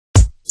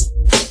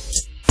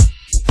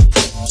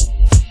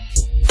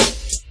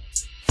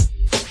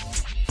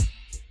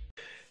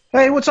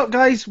Hey, what's up,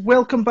 guys?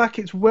 Welcome back.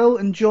 It's Will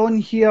and John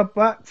here,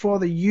 back for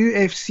the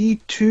UFC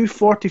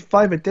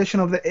 245 edition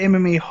of the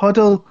MMA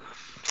Huddle.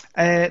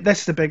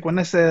 This is the big one.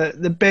 This is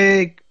the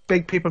big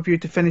pay-per-view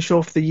to finish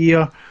off the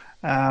year.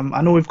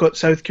 I know we've got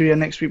South Korea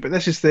next week, but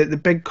this is the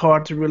big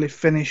card to really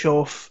finish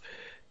off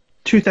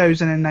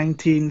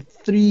 2019.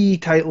 Three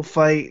title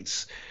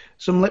fights,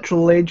 some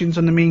literal legends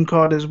on the main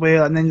card as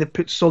well, and then they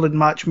put solid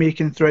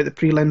matchmaking throughout the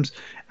prelims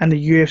and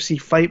the UFC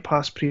Fight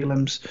Pass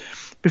prelims.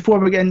 Before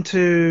we get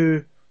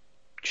into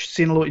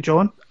saying hello to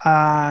John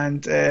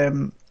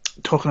and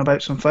talking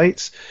about some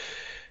fights,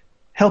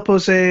 help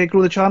us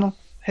grow the channel.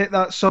 Hit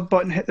that sub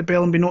button, hit the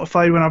bell, and be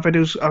notified when our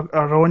videos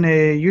are on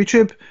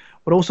YouTube.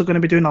 We're also going to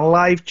be doing a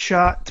live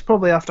chat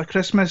probably after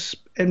Christmas,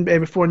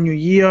 before New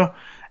Year.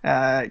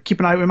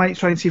 Keep an eye. We might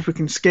try and see if we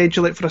can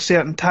schedule it for a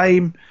certain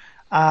time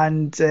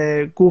and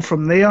go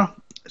from there.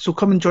 So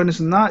come and join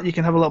us in that. You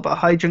can have a little bit of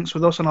hijinks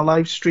with us on a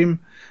live stream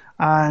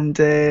and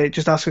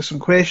just ask us some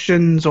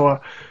questions or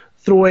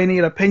throw any of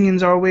your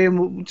opinions our way, and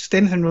we'll just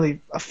anything really,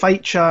 a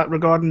fight chat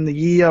regarding the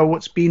year,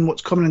 what's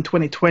coming in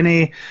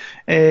 2020,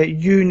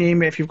 you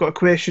name it. If you've got a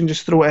question,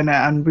 just throw it in it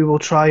and we will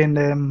try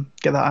and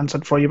get that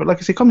answered for you. But like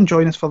I say, come and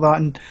join us for that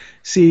and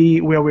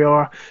see where we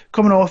are.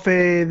 Coming off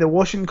the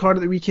Washington card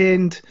at the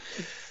weekend,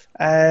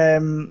 we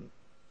are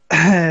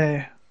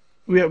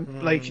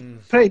like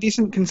pretty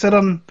decent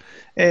considering.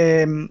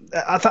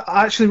 I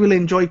actually really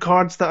enjoy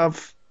cards that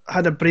have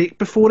had a break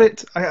before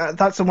it.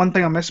 That's the one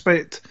thing I miss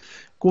about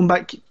going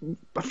back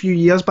a few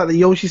years back.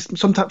 You always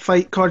some type of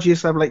fight cards you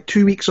used to have like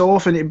 2 weeks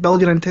off, and it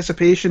build your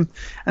anticipation,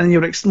 and then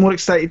you're more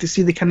excited to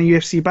see the kind of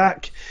UFC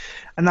back.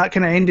 And that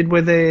kind of ended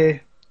with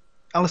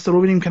Alistair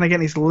Overeem kind of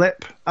getting his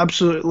lip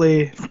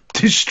absolutely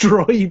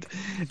destroyed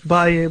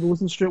by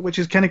Rosenstruck, which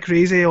is kind of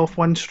crazy off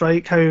one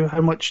strike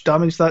how much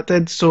damage that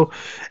did. So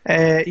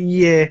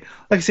yeah,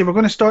 like I say, we're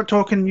going to start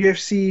talking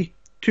UFC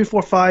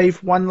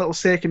 245 one little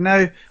second now.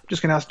 I'm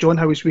just going to ask John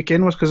how his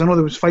weekend was, because I know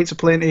there was fights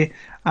aplenty,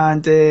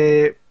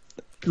 and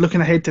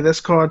looking ahead to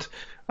this card,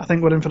 I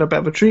think we're in for a bit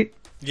of a treat.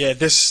 Yeah,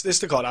 this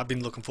is the card I've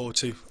been looking forward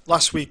to.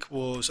 This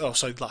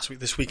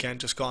weekend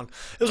just gone.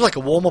 It was like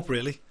a warm-up,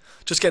 really.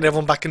 Just getting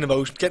everyone back in the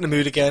mode, getting the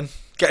mood again,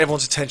 get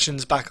everyone's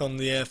attentions back on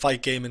the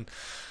fight game, and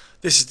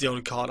this is the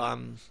only card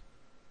I'm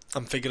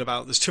thinking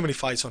about. There's too many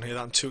fights on here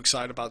that I'm too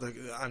excited about,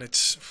 and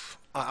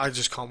I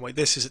just can't wait.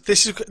 This is a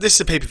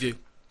pay-per-view.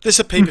 This is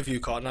a pay-per-view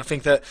card, and I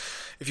think that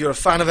if you're a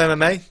fan of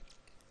MMA,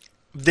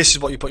 this is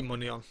what you're putting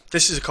money on.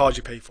 This is a card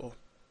you pay for.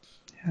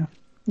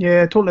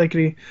 Yeah, I totally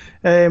agree.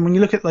 When you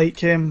look at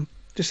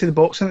just say the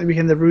boxing at the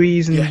weekend, the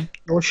Ruiz and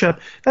Rocha,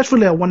 that's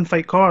really a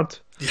one-fight card.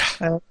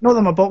 Yeah. Not that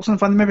I'm a boxing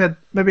fan.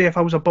 Maybe if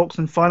I was a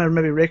boxing fan, I'd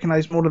maybe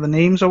recognise more of the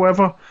names or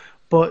whatever.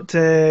 But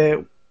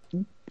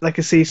like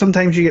I say,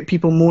 sometimes you get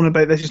people moan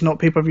about this is not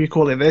pay-per-view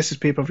quality. This is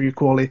pay-per-view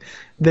quality.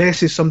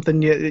 This is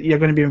something you're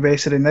going to be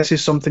invested in. This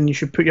is something you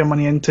should put your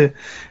money into.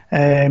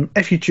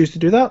 If you choose to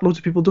do that, loads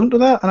of people don't do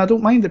that, and I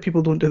don't mind that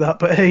people don't do that.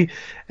 But hey.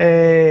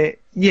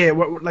 Yeah,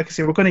 like I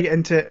say, we're going to get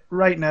into it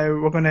right now.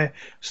 We're going to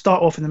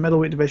start off in the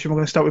middleweight division. We're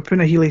going to start with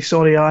Punahele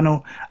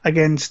Soriano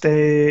against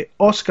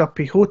Oscar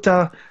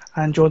Pihota,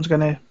 and John's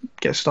going to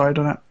get started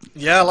on it.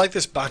 Yeah, I like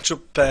this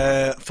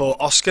matchup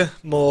for Oscar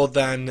more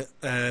than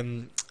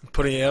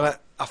Punahele.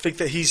 I think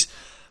that he's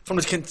from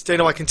the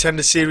Dana White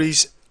Contender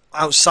Series.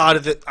 Outside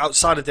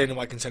of Dana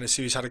White Contender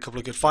Series, had a couple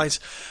of good fights.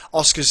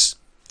 Oscar's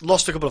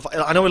lost a couple of.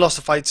 I know he lost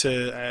a fight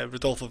to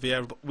Rodolfo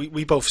Vieira, but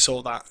we both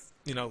saw that.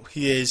 You know,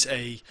 he is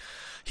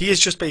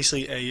just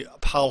basically a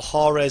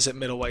Palhares at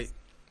middleweight.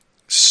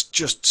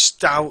 Just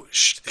stout,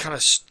 kind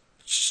of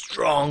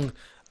strong,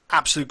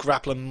 absolute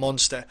grappling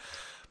monster.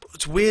 But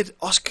it's weird,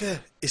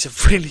 Oscar is a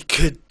really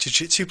good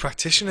jiu-jitsu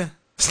practitioner.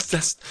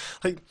 That's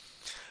like,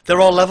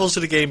 there are levels to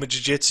the game of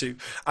jiu-jitsu.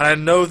 And I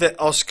know that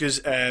Oscar's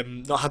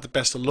not had the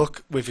best of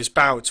luck with his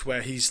bouts,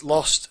 where he's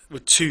lost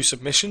with 2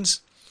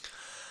 submissions.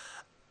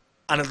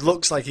 And it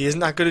looks like he isn't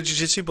that good at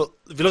jiu-jitsu, but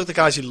if you look at the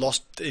guys he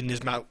lost in his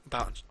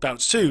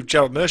bouts too,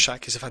 Gerald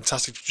Mershak is a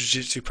fantastic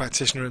jiu-jitsu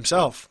practitioner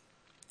himself.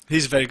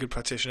 He's a very good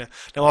practitioner.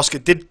 Now, Oscar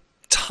did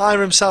tire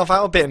himself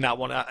out a bit in that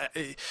one.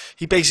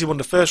 He basically won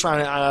the first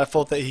round, and I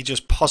thought that he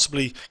just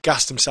possibly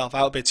gassed himself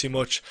out a bit too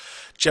much.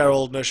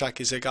 Gerald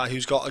Mershak is a guy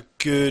who's got a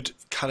good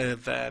kind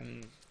of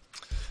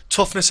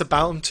toughness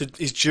about him.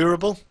 He's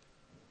durable.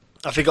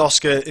 I think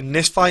Oscar, in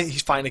this fight,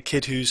 he's fighting a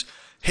kid who's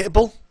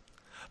hittable,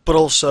 but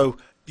also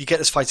you get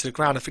this fight to the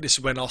ground. I think this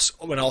is when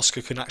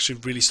Oscar can actually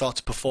really start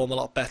to perform a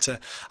lot better.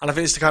 And I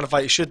think it's the kind of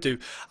fight he should do.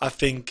 I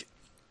think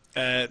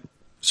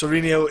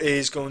Soriano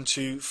is going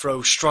to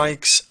throw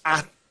strikes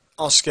at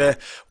Oscar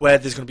where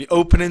there's going to be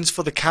openings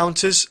for the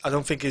counters. I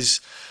don't think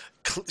his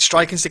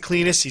striking's the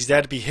cleanest. He's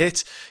there to be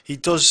hit. He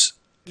does,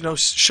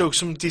 show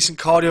some decent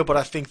cardio, but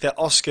I think that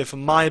Oscar, for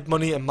my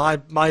money and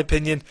my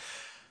opinion,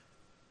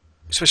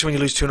 especially when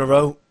you lose 2 in a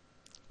row,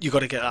 you got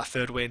to get that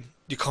third win.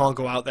 You can't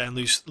go out there and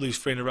lose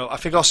 3 in a row. I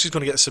think Oscar's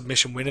going to get a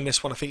submission win in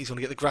this one. I think he's going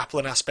to get the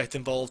grappling aspect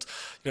involved.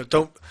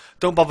 Don't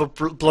bother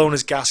blowing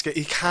his gasket.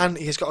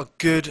 He's got a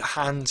good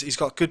hands. He's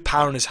got good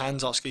power in his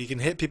hands, Oscar. He can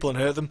hit people and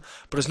hurt them,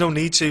 but there's no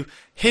need to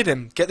hit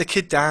him. Get the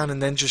kid down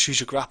and then just use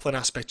your grappling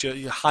aspect,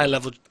 your high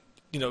level,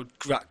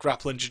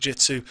 grappling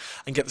jiu-jitsu,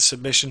 and get the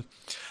submission.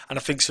 And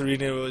I think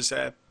Soriano was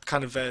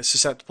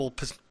susceptible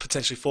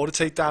potentially for the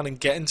takedown and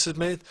getting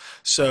submitted.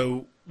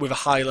 So with a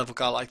high level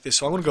guy like this,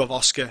 so I'm going to go with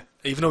Oscar.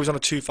 Even though he's on a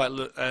 2-fight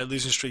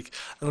losing streak,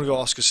 I'm going to go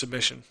Oscar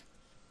submission.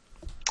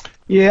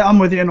 Yeah, I'm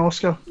with you on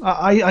Oscar.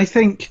 I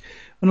think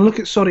when I look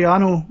at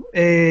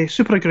Soriano,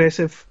 super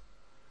aggressive,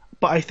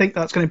 but I think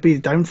that's going to be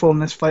the downfall in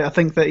this fight. I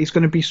think that he's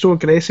going to be so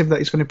aggressive that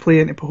he's going to play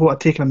into Pihota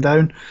taking him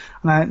down.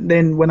 And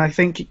then when I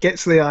think it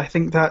gets there, I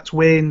think that's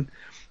when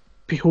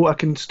Pihota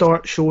can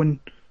start showing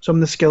some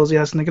of the skills he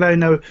has on the ground.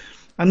 Now,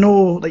 I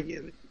know, like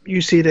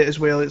you said it as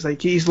well, it's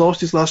like he's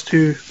lost his last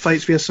 2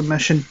 fights via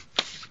submission.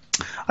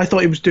 I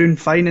thought he was doing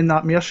fine in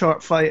that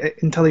Meerschaert fight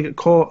until he got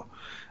caught.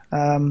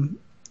 The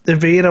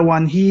Vieira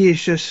one,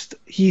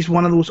 he's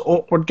one of those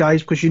awkward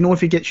guys, because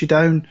if he gets you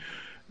down,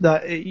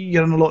 that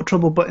you're in a lot of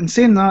trouble. But in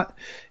saying that,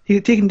 he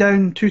got taken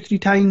down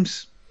 2-3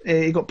 times.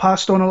 He got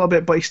passed on a little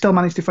bit, but he still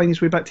managed to find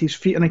his way back to his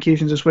feet on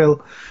occasions as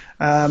well.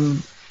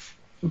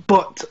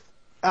 But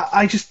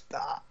I just,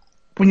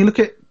 when you look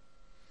at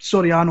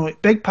Soriano,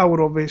 big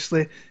power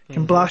obviously,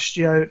 can blast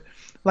you out.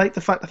 Like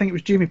the fact, I think it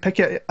was Jamie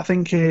Pickett, I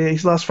think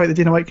his last fight, the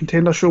Dana White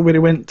Contender Show, where he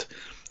went, I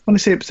want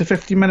to say it was a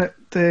 50-minute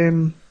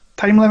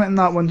time limit in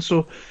that one,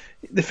 so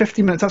the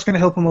 50 minutes, that's going to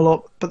help him a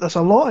lot. But there's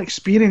a lot of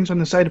experience on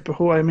the side of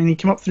Pihota. I mean, he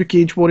came up through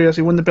Cage Warriors,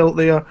 he won the belt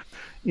there,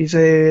 he's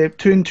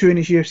 2-2 in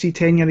his UFC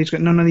tenure, he's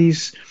got none of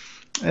these,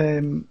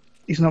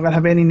 he's not going to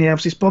have any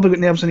nerves. He's probably got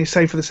nerves on his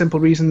side for the simple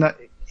reason that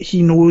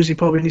he knows he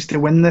probably needs to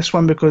win this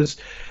one, because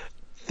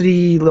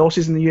 3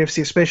 losses in the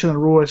UFC, especially in a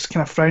row, is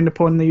kind of frowned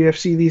upon in the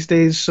UFC these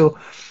days. So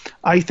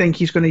I think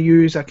he's going to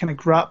use a kind of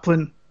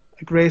grappling,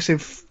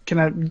 aggressive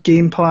kind of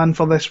game plan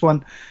for this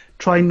one.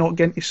 Try not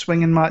get into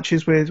swinging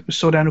matches with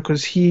Soriano,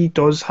 because he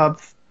does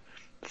have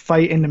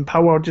fighting and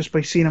power just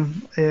by seeing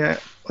him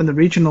on the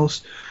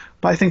regionals.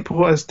 But I think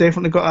Pihota's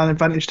definitely got an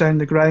advantage down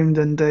the ground,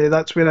 and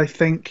that's where I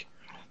think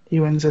he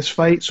wins this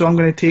fight. So I'm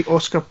going to take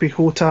Oscar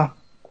Pihota,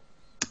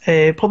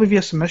 probably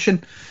via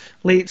submission.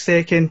 Late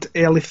second,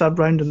 early third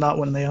round in that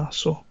one there.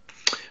 So,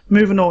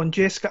 moving on,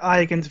 Jessica Ai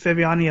against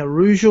Viviane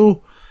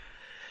Araujo.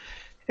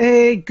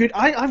 Good.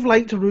 I've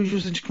liked Araujo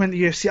since she came into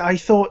the UFC. I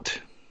thought,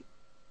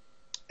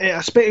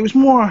 it was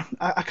more,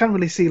 I can't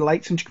really say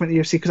liked since she came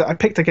into the UFC, because I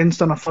picked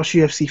against her in her first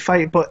UFC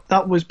fight, but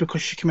that was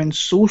because she came in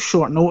so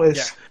short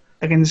notice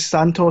against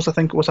Santos. I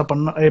think it was a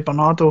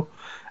Bernardo.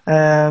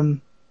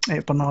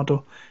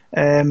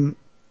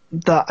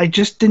 That I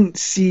just didn't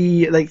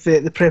see like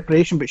the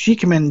preparation, but she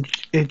came in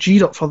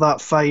G'd up for that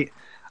fight,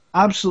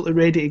 absolutely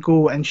ready to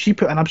go, and she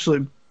put an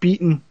absolute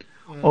beating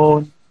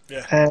on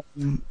her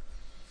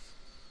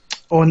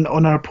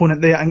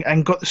opponent there,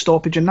 and got the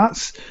stoppage. And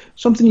that's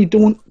something you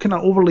don't kind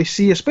of overly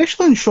see,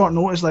 especially in short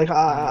notice. Like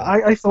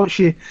I thought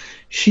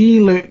she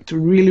looked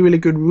really, really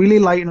good, really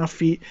light on her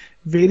feet,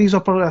 varies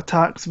up her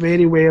attacks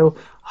very well,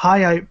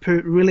 high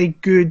output, really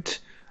good,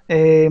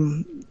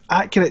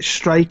 accurate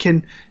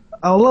striking.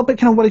 A little bit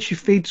kind of worried she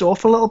fades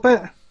off a little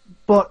bit,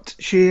 but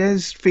she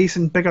is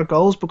facing bigger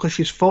girls, because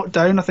she's fought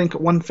down, I think,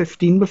 at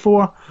 115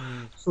 before.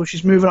 So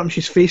she's moving up and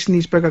she's facing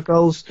these bigger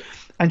girls,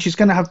 and she's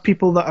going to have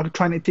people that are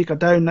trying to take her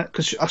down,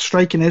 because her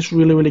striking is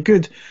really, really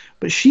good.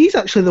 But she's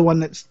actually the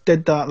one that's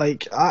did that.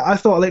 Like I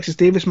thought Alexis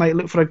Davis might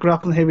look for a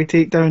grappling heavy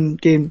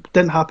takedown game.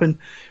 Didn't happen.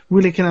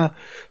 Really kind of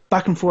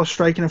back and forth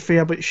striking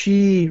affair, but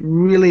she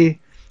really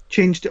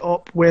changed it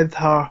up with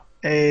her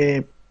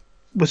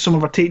with some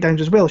of her takedowns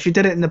as well. She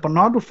did it in the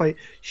Bernardo fight.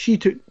 She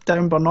took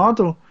down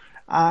Bernardo,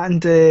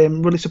 and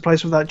really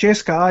surprised with that.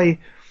 Jessica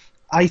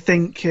I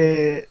think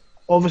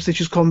obviously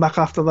she's come back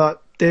after that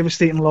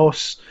devastating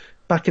loss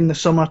back in the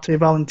summer to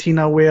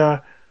Valentina,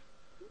 where,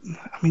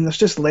 I mean, there's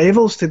just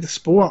levels to the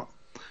sport,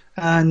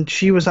 and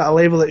she was at a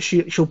level that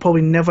she'll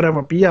probably never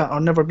ever be at, or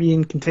never be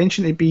in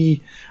contention to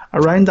be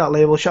around that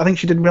level. I think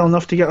she did well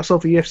enough to get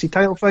herself a UFC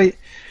title fight.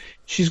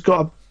 She's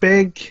got a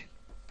big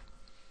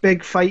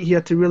fight here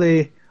to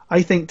really,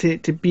 I think,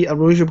 to beat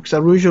Araujo, because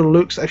Araujo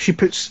looks, if she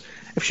puts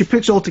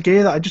it all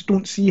together, I just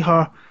don't see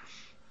her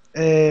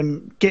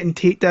getting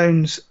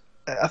takedowns.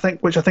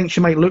 Which I think she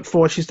might look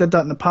for. She's did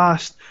that in the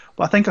past,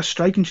 but I think her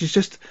striking, she's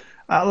just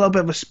at a little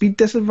bit of a speed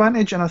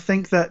disadvantage, and I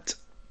think that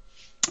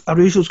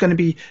Araujo's going to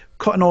be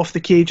cutting off the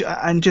cage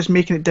and just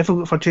making it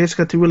difficult for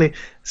Jessica to really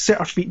sit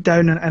her feet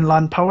down and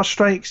land power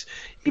strikes.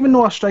 Even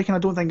though her striking, I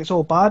don't think it's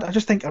all bad. I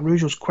just think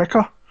Araujo's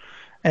quicker,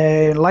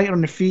 lighter on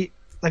the feet.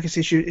 Like I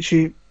say,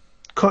 she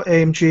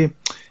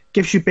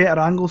gives you better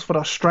angles for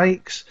her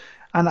strikes,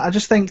 and I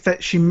just think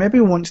that she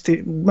maybe wants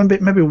this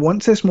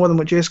more than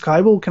what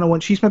Jessica will kind of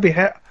wants. She's maybe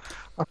hit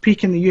her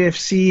peak in the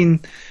UFC,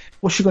 and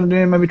what's she going to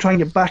do? Maybe try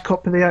and get back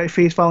up there to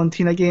face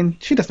Valentina again?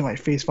 She doesn't want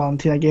to face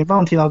Valentina again.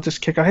 Valentina will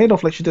just kick her head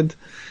off like she did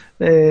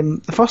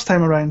the first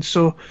time around.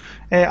 So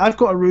I've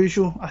got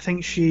Araujo. I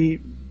think she,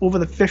 over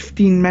the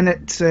 15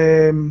 minutes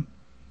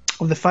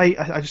of the fight,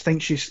 I just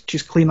think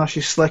she's cleaner,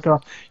 she's slicker.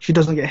 She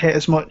doesn't get hit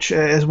as much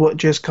as what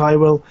JSI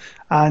will,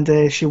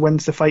 and she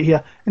wins the fight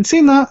here. And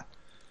saying that,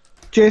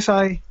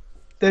 JSI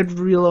did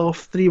reel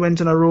off 3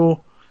 wins in a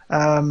row,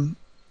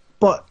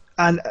 but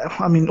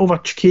I mean over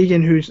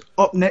Chookagian, who's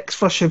up next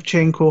for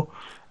Shevchenko.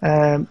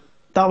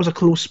 That was a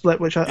close split,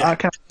 which I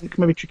kind of think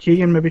maybe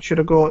Chookagian maybe should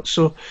have got.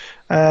 So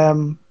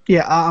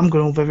yeah, I'm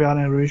going with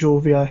Viviane Araujo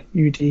via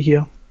UD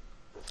here.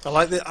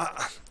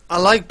 I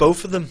like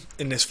both of them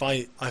in this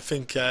fight. I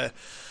think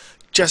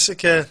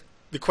Jessica,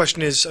 the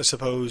question is, I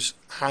suppose,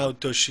 how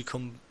does she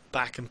come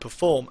back and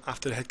perform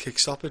after the head kick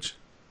stoppage?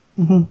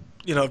 Mm-hmm.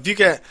 You know, if you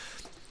get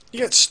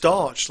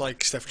starched like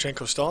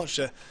Shevchenko starched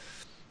her,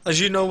 as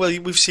you know, well,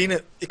 we've seen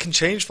it. It can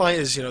change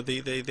fighters. You know,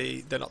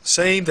 they're not the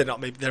same.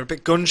 They're a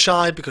bit gun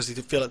shy because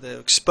they feel like they're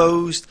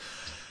exposed.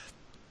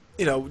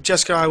 You know,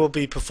 Jessica I will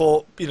be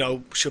you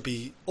know, she'll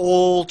be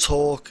all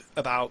talk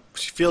about.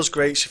 She feels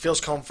great. She feels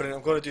confident.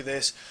 I'm going to do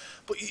this,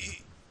 but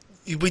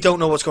we don't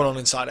know what's going on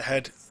inside her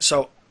head.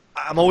 So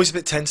I'm always a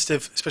bit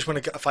tentative, especially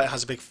when a fighter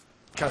has a big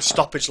kind of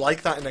stoppage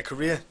like that in their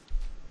career.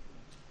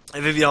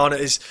 And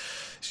Viviane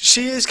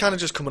she is kind of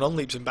just coming on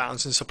leaps and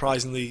bounds and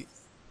surprisingly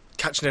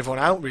catching everyone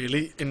out,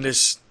 really, in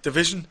this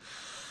division.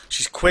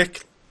 She's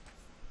quick.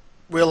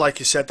 Will, like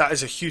you said, that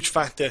is a huge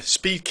factor.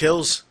 Speed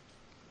kills.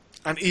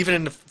 And even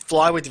in the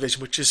flyweight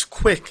division, which is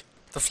quick,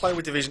 the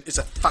flyweight division is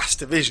a fast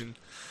division.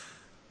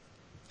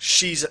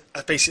 She's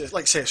basically,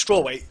 like, say, a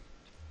strawweight,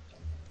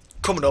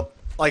 coming up,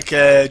 like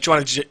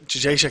Joanna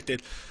Jacek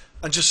did,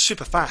 and just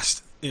super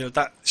fast. You know,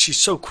 that she's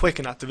so quick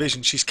in that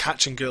division. She's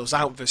catching girls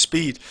out with her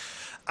speed.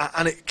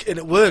 And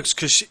it works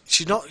because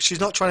she's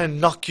not trying to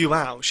knock you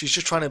out. She's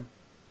just trying to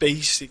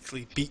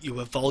basically beat you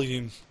with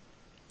volume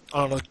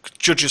on a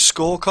judge's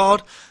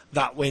scorecard.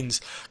 That wins,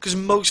 because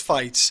most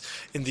fights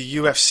in the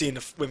UFC in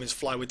the women's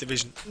flyweight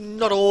division,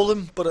 not all of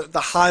them, but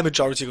the high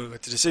majority are going to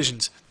go to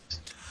decisions.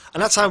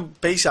 And that's how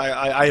basically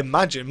I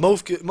imagine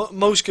most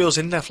girls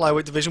in their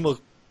flyweight division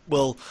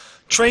will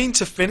train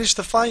to finish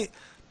the fight,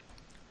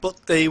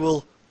 but they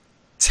will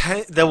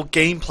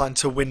game plan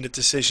to win the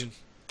decision.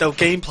 They'll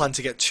game plan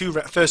to get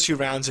first 2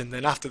 rounds in,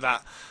 then after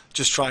that,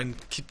 just try and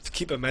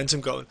keep momentum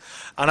going.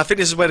 And I think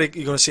this is where you're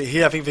going to see it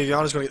here. I think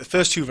Viviane's going to get the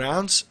first 2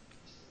 rounds.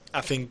 I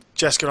think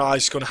Jessica I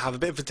is going to have a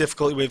bit of a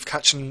difficulty with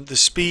catching the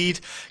speed,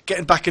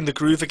 getting back in the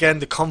groove again.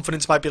 The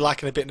confidence might be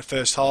lacking a bit in the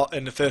first half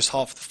of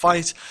the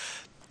fight.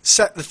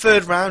 The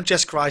third round,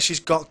 Jessica I, she's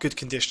got good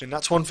conditioning.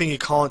 That's one thing you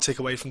can't take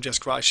away from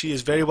Jessica I. She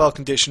is very well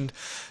conditioned.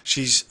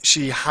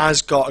 She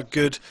has got a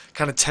good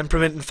kind of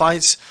temperament in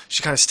fights.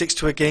 She kind of sticks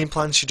to her game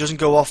plan. She doesn't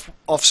go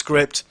off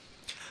script.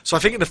 So I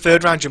think in the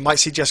third round you might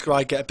see Jessica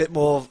I get a bit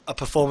more of a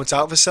performance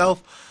out of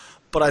herself.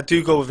 But I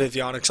do go with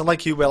Viviane, because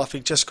unlike you, Will, I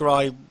think Jessica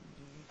I,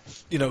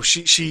 you know,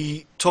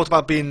 she talked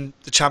about being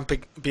the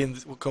champion,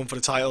 going for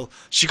the title.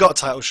 She got a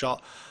title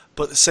shot,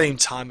 but at the same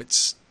time,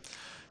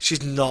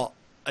 she's not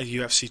a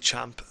UFC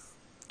champ.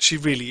 She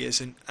really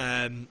isn't.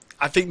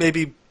 I think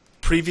maybe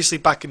previously,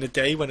 back in the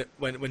day,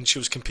 when she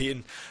was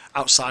competing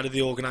outside of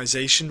the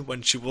organisation,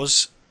 when she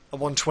was a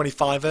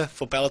 125er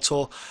for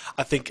Bellator,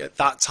 I think at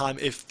that time,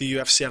 if the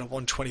UFC had a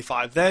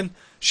 125, then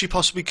she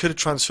possibly could have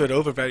transferred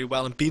over very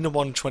well and been a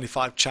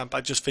 125 champ.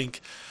 I just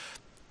think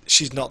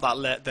she's not that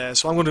let there.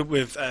 So I'm going to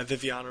with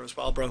Viviane as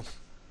well, bro.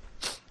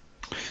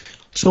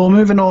 So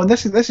moving on,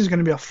 this is going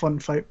to be a fun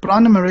fight.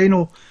 Brandon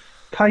Moreno,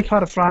 Kai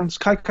Kara France.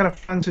 Kai Kara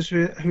France is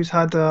who's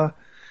had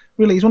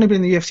really, he's only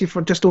been in the UFC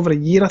for just over a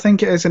year, I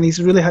think it is, and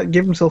he's really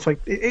given himself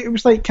like it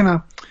was like kind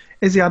of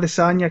Izzy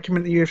Adesanya came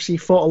into the UFC,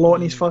 fought a lot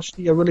in his first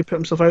year, really put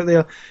himself out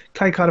there.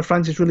 Kai Kara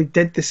Francis really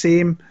did the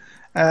same.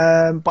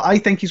 But I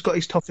think he's got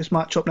his toughest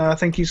matchup now. I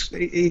think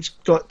he's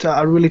got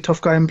a really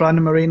tough guy in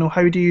Brandon Moreno.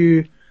 How do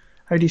you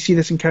see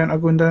this encounter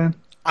going down?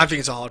 I think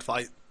it's a hard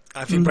fight.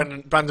 I think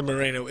Brandon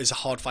Moreno is a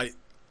hard fight.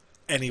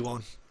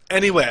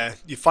 Anywhere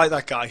you fight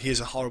that guy, he is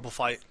a horrible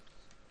fight,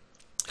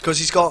 because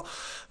he's got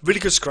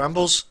really good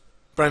scrambles.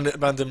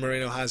 Brandon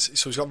Moreno has,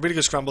 so he's got really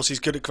good scrambles. He's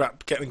good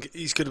at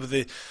he's good with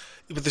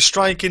the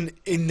striking,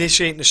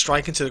 initiating the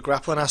striking to the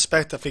grappling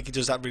aspect. I think he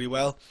does that really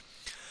well.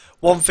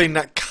 One thing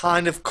that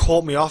kind of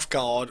caught me off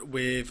guard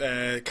with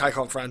Kai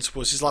Kara France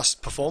was his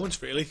last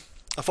performance. Really,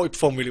 I thought he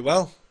performed really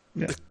well.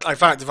 Yeah. In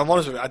fact, if I'm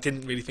honest with you, I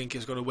didn't really think he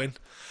was going to win.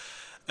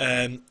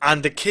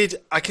 And the kid,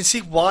 I can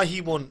see why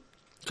he won,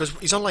 because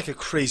he's on like a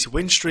crazy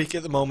win streak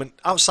at the moment,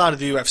 outside of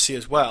the UFC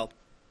as well.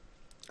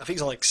 I think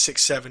he's on like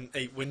 6, 7,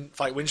 8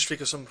 fight win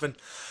streak or something.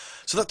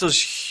 So that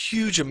does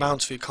huge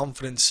amounts for your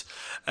confidence.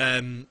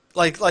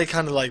 Like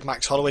kind of like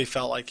Max Holloway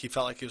felt like he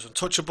was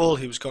untouchable.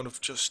 He was going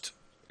to just,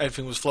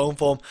 everything was flowing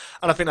for him.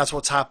 And I think that's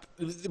what's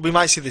happened. We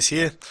might see this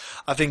here.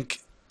 I think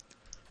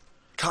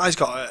Kai's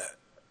got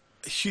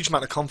a huge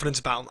amount of confidence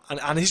about him.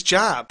 And his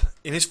jab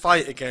in his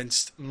fight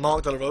against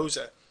Mark De La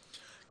Rosa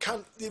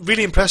it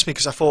really impressed me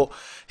because I thought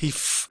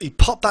he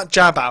popped that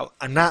jab out,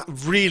 and that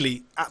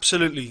really,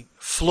 absolutely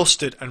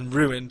flustered and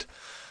ruined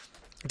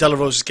De La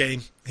Rosa's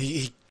game.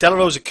 De La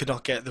Rosa could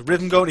not get the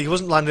rhythm going. He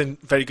wasn't landing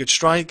very good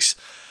strikes.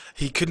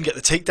 He couldn't get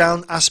the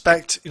takedown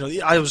aspect.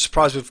 I was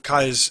surprised with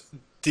Kaya's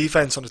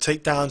defense on the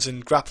takedowns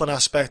and grappling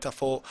aspect. I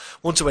thought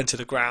once it went to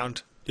the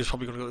ground, he was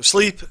probably going to go to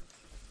sleep.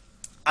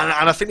 And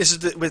I think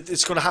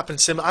it's going to happen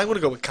similar. I'm going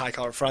to go with Kai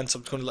Kara France.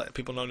 I'm just going to let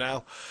people know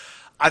now.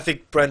 I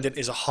think Brendan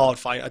is a hard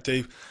fight. I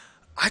do.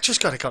 I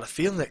just got a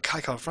feeling that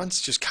Kai Kara France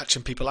is just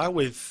catching people out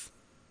with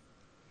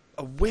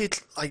a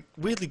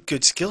weirdly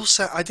good skill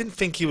set. I didn't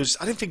think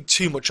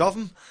too much of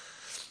him,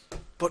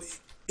 but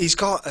he's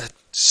got a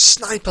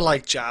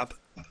sniper-like jab,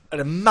 an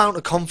amount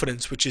of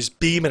confidence which is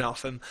beaming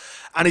off him,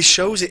 and he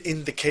shows it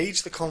in the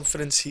cage. The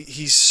confidence,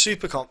 he's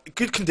super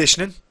good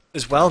conditioning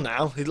as well.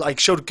 Now he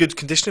showed good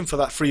conditioning for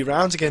that 3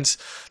 rounds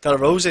against De La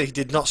Rosa. He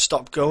did not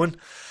stop going.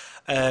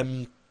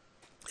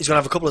 He's going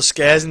to have a couple of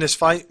scares in this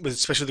fight,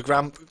 especially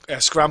the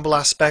scramble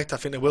aspect. I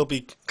think there will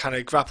be kind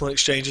of grappling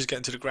exchanges,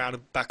 getting to the ground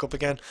and back up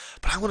again.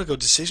 But I want to go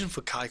decision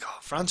for Kai Kara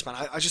France, man.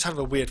 I just have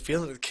a weird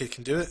feeling that the kid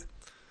can do it.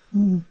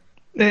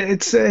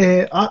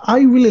 I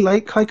really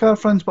like Kai Kara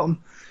France, but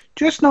I'm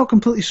just not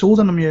completely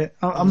sold on him yet.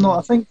 I'm not.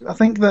 I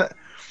think that,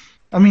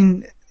 I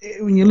mean,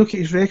 when you look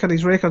at his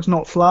record's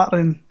not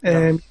flattering.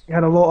 No. He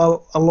had a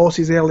lot of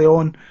losses early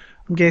on.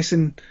 I'm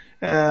guessing.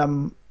 I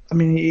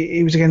mean,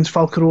 he was against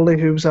Falcaroli,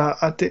 who was a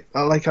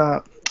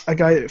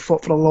guy that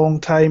fought for a long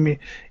time.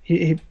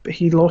 He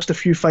lost a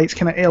few fights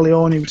kind of early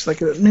on. He was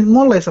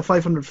more or less a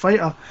 500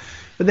 fighter,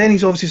 but then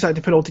he's obviously started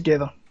to put it all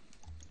together.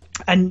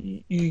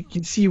 And you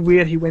can see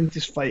where he wins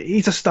this fight.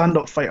 He's a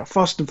stand-up fighter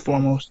first and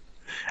foremost,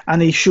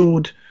 and he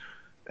showed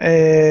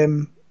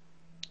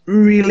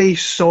really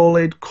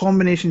solid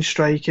combination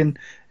striking,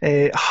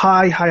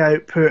 high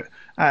output,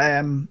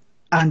 and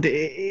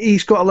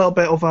he's got a little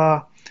bit of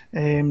a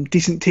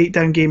decent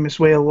takedown game as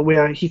well,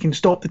 where he can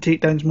stop the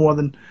takedowns more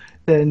than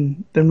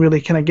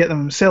really kind of get them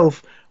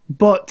himself.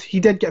 But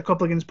he did get a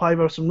couple against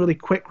Piver, some really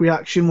quick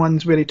reaction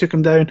ones where he took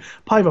him down.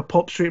 Piver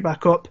popped straight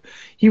back up.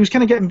 He was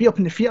kind of getting beat up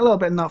in the feet a little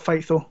bit in that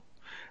fight though.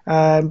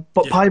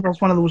 But yeah.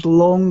 Piver's one of those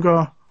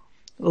longer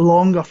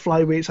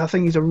flyweights. I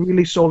think he's a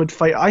really solid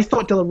fighter. I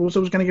thought De La Rosa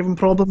was going to give him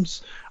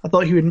problems. I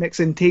thought he would mix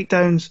in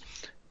takedowns.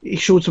 He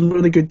showed some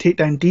really good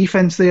takedown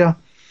defense there.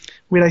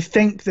 Where I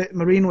think that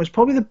Moreno is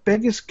probably the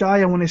biggest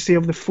guy I want to say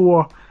of the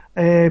 4.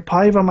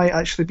 Piver might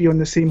actually be on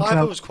the same kind of...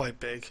 Piver was quite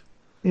big.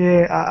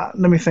 Yeah,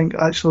 let me think.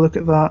 Actually, look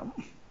at that.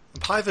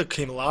 Piver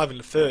came alive in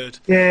the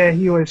 3rd. Yeah,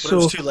 he was. But it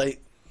was too late.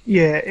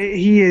 Yeah,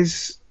 he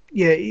is.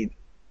 Yeah,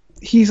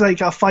 he's like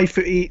a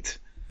 5'8"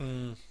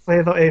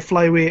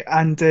 flyweight,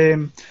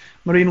 and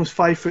Moreno's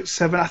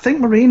 5'7". I think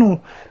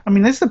Moreno. I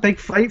mean, this is a big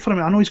fight for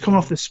him. I know he's coming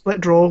off the split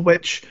draw,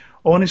 which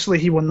honestly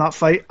he won that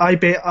fight. I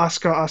bet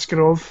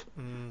Akhmedov.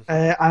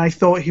 And I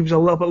thought he was a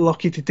little bit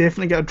lucky to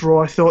definitely get a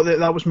draw. I thought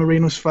that was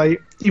Moreno's fight,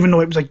 even though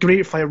it was a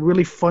great fight, a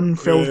really fun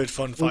fight. Good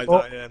fun fight,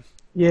 yeah.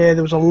 Yeah,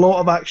 there was a lot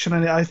of action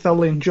in it. I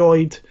thoroughly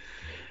enjoyed.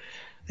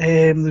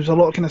 There was a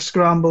lot of kind of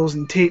scrambles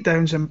and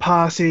takedowns and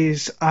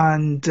passes,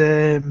 and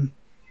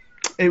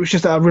it was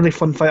just a really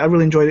fun fight. I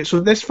really enjoyed it. So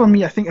this, for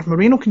me, I think if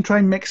Moreno can try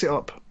and mix it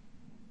up,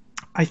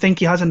 I think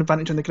he has an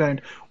advantage on the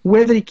ground.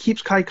 Whether he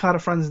keeps Kai Kara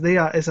France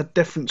there is a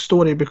different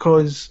story,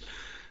 because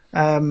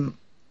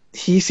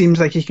he seems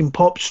like he can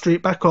pop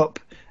straight back up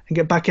and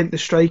get back into the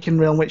striking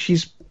realm, which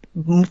he's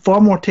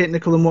far more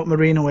technical than what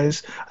Moreno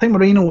is. I think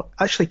Moreno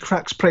actually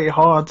cracks pretty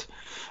hard.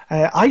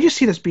 I just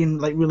see this being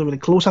really, really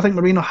close. I think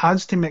Moreno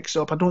has to mix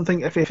up. I don't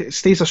think if it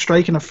stays a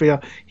striking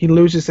affair, he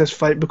loses this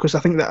fight, because I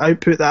think the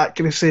output, the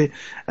accuracy,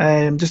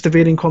 just the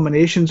varying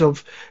combinations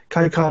of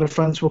Kai Kara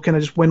France will kind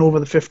of just win over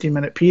the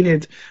 15-minute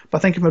period. But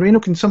I think if Moreno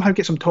can somehow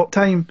get some top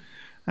time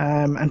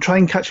and try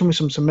and catch him with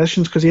some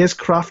submissions, because he is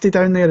crafty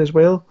down there as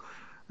well,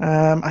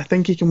 I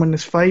think he can win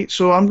this fight.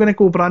 So I'm going to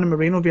go Brandon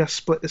Moreno via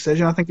split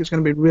decision. I think it's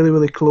going to be really,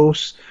 really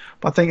close.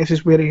 But I think this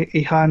is where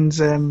he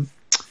hands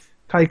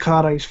Kai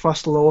Kara his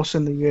first loss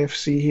in the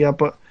UFC here.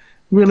 But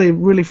really,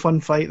 really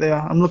fun fight there.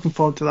 I'm looking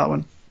forward to that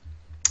one.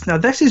 Now,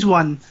 this is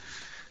one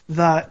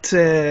that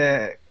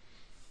I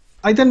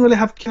didn't really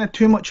have kind of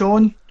too much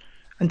on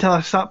until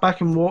I sat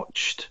back and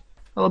watched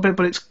a little bit.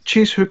 But it's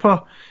Chase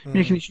Hooper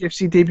making his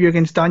UFC debut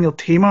against Daniel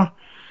Teymur.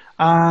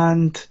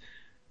 And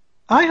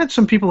I had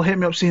some people hit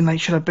me up saying,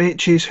 should I bet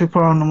Chase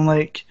Hooper? And I'm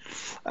like,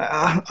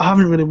 I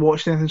haven't really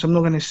watched anything, so I'm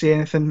not going to say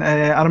anything.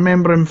 I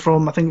remember him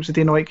from, I think it was the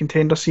Dana White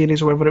Contender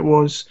Series or whatever it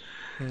was.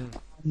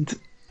 And,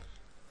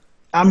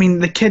 I mean,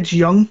 the kid's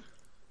young.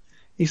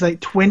 He's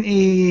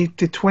 20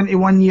 to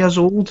 21 years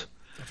old.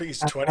 I think he's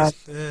 20.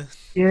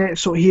 Yeah,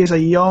 so he is a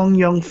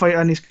young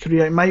fighter in his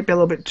career. It might be a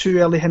little bit too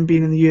early, him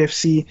being in the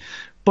UFC,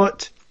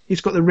 but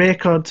he's got the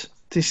record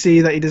to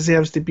say that he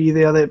deserves to be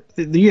there. The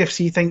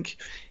UFC think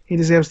he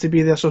deserves to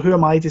be there, so who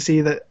am I to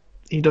say that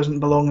he doesn't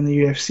belong in the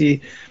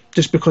UFC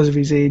just because of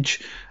his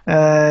age?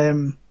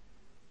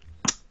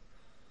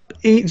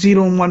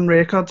 8-0-1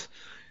 record.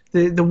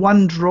 The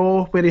one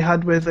draw where he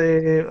had with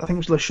I think it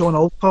was LaShawn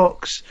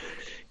Alcox,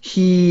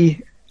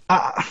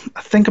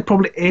 I think I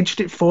probably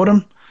edged it for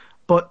him,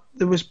 but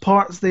there was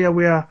parts there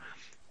where,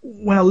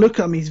 when I look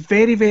at him, he's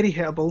very, very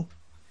hittable.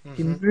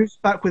 He moves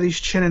back with his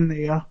chin in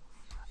the air.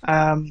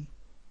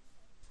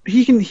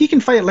 He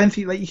can fight at length.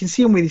 Like, you can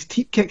see him with his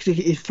teep kicks.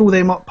 He throw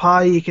them up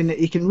high. He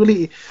can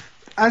really,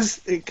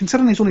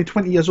 considering he's only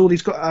 20 years old,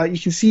 he's got you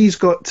can see he's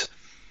got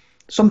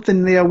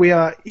something there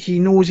where he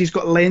knows he's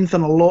got length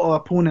on a lot of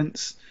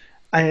opponents,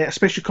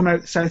 especially coming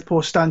out the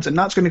southpaw stance, and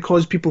that's going to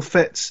cause people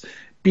fits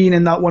being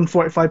in that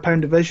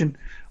 145-pound division.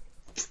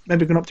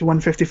 Maybe going up to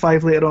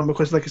 155 later on,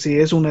 because, like I say, he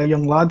is only a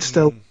young lad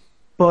still.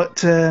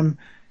 But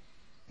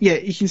yeah,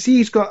 you can see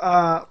he's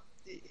got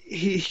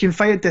he can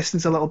fight at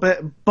distance a little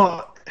bit,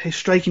 but his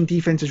striking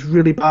defense is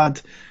really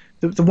bad.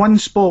 The one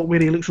spot where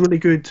he looks really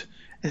good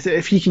is that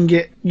if he can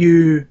get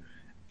you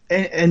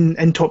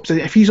in top,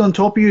 if he's on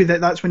top of you,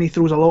 that's when he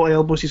throws a lot of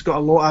elbows. He's got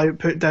a lot of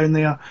output down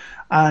there,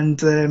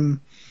 and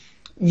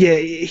yeah,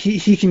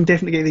 he can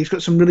definitely get. He's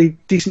got some really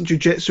decent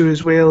jiu-jitsu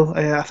as well.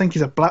 I think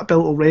he's a black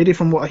belt already,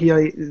 from what I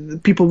hear.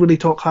 People really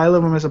talk highly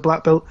of him as a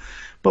black belt,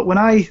 but when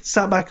I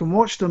sat back and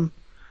watched him,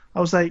 I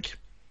was like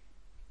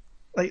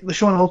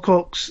LaShawn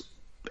Alcock's,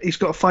 he's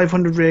got a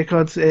 500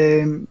 record,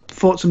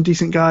 fought some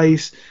decent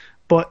guys,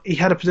 but he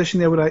had a position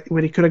there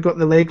where he could have got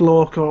the leg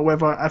lock or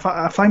whatever.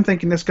 If I'm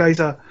thinking this guy's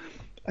a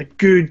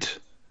good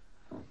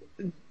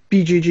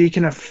BJJ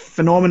kind of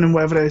phenomenon,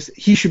 whatever it is,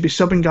 he should be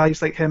subbing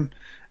guys like him.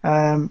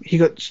 He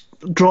got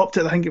dropped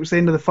at, I think it was the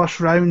end of the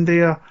first round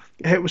there,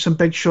 hit with some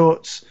big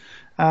shots.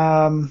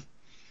 Yeah,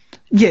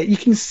 you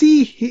can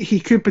see he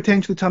could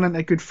potentially turn into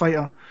a good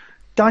fighter.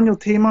 Daniel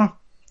Teymur,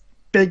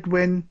 big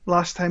win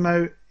last time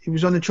out. He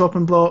was on the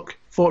chopping block,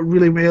 fought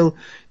really well.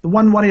 The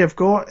one worry I've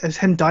got is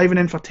him diving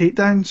in for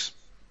takedowns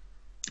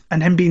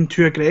and him being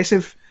too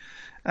aggressive.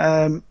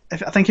 I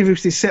think if he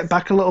was to sit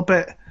back a little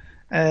bit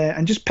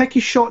and just pick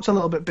his shots a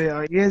little bit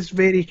better. He is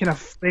very kind of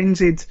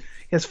frenzied.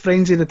 He has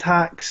frenzied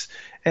attacks,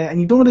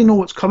 and you don't really know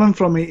what's coming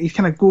from him. He's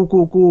kind of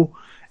go.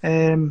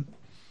 And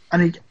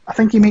I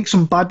think he makes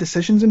some bad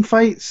decisions in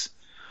fights.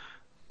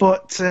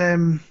 But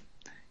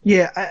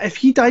yeah, if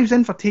he dives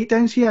in for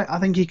takedowns here, I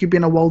think he could be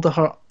in a world of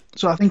hurt.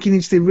 So I think he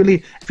needs to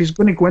really, if he's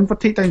going to go in for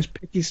takedowns,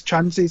 pick his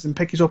chances and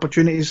pick his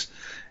opportunities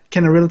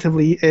kind of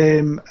relatively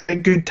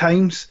at good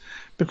times.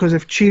 Because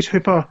if Chase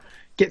Hooper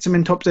gets him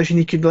in top position,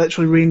 he could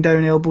literally rain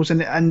down elbows.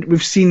 And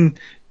we've seen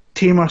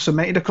Teymur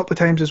submitted a couple of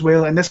times as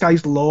well. And this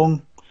guy's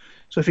long.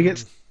 So if he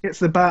gets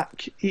the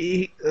back,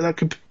 that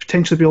could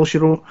potentially be all she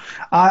wrote.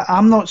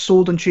 I'm not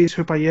sold on Chase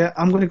Hooper yet.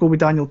 I'm going to go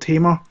with Daniel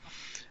Teymur.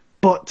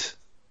 But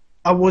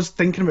I was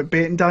thinking about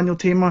betting Daniel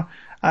Teymur.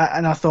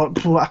 And I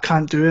thought, I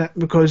can't do it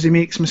because he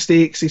makes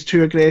mistakes. He's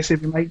too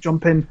aggressive. He might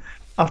jump in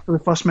after the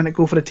first minute,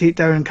 go for a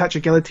takedown and catch a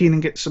guillotine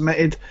and get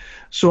submitted.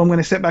 So I'm going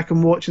to sit back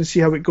and watch and see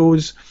how it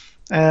goes.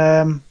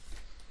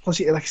 Plus,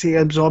 like I say, he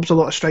absorbs a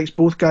lot of strikes.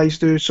 Both guys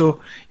do,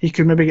 so he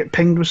could maybe get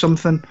pinged with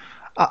something.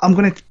 I'm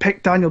going to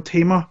pick Daniel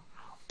Teymur,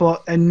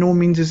 but in no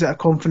means is it a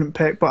confident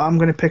pick. But I'm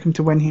going to pick him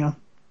to win here.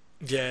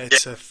 Yeah,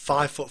 it's a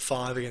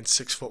 5'5"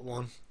 against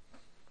 6'1".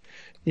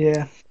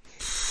 Yeah,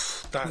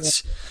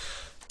 that's. Yeah.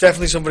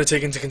 Definitely something to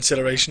take into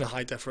consideration, a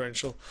high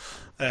differential.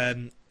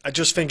 I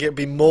just think it would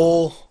be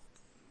more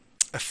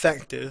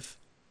effective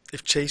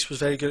if Chase was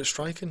very good at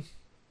striking.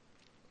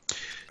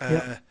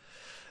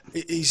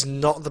 He's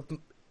not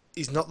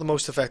the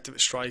most effective at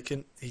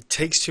striking. He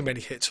takes too many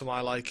hits for my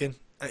liking.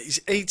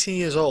 He's 18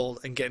 years old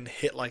and getting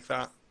hit like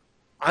that.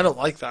 I don't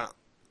like that.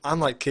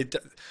 I'm like, kid,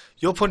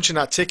 you're punching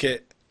that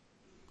ticket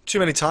too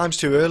many times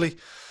too early.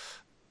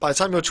 By the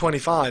time you're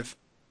 25,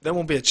 there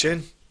won't be a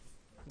chin.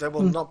 There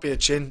will not be a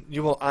chin.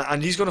 You will,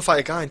 and he's going to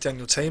fight a guy in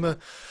Daniel Teymur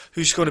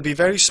who's going to be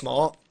very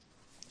smart,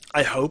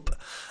 I hope,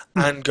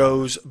 and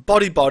goes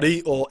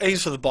body or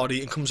aims for the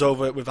body and comes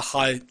over with a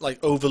high,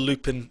 like over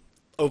looping,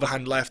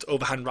 overhand left,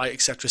 overhand right,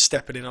 etc.,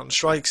 stepping in on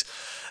strikes.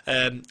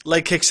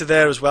 Leg kicks are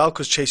there as well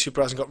because Chase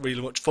Hooper hasn't got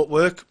really much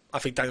footwork. I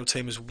think Daniel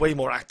Teymur is way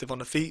more active on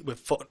the feet with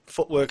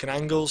footwork and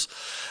angles.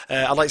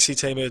 I'd like to see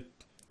Teymur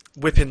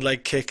whipping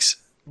leg kicks,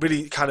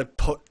 really kind of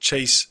put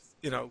Chase,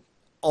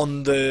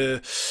 on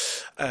the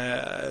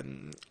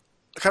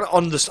kind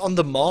of on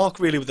the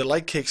mark really with the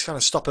leg kicks, kind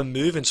of stop him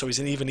moving, so he's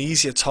an even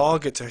easier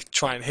target to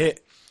try and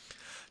hit.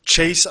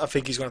 Chase, I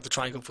think he's going to have to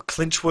try and go for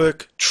clinch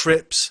work,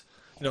 trips,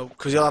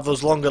 because he'll have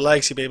those longer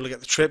legs, he'll be able to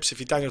get the trips. If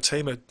you're Daniel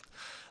Teymur,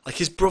 like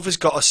his brother's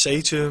got to say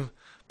to him,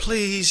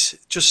 please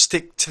just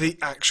stick to the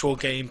actual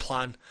game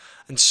plan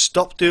and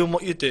stop doing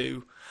what you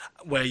do,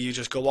 where you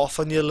just go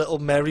off on your little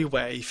merry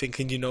way,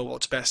 thinking you know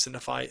what's best in a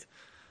fight.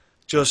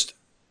 Just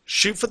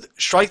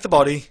strike the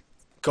body,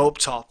 go up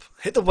top,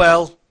 hit the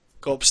well,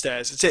 go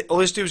upstairs. That's it. All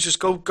he has to do is just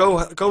go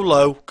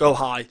low, go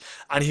high,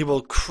 and he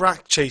will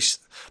crack Chase.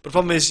 But the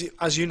problem is,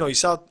 as you know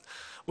yourself,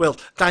 Will,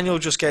 Daniel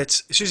just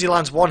gets, as soon as he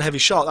lands one heavy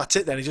shot, that's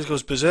it then. He just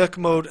goes berserker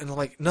mode, and I'm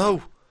like,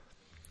 no.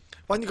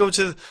 Why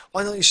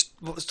don't you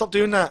stop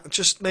doing that?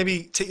 Just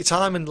maybe take your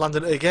time and land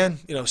it again.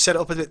 Set it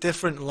up a bit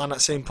different and land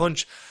that same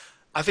punch.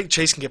 I think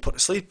Chase can get put to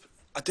sleep.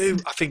 I do.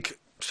 I think,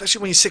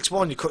 especially when you're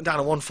 6'1", you're cutting down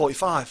at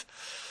 145.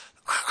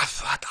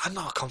 I'm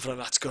not confident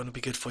that's going to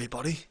be good for your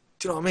body.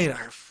 Do you know what I mean?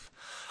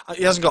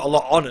 He hasn't got a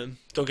lot on him,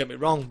 don't get me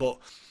wrong, but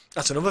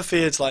that's another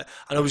fear. It's like,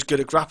 I know he's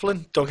good at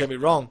grappling, don't get me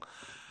wrong,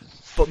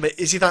 but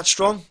is he that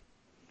strong?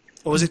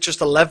 Or is it just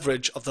the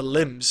leverage of the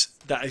limbs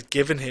that has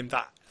given him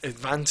that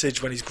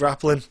advantage when he's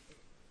grappling?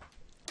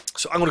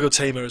 So I'm going to go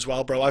Teymur as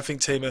well, bro. I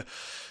think Teymur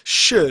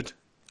should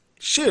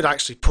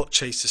actually put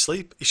Chase to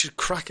sleep. He should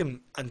crack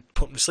him and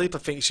put him to sleep. I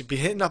think he should be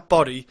hitting that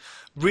body,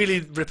 really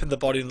ripping the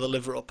body and the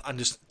liver up, and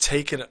just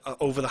taking it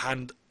over the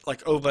hand,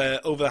 like over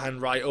the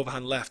hand right,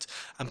 overhand left,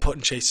 and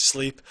putting Chase to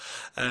sleep.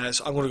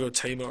 So I'm going to go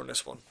Teymur on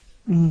this one.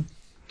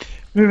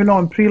 Moving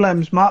on,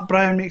 prelims. Matt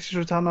Brown makes his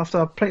return after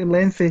a pretty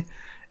lengthy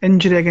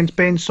injury against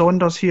Ben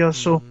Saunders here.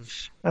 So,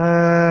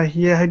 how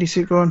do you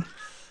see it going?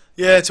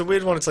 Yeah, it's a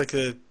weird one. It's like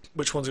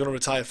which one's going to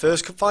retire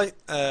first fight.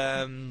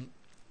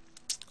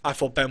 I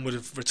thought Ben would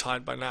have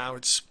retired by now.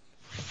 It's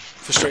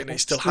frustrating that he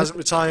still hasn't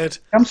retired.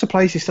 I'm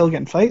surprised he's still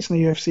getting fights in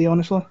the UFC,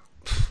 honestly.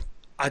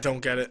 I don't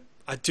get it.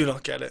 I do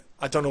not get it.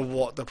 I don't know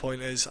what the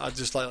point is. I'd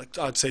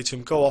say to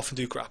him, go off and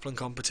do grappling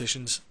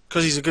competitions,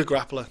 because he's a good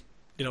grappler.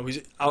 You know,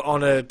 he's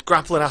on a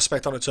grappling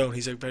aspect on its own.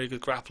 He's a very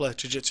good grappler,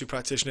 jiu-jitsu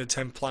practitioner,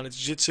 10 Planet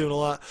Jiu-Jitsu and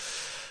all that.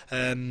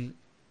 I'm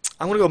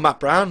going to go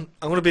Matt Brown.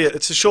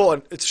 It's a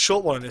short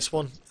one in this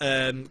one,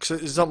 because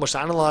there's not much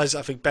to analyse.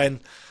 I think Ben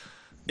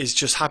is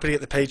just happy to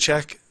get the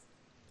paycheck.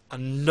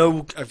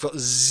 I've got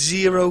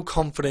zero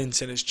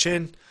confidence in his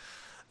chin.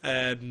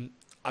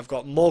 I've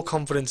got more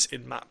confidence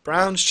in Matt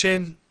Brown's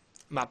chin.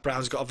 Matt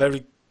Brown's got a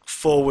very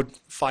forward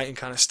fighting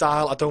kind of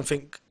style. I don't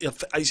think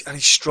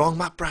he's strong.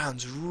 Matt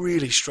Brown's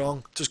really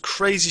strong. Just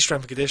crazy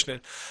strength and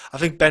conditioning. I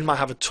think Ben might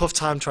have a tough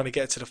time trying to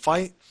get to the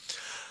fight.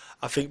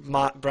 I think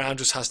Matt Brown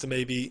just has to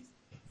maybe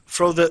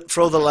throw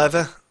the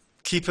lever,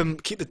 keep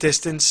the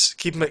distance,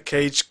 keep him at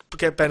cage,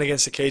 get Ben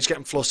against the cage, get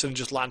him flustered, and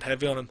just land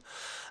heavy on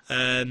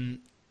him.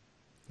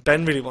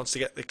 Ben really wants to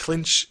get the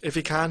clinch if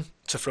he can,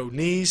 to throw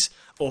knees,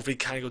 or if he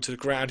can go to the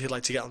ground, he'd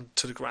like to get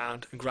onto the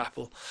ground and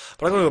grapple.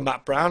 But I'm going to go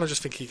Matt Brown. I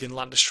just think he can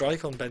land a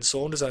strike on Ben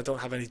Saunders. I don't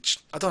have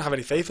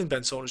any faith in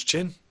Ben Saunders'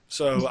 chin,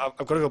 so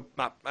I've got to go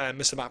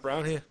Mr. Matt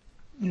Brown here.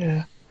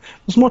 Yeah,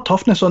 there's more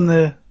toughness on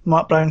the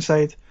Matt Brown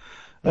side.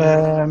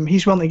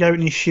 He's willing to get out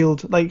in his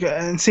shield. Like,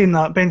 and saying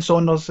that, Ben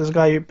Saunders is a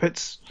guy who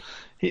puts.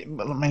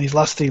 His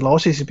last 3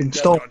 losses he's been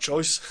stopped. Got a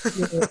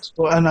choice.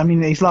 And I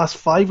mean, his last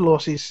 5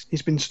 losses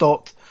he's been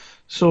stopped.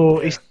 So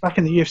he's back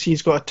in the UFC.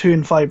 He's got a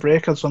 2-5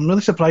 record. So I'm really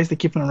surprised they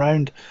keep him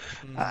around.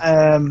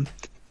 Like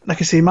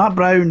I say, Matt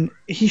Brown,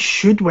 he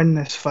should win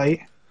this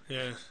fight.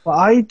 Yeah. But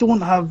I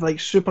don't have like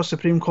super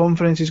supreme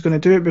confidence he's going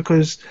to do it,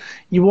 because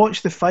you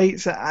watch the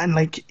fights and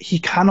like he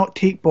cannot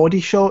take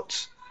body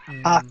shots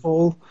at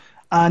all.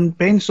 And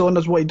Ben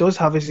Saunders, what he does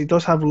have is he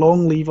does have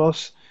long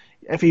levers.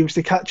 If he was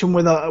to catch him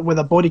with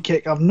a body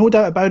kick, I've no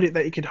doubt about it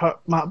that he could hurt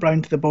Matt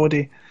Brown to the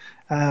body.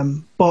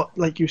 But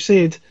like you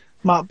said,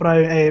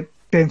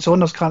 Ben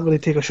Saunders can't really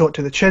take a shot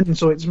to the chin,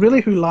 so it's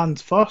really who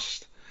lands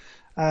first.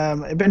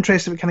 It'd be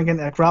interesting if we kind of get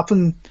into a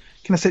grappling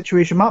kind of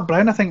situation. Matt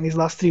Brown, I think in his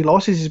last 3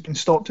 losses, has been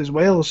stopped as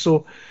well,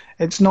 so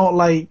it's not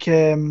like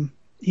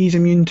he's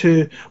immune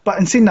to. But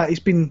in saying that,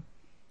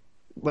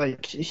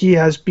 he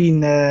has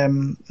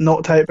been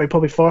knocked out by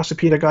probably far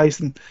superior guys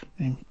than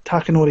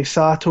Takanori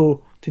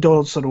Sato to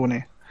Donald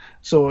Cerrone.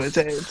 So it's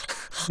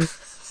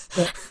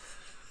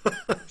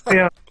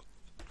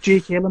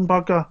Jake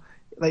Ellenberger.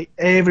 Like,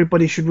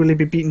 everybody should really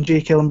be beating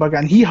Jake Ellenberger,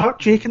 and he hurt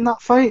Jake in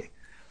that fight,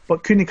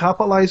 but couldn't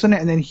capitalise on it,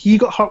 and then he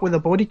got hurt with a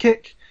body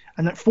kick,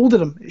 and it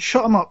folded him. It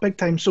shut him up big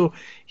time, so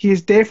he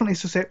is definitely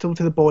susceptible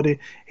to the body.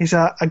 His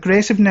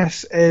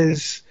aggressiveness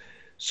is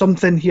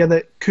something here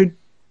that could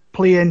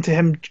play into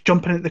him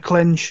jumping at the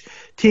clinch,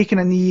 taking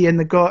a knee in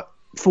the gut,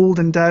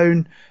 folding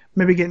down,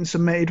 maybe getting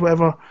submitted,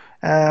 whatever.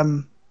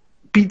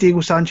 Beat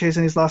Diego Sanchez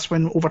in his last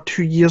win over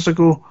 2 years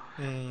ago.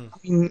 I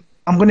mean,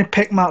 I'm going to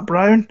pick Matt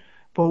Brown,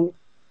 but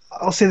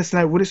I'll say this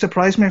now, would it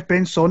surprise me if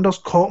Ben Saunders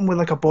caught him with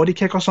like a body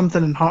kick or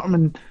something and hurt him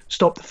and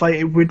stopped the fight?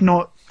 It would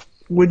not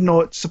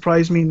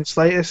surprise me in the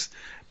slightest.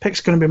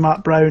 Pick's going to be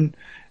Matt Brown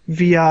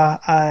via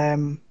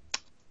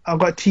I've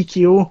got a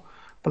TKO,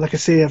 but like I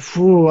say,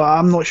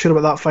 I'm not sure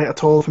about that fight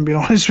at all, if I'm being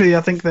honest with you.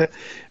 I think that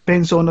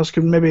Ben Saunders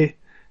could maybe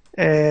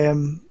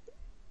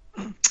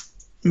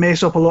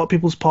mess up a lot of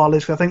people's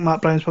parlays. I think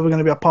Matt Brown's probably going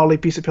to be a parlay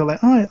piece of people like,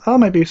 oh, that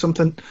might be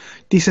something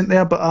decent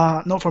there,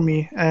 but not for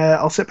me.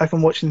 I'll sit back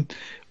and watch.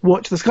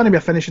 There's going to be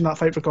a finish in that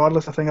fight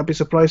regardless. I think I'd be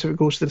surprised if it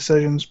goes to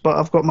decisions, but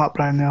I've got Matt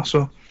Brown there.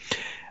 So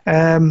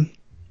Ian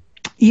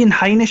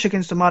Heinisch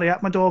against Omari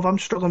Akhmedov. I'm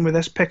struggling with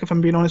this pick, if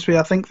I'm being honest with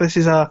you. I think this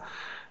is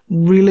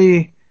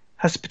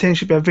has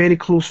potentially be a very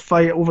close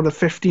fight over the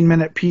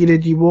 15-minute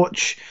period. You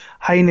watch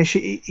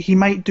Heinisch, he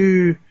might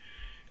do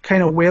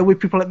kind of well with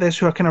people like this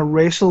who are kind of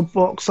wrestle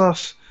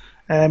boxers,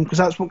 because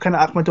that's what kind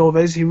of Akhmedov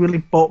is. He really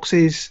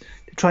boxes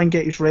to try and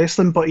get his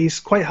wrestling, but he's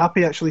quite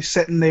happy actually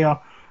sitting there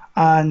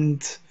and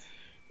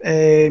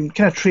kind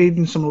of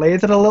trading some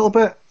leather a little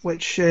bit,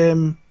 which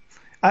I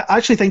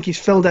actually think he's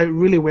filled out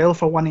really well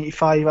for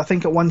 185. I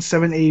think at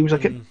 170 he was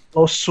like a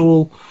lost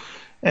soul,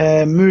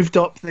 moved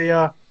up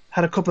there,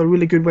 had a couple of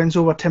really good wins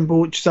over Tim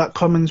Boach, Zach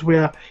Cummins,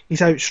 where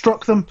he's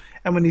outstruck them,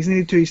 and when he's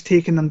needed to, he's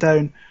taken them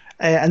down.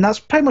 And that's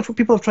pretty much what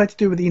people have tried to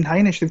do with Ian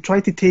Heinisch. They've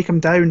tried to take him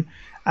down,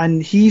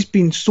 and he's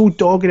been so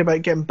dogged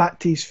about getting back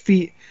to his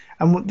feet.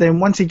 And then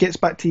once he gets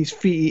back to his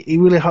feet, he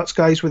really hurts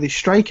guys with his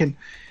striking.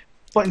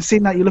 But in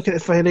saying that, you look at the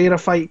Vieira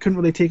fight, he couldn't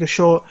really take a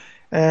shot.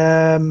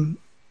 And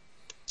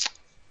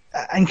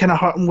kind of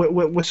hurt him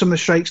with some of the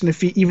strikes in the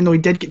feet, even though he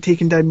did get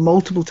taken down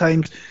multiple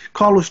times.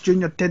 Carlos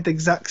Jr. did the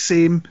exact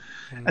same.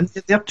 And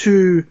they're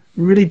two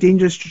really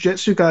dangerous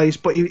jiu-jitsu guys,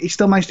 but he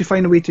still managed to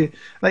find a way to...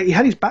 Like, he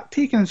had his back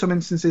taken in some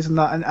instances and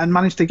that, and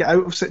managed to get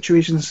out of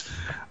situations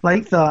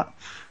like that.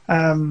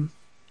 Then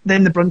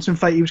the Brunson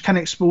fight, he was kind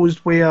of exposed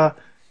where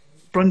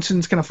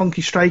Brunson's kind of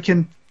funky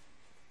striking,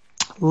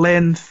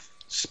 length,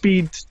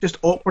 speed, just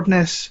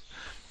awkwardness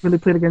really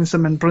played against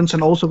him, and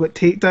Brunson also got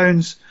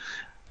takedowns.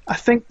 I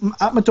think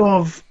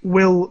Akhmedov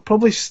will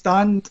probably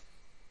stand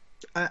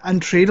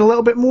and trade a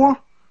little bit more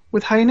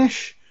with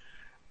Heinisch,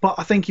 but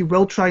I think he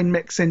will try and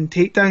mix in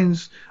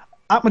takedowns.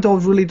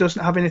 Akhmedov really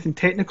doesn't have anything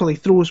technical. He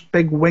throws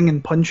big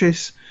winging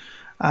punches.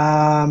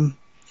 But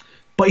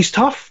he's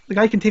tough. The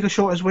guy can take a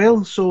shot as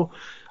well. So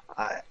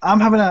I'm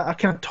having a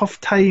kind of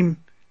tough time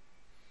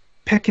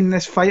picking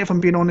this fight, if I'm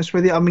being honest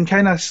with you. I've been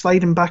kind of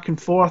sliding back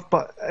and forth,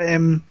 but...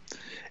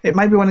 it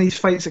might be one of these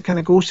fights that kind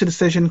of goes to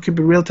decision, could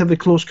be relatively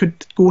close,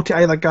 could go to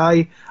either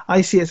guy.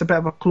 I see it's a bit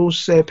of a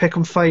close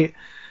pick-em fight,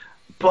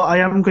 but I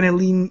am going to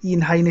lean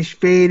Ian Heinisch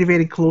very,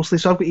 very closely.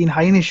 So I've got Ian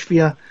Heinisch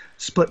via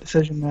split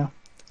decision there.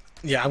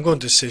 Yeah, I'm going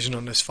decision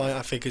on this fight.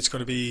 I think it's going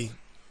to be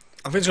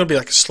like a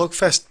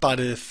slugfest by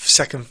the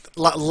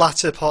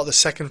latter part of the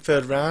second,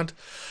 third round.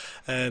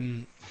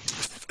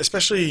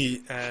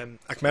 Especially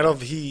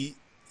Akhmedov, he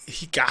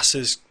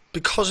gasses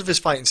because of his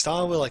fighting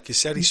style. Where, like you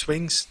said, he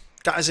swings.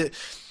 That is it.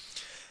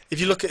 If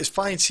you look at his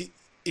fights, he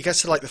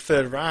gets to like the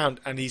third round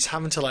and he's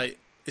having to like...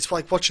 It's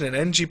like watching an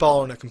energy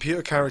bar on a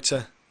computer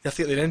character. You have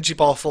to get the energy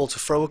bar full to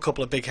throw a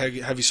couple of big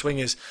heavy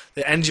swingers.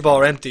 The energy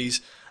bar empties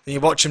and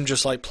you watch him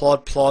just like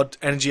plod,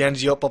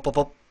 energy up.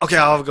 Okay,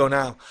 I'll have a go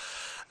now.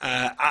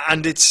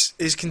 And it's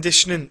his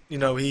conditioning, you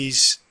know,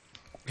 his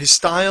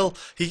style.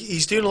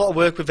 He's doing a lot of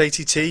work with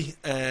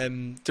ATT,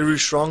 Daru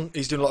Strong.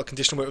 He's doing a lot of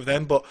conditioning work with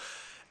them. But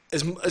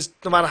as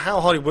no matter how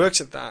hard he works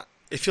at that,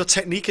 if your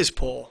technique is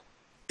poor,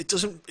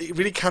 it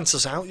really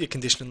cancels out your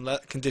condition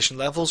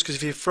levels, because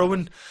if you're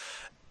throwing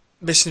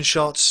missing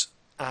shots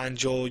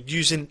and you're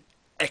using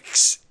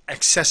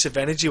excessive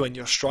energy when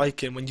you're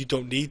striking when you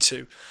don't need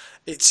to,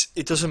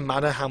 it doesn't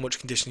matter how much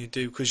conditioning you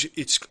do, because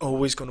it's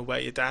always going to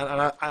weigh you down.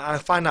 And I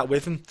find that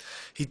with him,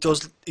 he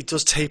does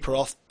taper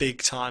off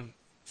big time.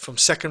 From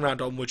second round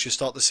onwards, you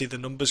start to see the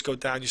numbers go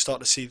down, you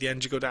start to see the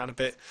energy go down a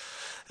bit.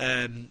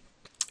 Ian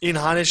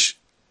Heinisch,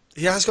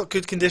 he has got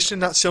good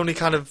conditioning. That's the only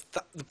kind of...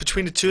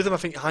 between the two of them, I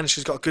think Heinisch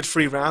has got good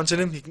 3 rounds in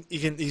him.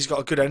 He's got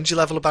a good energy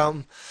level about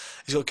him.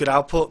 He's got good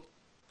output.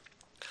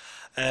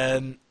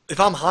 If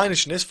I'm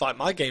Heinisch in this fight,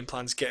 my game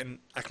plan's getting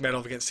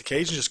Akhmedov against the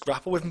cage and just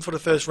grapple with him for the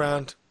first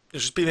round.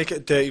 Just make it a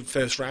dirty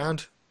first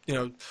round. You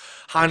know,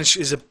 Heinisch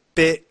is a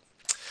bit...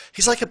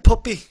 He's like a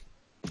puppy.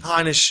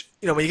 Heinisch,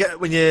 you know,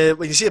 when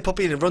you see a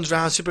puppy and it runs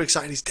around super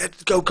excited, he's dead,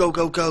 go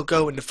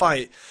in the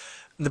fight.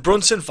 In the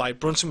Brunson fight,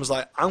 Brunson was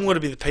like, I'm going to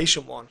be the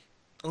patient one.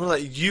 I'm going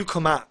to let you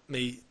come at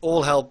me,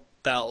 all hell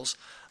bells,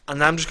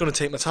 and I'm just going to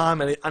take my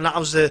time. And that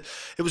was it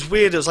was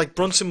weird. It was like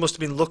Brunson must have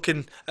been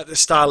looking at the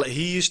style that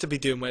he used to be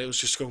doing, where it was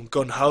just going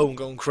gun-ho and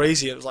going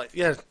crazy. It was like,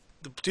 yeah,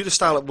 do the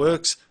style that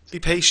works. Be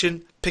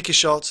patient, pick your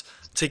shots,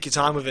 take your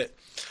time with it.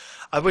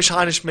 I wish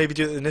Heinisch maybe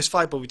do it in this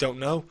fight, but we don't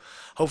know.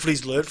 Hopefully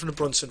he's learned from the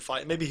Brunson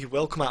fight. Maybe he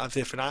will come out of a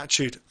different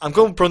attitude. I'm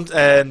going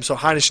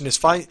Heinisch in this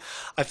fight.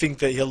 I think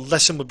that a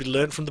lesson would be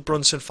learned from the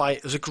Brunson fight.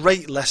 It was a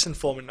great lesson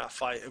for him in that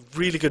fight. A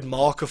really good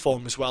marker for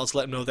him as well, to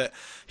let him know that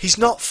he's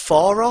not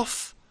far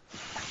off.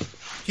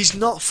 He's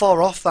not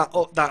far off that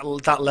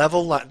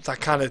level, that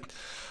kind of,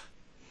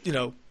 you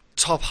know,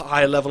 top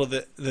higher level of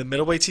the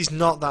middleweights. He's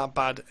not that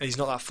bad, and he's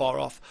not that far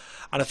off.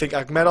 And I think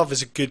Akhmedov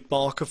is a good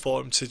marker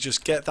for him to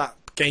just get that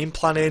game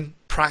plan in,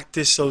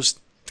 practice those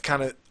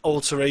kind of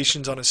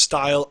alterations on his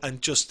style,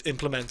 and just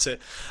implement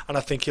it. And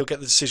I think he'll get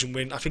the decision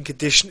win. I think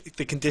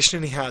the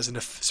conditioning he has,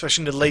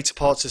 especially in the later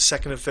parts of the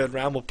second and third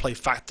round, will play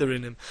factor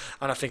in him.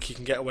 And I think he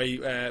can get away.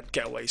 I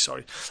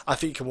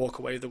think he can walk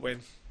away with the win.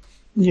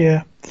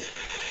 Yeah.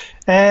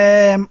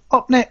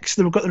 Up next,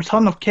 we've got the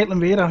return of Ketlen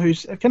Vieira,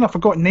 who's a kind of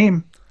forgotten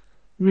name,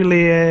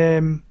 really,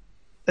 in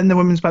the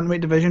women's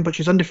bantamweight division, but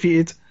she's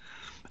undefeated.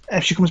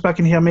 If she comes back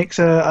in here, makes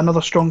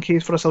another strong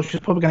case for herself, she's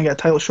probably going to get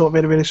a title shot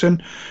very, very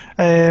soon.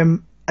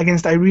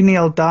 Against Irene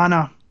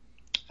Aldana,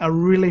 a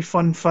really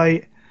fun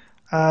fight.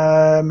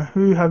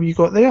 Who have you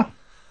got there?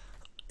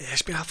 Yeah,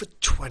 it's been out for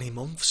 20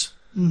 months.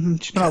 Mm-hmm.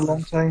 She's been out a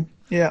long time.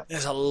 Yeah,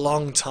 it's a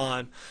long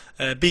time.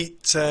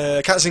 Beat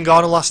Kat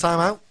Zingano last time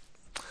out,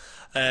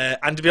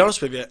 and to be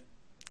honest with you,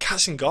 Kat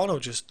Zingano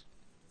just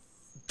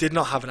did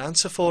not have an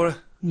answer for her.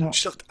 No.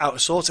 She looked out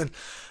of sorts, and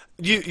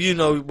you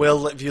know,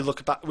 Will, if you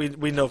look back,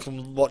 we know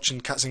from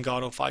watching Kat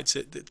Zingano fights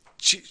that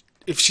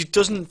if she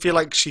doesn't feel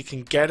like she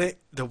can get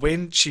the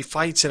win, she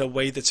fights in a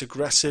way that's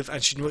aggressive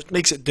and she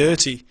makes it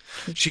dirty.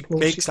 She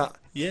makes that,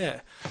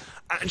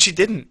 and she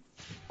didn't.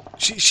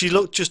 She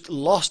looked just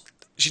lost.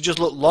 She just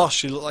looked lost.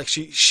 She looked like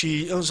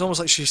it was almost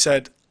like she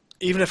said,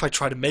 even if I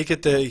try to make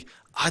it dirty,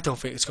 I don't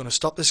think it's going to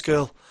stop this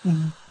girl.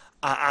 Mm-hmm.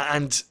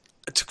 And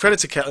to credit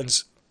to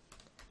Ketlen's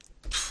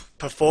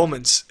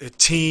performance, her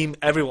team,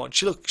 everyone,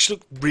 she looked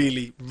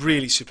really,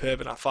 really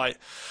superb in that fight.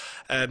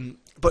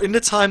 But in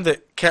the time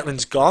that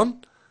Ketlen's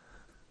gone,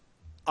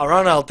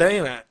 around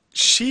Aldana,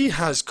 she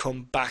has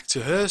come back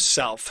to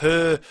herself.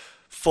 Her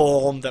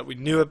form that we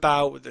knew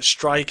about with the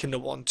striking, the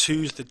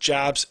 1-2s, the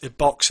jabs, the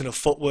boxing, her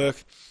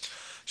footwork.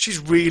 She's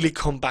really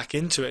come back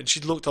into it, and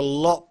she's looked a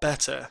lot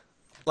better.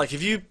 Like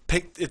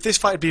if this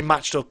fight had been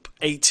matched up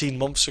 18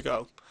 months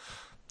ago,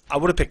 I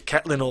would have picked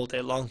Ketlen all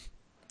day long.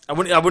 I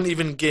wouldn't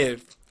even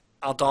give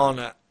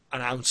Aldana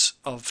an ounce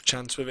of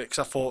chance with it because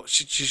I thought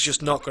she's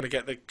just not going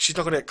to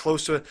get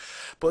close to it.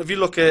 But if you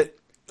look at,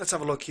 let's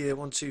have a look here,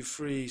 1, 2,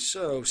 3.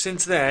 So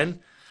since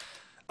then,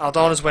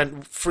 Aldana's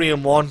went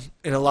 3-1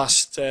 in the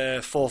last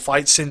 4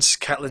 fights since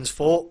Ketlen's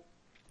fought.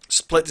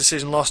 Split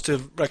decision loss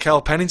to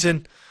Raquel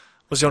Pennington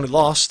was the only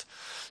loss.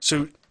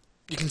 So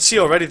you can see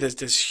already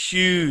there's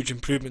huge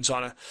improvements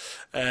on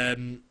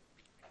her.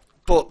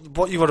 But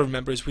what you've got to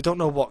remember is we don't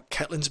know what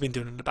Ketlen's been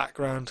doing in the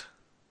background.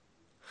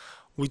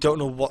 We don't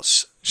know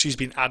what she's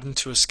been adding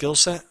to her skill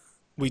set.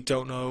 We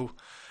don't know.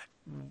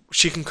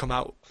 She can come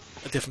out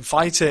a different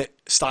fighter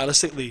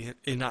stylistically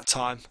in that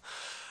time.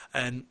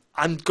 And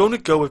I'm going to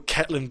go with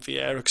Ketlen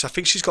Vieira because I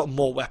think she's got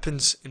more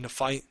weapons in the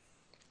fight.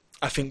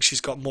 I think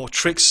she's got more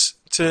tricks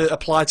to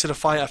apply to the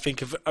fight. I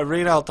think if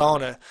Irene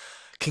Aldana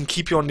can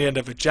keep you on the end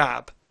of a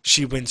jab,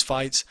 she wins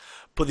fights.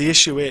 But the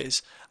issue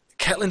is,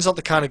 Ketlen's not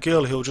the kind of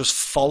girl who'll just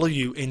follow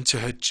you into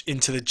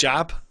the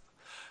jab.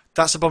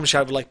 That's the problem she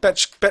had with like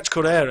Betch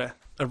Correa,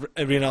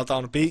 Irene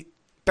Aldana beat.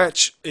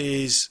 Betch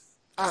is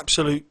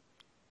absolute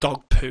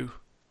dog poo,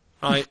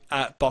 right,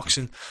 at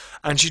boxing.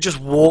 And she just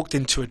walked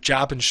into a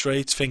jab and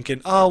straight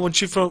thinking, oh,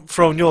 once you've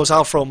thrown yours,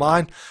 I'll throw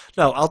mine.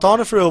 No,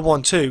 Aldana threw a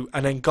 1-2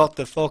 and then got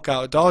the fuck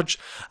out of dodge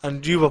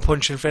and you were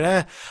punching thin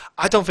air.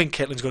 I don't think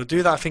Ketlen's going to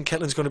do that. I think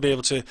Ketlen's going to be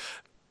able to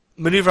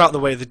manoeuvre out the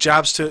way the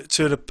jabs to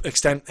the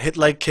extent, hit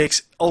leg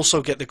kicks,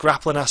 also get the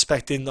grappling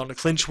aspect in on the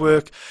clinch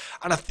work,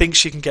 and I think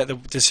she can get the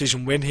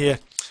decision win here.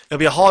 It'll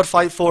be a hard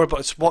fight for her,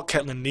 but it's what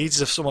Ketlen needs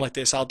if someone like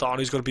this, Aldana,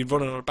 who's going to be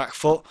running on her back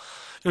foot.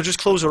 Just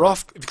close her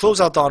off. If you close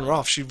Aldana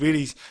off, she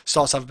really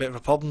starts to have a bit of a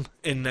problem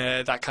in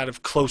that kind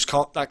of close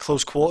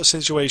quarter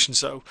situation.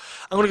 So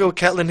I'm going to go with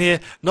Ketlen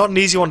here. Not an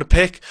easy one to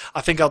pick.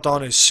 I think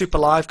Aldana is super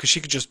live because she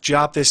could just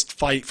jab this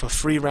fight for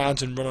 3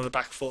 rounds and run on her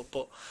back foot.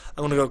 But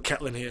I'm going to go with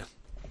Ketlen here.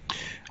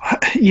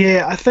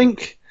 Yeah, I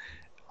think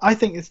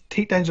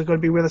takedowns are going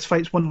to be where this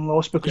fight's won and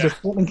lost because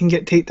if Ketlen can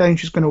get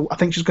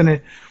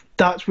takedowns,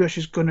 that's where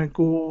she's going to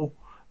go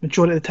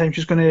majority of the time.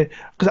 She's going to,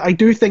 because I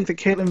do think that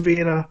Ketlen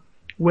Vieira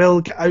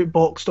will get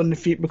outboxed on the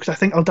feet because I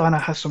think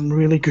Aldana has some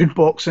really good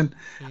boxing.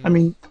 I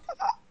mean,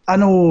 I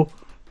know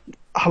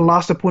her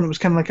last opponent was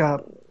kind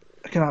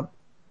of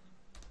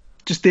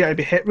just there to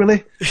be hit,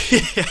 really.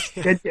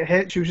 Did get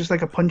hit. She was just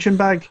like a punching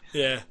bag.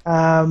 Yeah.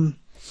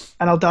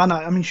 And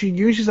Aldana, I mean, she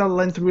uses her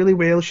length really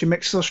well. She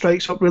mixes her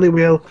strikes up really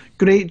well.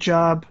 Great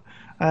jab.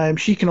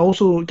 She can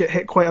also get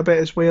hit quite a bit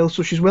as well.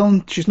 So she's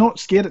not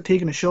scared at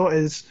taking a shot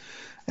as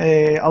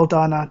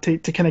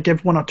Aldana to kind of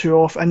give 1 or 2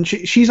 off. And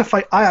she's a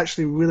fight I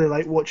actually really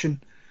like watching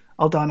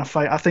Aldana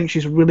fight. I think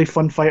she's a really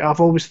fun fighter.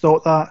 I've always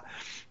thought that.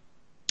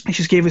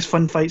 She's gave us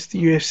fun fights to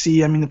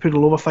UFC. I mean, the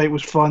Punahele fight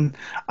was fun.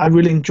 I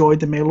really enjoyed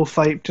the Melo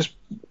fight, just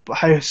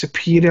how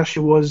superior she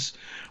was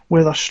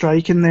with her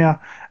striking there.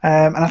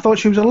 And I thought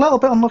she was a little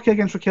bit unlucky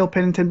against Raquel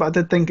Pennington, but I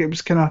did think it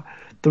was kind of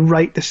the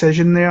right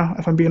decision there,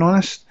 if I'm being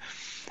honest.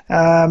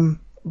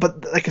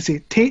 But like I say,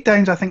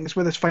 takedowns, I think is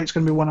where this fight's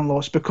going to be won and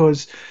lost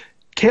because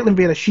Ketlen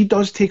Vieira, she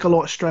does take a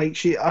lot of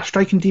strikes. Her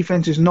striking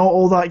defense is not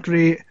all that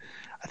great.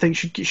 I think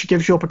she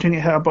gives you opportunity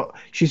to hit her, but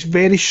she's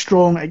very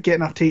strong at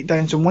getting her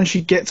takedowns. And once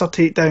she gets her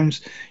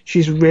takedowns,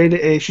 she's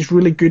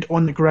really good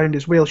on the ground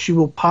as well. She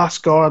will pass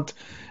guard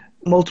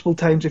multiple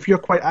times. If you're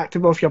quite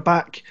active off your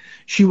back,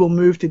 she will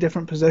move to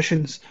different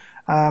positions.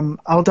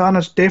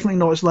 Aldana's definitely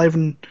not as live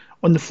on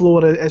the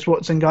floor as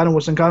what Zingano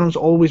was. Zingano's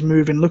always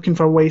moving, looking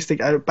for ways to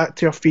get out back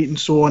to her feet and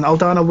so on.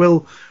 Aldana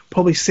will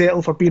probably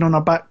settle for being on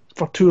her back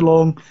for too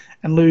long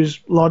and lose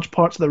large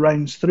parts of the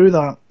rounds through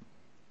that.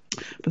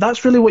 But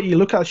that's really what you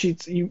look at.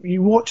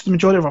 You watch the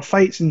majority of her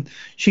fights and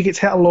she gets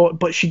hit a lot,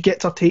 but she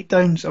gets her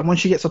takedowns. And once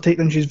she gets her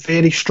takedowns, she's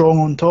very strong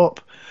on top.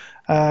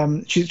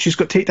 She's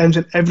got takedowns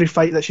in every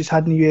fight that she's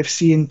had in the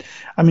UFC. And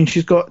I mean,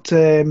 she's got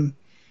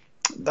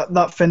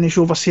that finish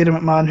over Sarah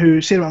McMahon, who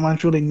Sarah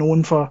McMahon's really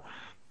known for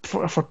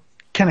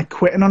kind of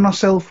quitting on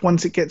herself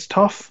once it gets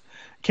tough.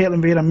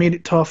 Ketlen Vieira made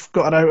it tough,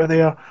 got her out of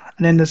there.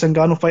 And then the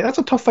Zingano fight, that's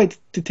a tough fight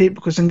to take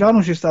because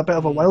Zingano's just a bit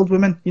of a wild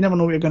woman. You never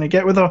know what you're going to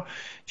get with her.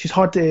 She's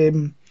hard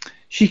to...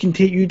 she can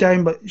take you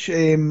down, but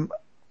she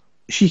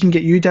she can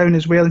get you down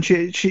as well. And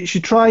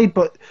she tried,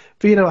 but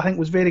Vieira, I think,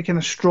 was very kind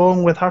of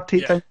strong with her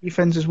takedown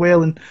defense as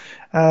well. And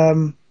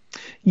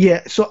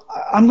so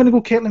I'm going to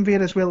go Ketlen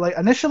Vieira as well. Like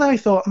initially, I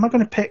thought, am I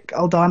going to pick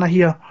Aldana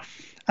here?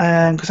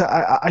 Because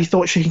I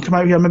thought she can come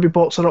out here and maybe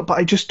box her up, but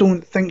I just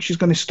don't think she's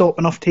going to stop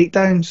enough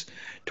takedowns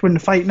to win the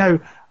fight. Now,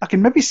 I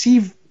can maybe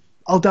see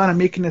Aldana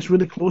making this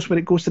really close where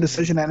it goes to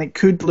decision, and it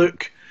could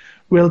look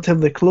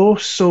relatively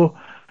close. So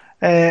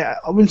it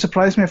wouldn't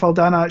surprise me if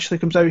Aldana actually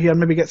comes out here and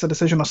maybe gets a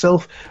decision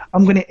herself.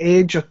 I'm going to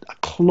edge a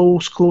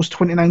close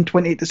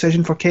 29-28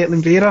 decision for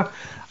Ketlen Vieira.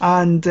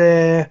 And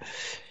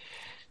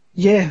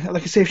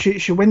like I say, if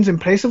she wins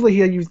impressively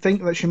here, you'd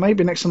think that she might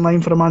be next in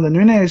line for Amanda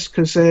Nunes,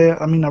 because her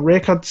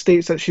record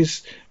states that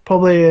she's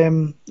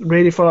probably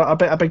ready for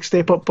a big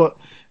step up. But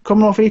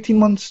coming off 18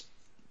 months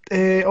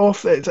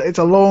off, it's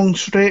a long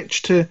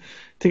stretch to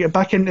get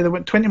back into the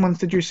 20 months.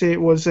 Did you say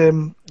it was?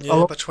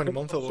 About 20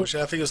 months it was.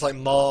 Yeah, I think it was like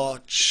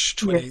March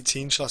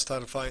 2018. She last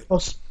started a fight.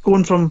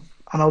 Going from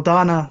an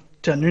Aldana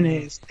to a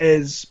Nunes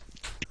is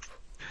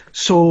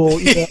so.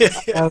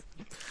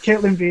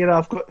 Ketlen Vieira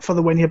I've got for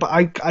the win here, but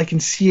I can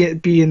see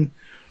it being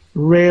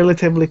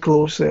relatively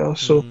close there.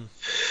 So,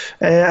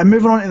 and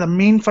moving on to the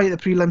main fight, the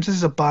prelims. This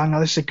is a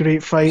banger. This is a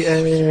great fight.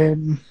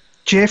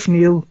 Geoff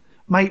Neal,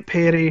 Mike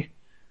Perry.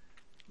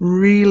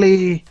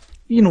 Really,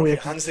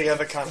 hands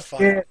together, can't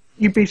fight. Yeah,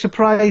 you'd be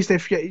surprised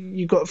if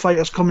you got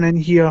fighters coming in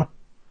here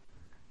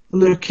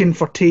looking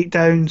for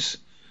takedowns.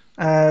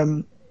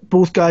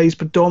 Both guys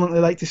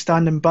predominantly like to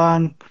stand and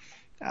bang.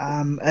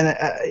 And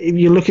if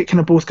you look at kind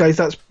of both guys,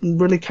 that's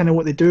really kind of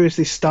what they do, is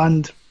they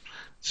stand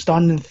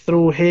and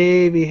throw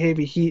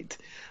heavy heat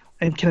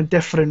in kind of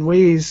different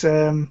ways.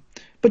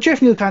 But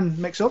Geoff Neal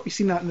can mix up. You've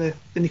seen that in the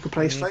Nico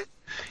Price fight.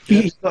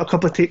 He's got a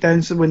couple of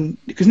takedowns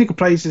because Nico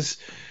Price is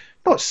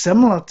not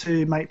similar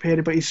to Mike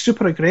Perry, but he's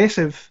super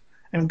aggressive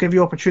and will give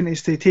you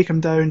opportunities to take him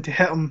down, to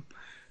hit him.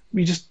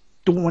 You just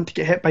don't want to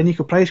get hit by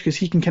Nico Price because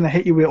he can kind of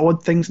hit you with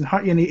odd things and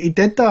hurt you. And he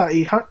did that.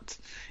 He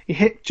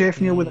hit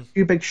Geoff Neal with a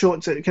few big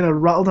shots that kind of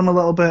rattled him a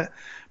little bit.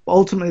 But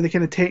ultimately, the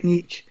kind of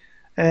technique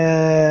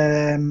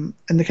and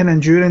the kind of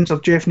endurance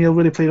of Geoff Neal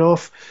really played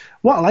off.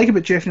 What I like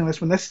about Geoff Neal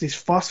is when this is his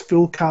first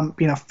full camp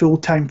being a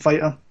full-time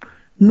fighter.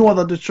 No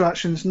other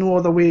distractions, no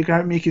other way to go out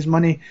and make his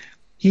money.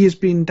 He has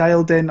been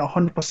dialed in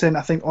 100%,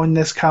 I think, on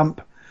this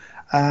camp.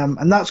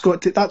 And that's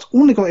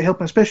only got to help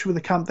him, especially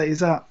with the camp that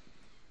he's at.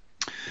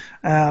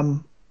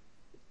 And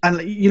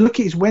you look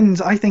at his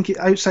wins, I think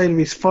outside of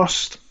his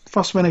first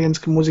win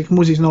against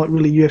Camose's not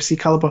really UFC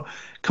caliber.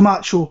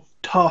 Camacho,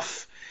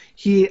 tough.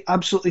 He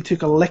absolutely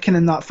took a licking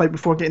in that fight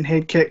before getting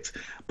head kicked.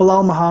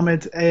 Belal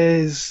Muhammad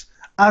is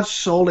as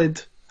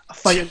solid a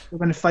fighter you're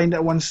going to find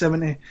at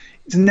 170.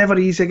 It's never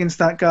easy against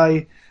that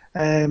guy.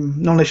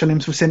 Not unless your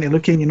name's Vicente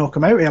Luque and you knock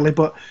him out early,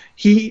 but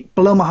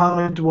Belal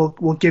Muhammad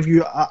will give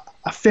you a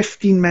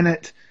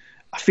 15-minute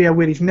affair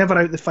where he's never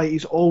out the fight.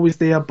 He's always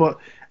there, but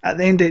at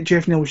the end,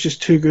 Geoff Neal was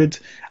just too good.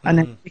 And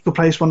then Nico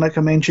Price one, like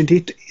I mentioned,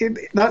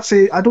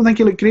 I don't think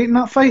he looked great in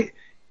that fight.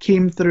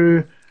 Came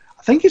through.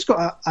 I think he's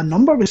got a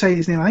number beside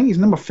his name. I think he's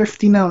number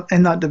 15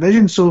 in that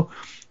division. So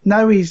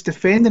now he's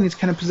defending his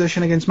kind of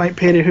position against Mike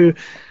Perry, who,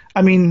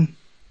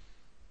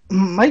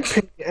 Mike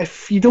Perry,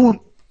 if you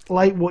don't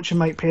like watching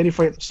Mike Perry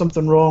fight, there's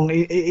something wrong.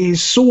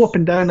 He's so up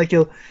and down. Like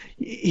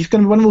he's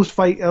going to be one of those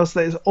fighters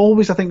that is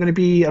always, I think, going to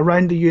be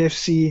around the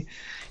UFC.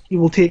 He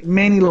will take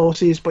many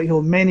losses, but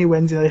he'll have many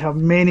wins. He'll have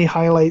many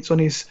highlights on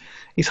his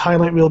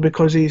highlight reel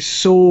because he's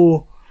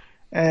so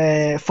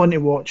fun to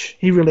watch.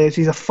 He really is.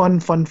 He's a fun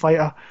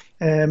fighter.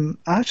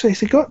 Actually, has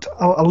he got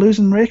a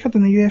losing record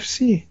in the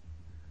UFC?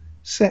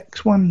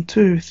 1,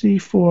 2, 3,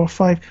 4,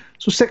 5.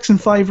 So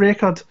 6-5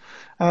 record.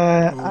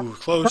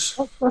 Close.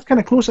 That's kind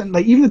of close. And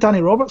like even the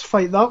Danny Roberts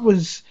fight,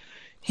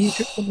 he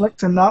took some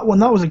licks in that one.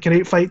 That was a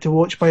great fight to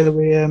watch, by the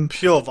way.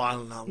 Pure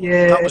violent, that one.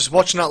 Yeah, that was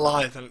watching that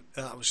live, and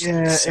that was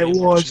it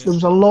was. There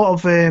was a lot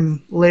of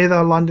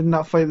leather landing in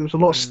that fight. There was a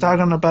lot of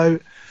staggering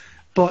about.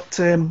 But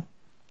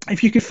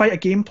if you could fight a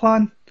game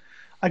plan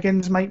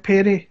against Mike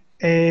Perry,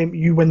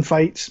 you win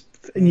fights.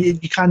 And you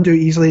can do it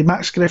easily.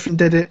 Max Griffin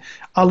did it.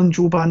 Alan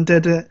Jouban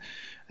did it.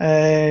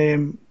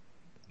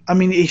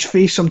 He's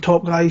faced some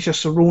top guys, your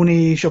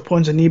Cerrone's, your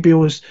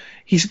Ponzinibbio's.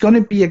 He's going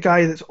to be a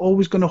guy that's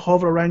always going to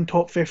hover around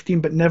top 15,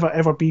 but never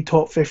ever be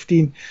top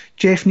 15.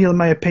 Geoff Neal, in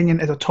my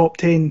opinion, is a top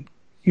 10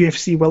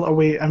 UFC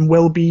welterweight and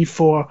will be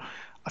for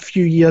a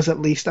few years at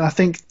least. And I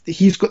think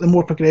he's got the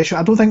more progression.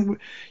 I don't think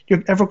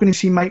you're ever going to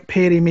see Mike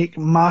Perry make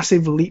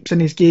massive leaps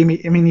in his game.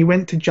 He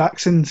went to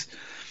Jackson's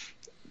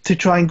to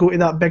try and go to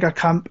that bigger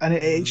camp, and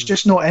it's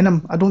just not in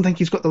him. I don't think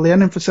he's got the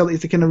learning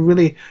facilities to kind of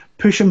really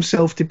push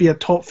himself to be a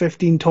top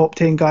 15, top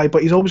 10 guy,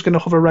 but he's always going to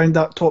hover around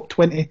that top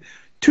 20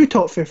 to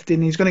top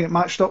 15. He's going to get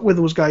matched up with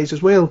those guys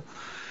as well.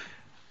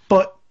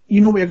 But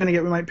you know what you're going to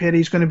get with Mike Perry.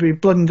 He's going to be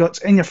blood and guts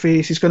in your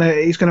face. He's going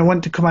to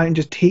want to come out and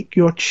just take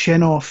your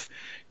chin off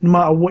no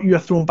matter what you're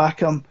throwing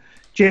back at him.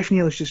 Geoff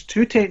Neal is just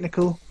too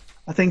technical.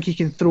 I think he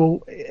can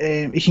throw.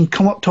 He can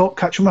come up top,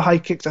 catch him with high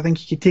kicks. I think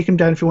he could take him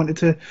down if he wanted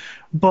to.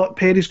 But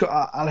Perry's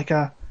got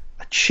a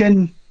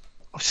chin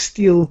of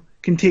steel.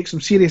 can take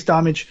some serious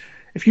damage.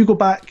 If you go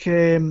back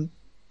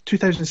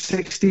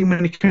 2016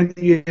 when he came to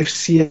the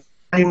UFC,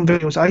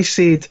 videos, I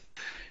said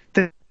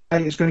that guy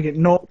is going to get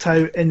knocked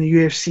out in the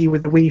UFC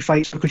with the way he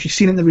fights, because you've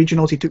seen in the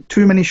regionals he took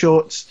too many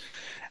shots,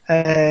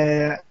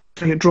 to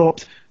get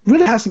dropped.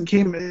 Really hasn't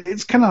came.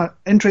 It's kind of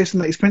interesting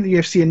that he's come to the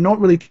UFC and not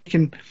really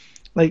taking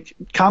like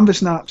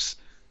canvas naps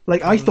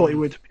like I thought he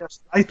would.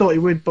 I thought he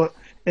would, but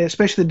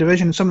especially the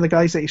division and some of the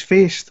guys that he's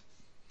faced.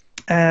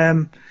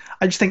 I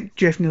just think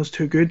Geoff Neal's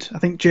too good. I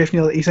think Geoff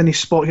Neal, he's in his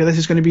spot here. This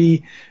is going to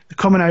be the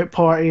coming out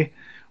party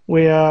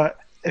where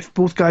if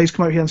both guys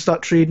come out here and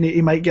start trading,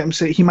 he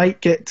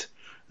might get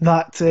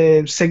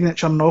that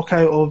signature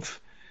knockout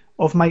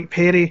of Mike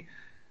Perry.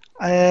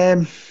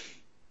 I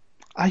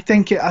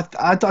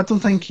don't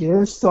think he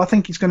is. So I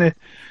think he's going to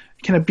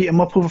kind of beat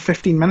him up over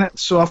 15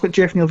 minutes. So I've got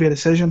Geoff Neal via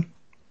decision.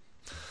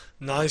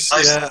 Nice.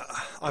 Yeah,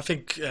 I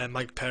think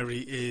Mike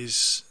Perry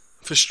is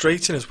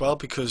frustrating as well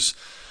because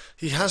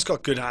he has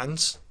got good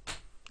hands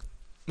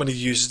when he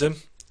uses them.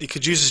 He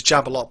could use his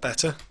jab a lot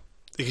better.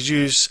 He could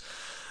use.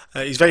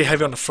 He's very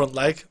heavy on the front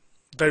leg,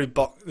 very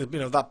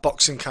that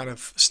boxing kind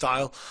of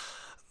style.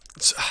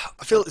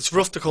 I feel it's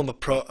rough to call him a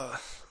pro.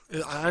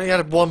 I only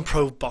had one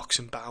pro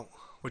boxing bout,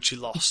 which he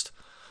lost.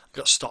 He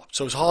got stopped,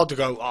 so it's hard to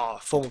go.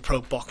 Former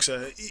pro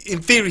boxer.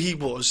 In theory, he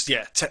was,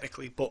 yeah,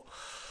 technically, but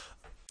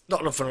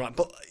not enough for around.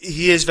 But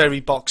he is very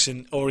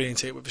boxing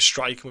oriented with his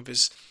strike, with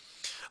his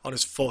on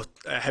his foot,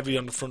 heavy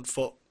on the front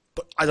foot.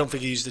 But I don't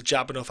think he used the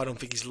jab enough. I don't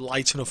think he's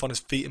light enough on his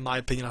feet, in my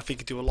opinion. I think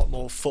he could do a lot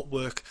more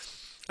footwork,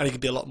 and he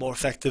could be a lot more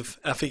effective.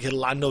 I think he'll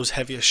land those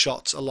heavier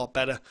shots a lot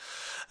better.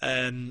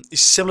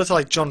 He's similar to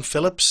like John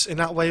Phillips in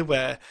that way,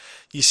 where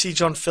you see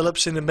John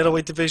Phillips in the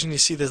middleweight division, you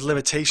see there's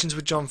limitations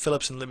with John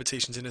Phillips and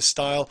limitations in his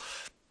style.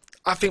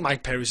 I think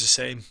Mike Perry's the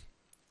same.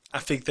 I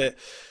think that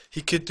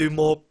he could do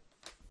more,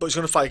 but he's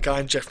going to fight a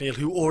guy in Geoff Neal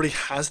who already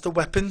has the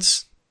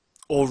weapons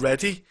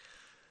already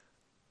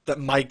that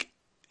Mike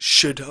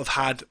should have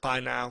had by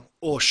now,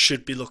 or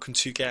should be looking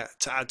to get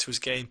to add to his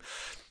game.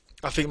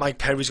 I think Mike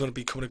Perry's going to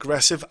become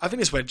aggressive. I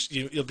think it's when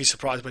you'll be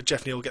surprised when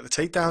Geoff Neal will get the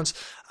takedowns,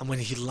 and when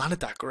he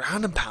landed that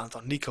ground and pound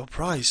on Nico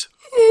Price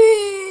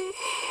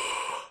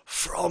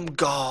from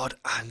God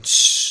and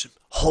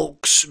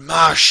Hulk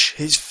smash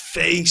his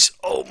face.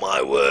 Oh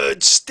my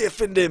word,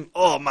 stiffened him.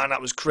 Oh man,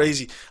 that was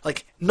crazy.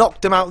 Like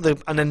knocked him out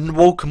and then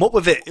woke him up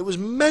with it. It was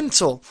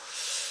mental.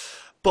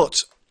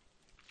 But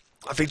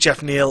I think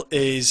Geoff Neal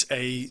is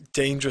a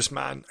dangerous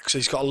man because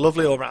he's got a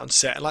lovely all-round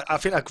set. And I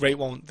think that great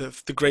one,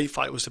 the great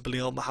fight was the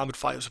Belal Muhammad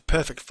fight. It was a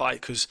perfect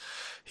fight because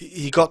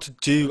he got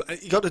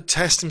to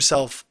test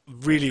himself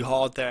really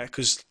hard there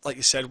because, like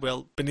you said,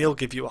 Will, Beneil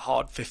give you a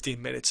hard 15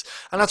 minutes.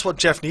 And that's what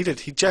Geoff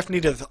needed. Geoff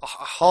needed a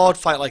hard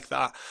fight like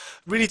that,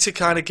 really to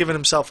kind of give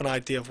himself an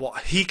idea of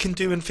what he can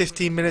do in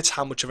 15 minutes,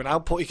 how much of an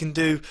output he can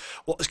do,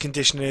 what his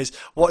condition is,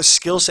 what his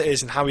skill set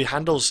is, and how he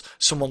handles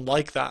someone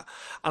like that.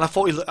 And I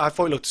thought he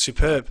looked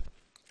superb.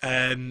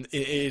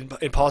 In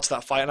parts of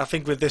that fight, and I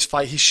think with this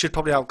fight he should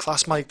probably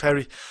outclass Mike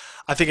Perry.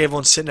 I think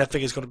everyone's sitting there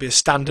thinking it's going to be a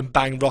stand and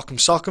bang, rock 'em,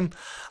 sock 'em.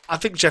 I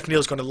think Geoff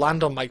Neal's going to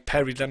land on Mike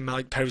Perry, then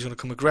Mike Perry's going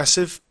to come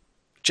aggressive.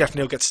 Geoff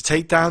Neal gets the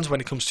takedowns when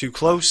he comes too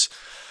close,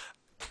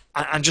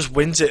 and just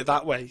wins it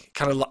that way,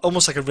 kind of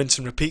almost like a rinse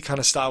and repeat kind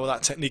of style with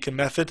that technique and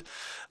method.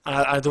 And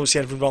I don't see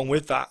anything wrong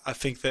with that. I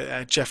think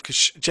that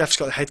Geoff's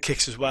got the head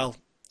kicks as well.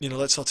 You know,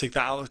 let's not take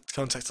that out of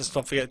context. Let's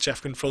not forget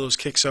Geoff can throw those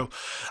kicks. So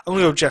I'm going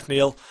to go with Geoff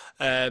Neal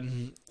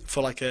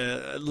for like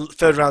a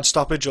third round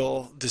stoppage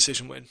or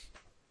decision win.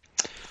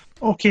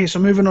 Okay, so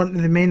moving on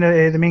to the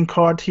main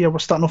card here, we're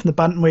starting off in the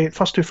bantamweight.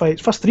 First three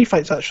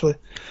fights actually.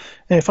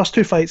 First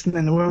two fights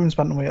in the women's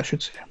bantamweight, I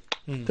should say.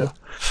 So,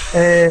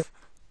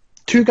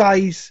 two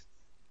guys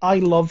I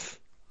love.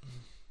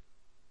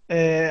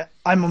 I'm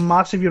a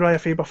massive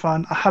Urijah Faber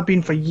fan. I have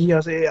been for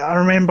years. I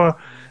remember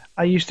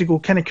I used to go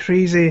kind of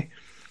crazy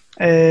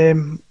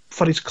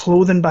for his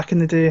clothing back in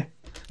the day.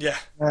 Yeah.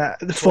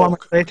 The Form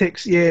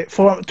Athletics,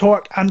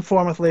 Torque and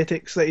Form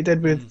Athletics that he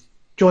did with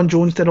John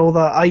Jones did all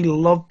that. I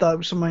loved that. It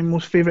was some of my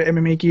most favourite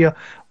MMA gear.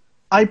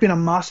 I've been a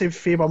massive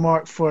Faber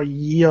mark for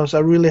years. I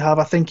really have.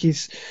 I think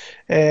he's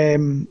a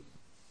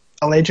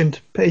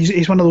legend.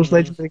 He's one of those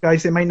legendary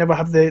guys. They might never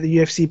have the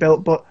UFC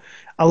belt, but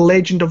a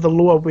legend of the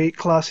lower weight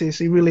classes.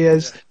 He really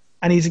is. Yeah.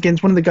 And he's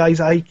against one of the guys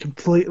I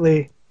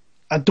completely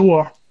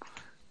adore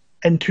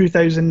in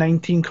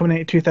 2019, coming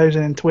into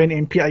 2020,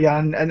 in Petr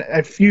Yan. And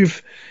if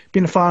you've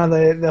been a fan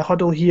of the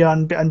huddle here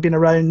and been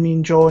around me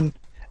and John,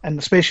 and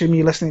especially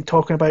me listening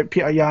talking about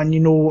Petr Yan, you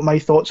know what my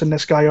thoughts on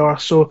this guy are.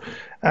 So,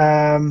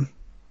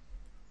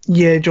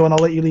 yeah, John, I'll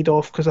let you lead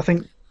off because I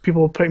think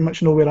people pretty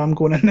much know where I'm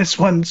going in this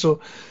one. So,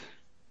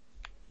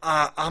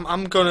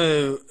 I'm going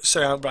to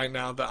say out right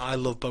now that I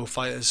love both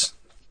fighters,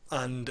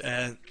 and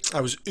I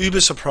was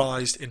uber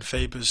surprised in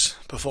Faber's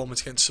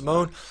performance against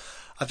Simone.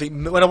 I think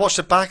when I watched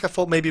it back, I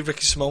thought maybe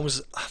Ricky Simone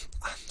was,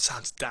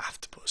 sounds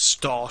daft, but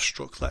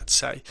starstruck, let's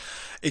say.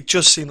 It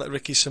just seemed like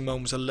Ricky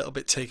Simone was a little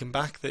bit taken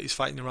back that he's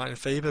fighting Urijah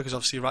Faber, because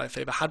obviously Urijah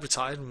Faber had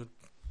retired.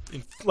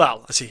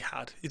 Well, as he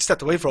had. He'd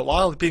stepped away for a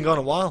while. He'd been gone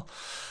a while.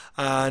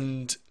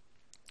 And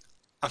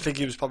I think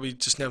he was probably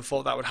just never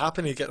thought that would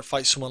happen. He'd get to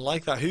fight someone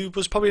like that, who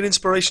was probably an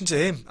inspiration to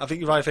him. I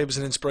think Urijah Faber's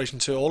an inspiration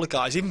to all the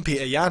guys, even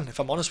Petr Yan, if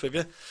I'm honest with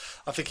you.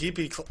 I think he'd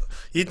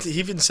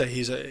even say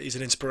he's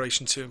an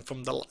inspiration to him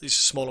from he's a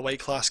smaller weight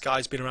class guy.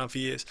 He's been around for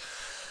years.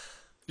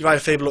 Urijah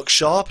Faber looked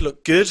sharp,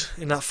 looked good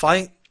in that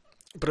fight,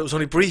 but it was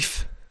only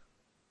brief.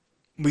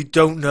 We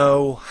don't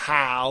know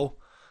how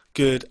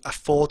good a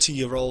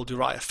 40-year-old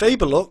Urijah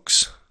Faber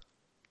looks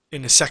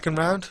in the second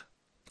round,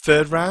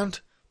 third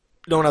round.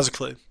 No one has a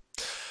clue.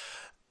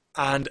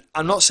 And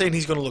I'm not saying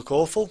he's going to look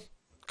awful,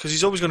 because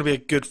he's always going to be a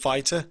good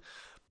fighter,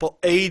 but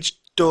age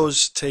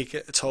does take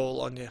a toll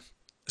on you,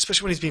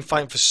 especially when he's been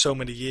fighting for so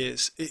many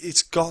years.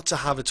 It's got to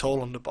have a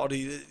toll on the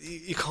body.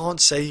 You can't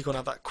say you're going to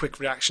have that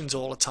quick reactions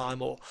all the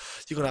time, or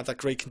you're going to have that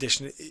great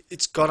condition.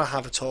 It's got to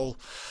have a toll.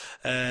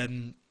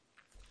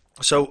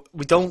 So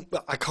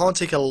I can't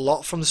take a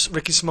lot from the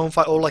Ricky Simón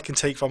fight. All I can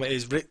take from it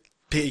is Petr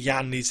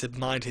Yan needs to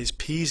mind his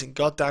P's and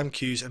goddamn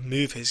Q's and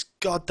move his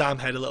goddamn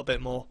head a little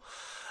bit more.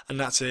 And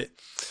that's it.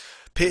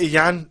 Petr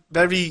Yan,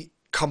 very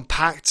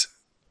compact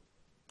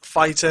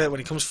fighter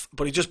when he comes,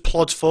 but he just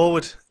plods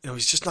forward.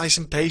 He's just nice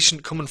and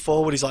patient coming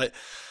forward. He's like,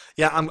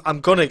 yeah, I'm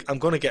gonna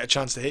get a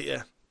chance to hit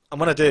you. I'm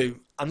gonna do.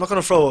 I'm not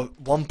gonna throw a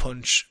one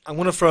punch. I'm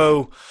gonna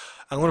throw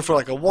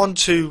like a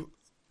 1-2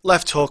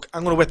 left hook.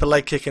 I'm gonna whip a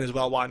leg kick in as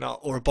well. Why not?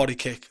 Or a body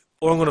kick.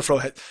 Or I'm gonna throw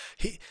a head.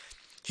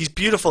 He's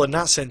beautiful in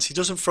that sense. He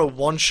doesn't throw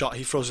one shot.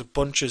 He throws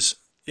bunches,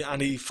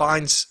 and he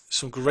finds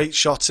some great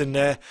shots in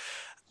there.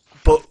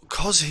 But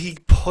because he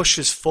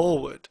pushes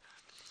forward,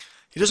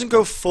 he doesn't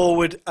go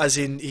forward as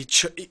in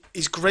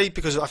he's great,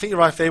 because I think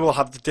Urijah Faber will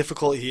have the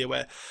difficulty here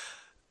where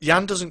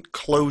Yan doesn't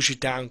close you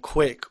down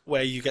quick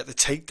where you get the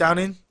takedown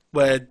in.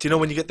 Where, do you know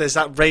when there's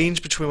that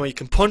range between where you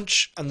can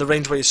punch and the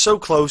range where you're so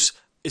close,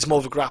 it's more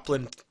of a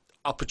grappling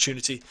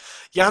opportunity.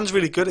 Yan's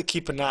really good at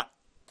keeping that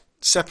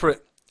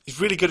separate.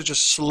 He's really good at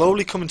just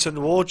slowly coming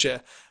towards you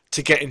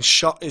to get in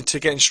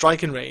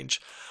striking range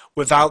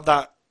without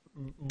that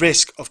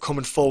risk of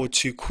coming forward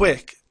too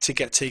quick to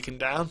get taken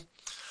down.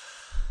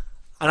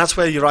 And that's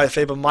where Urijah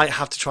Faber might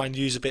have to try and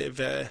use a bit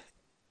of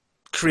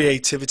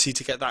creativity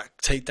to get that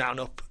takedown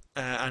up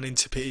and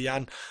into Petr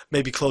Yan,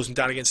 maybe closing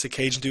down against the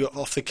cage and do it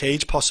off the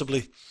cage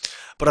possibly.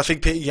 But I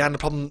think Petr Yan, the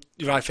problem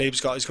Urijah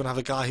Faber's got is going to have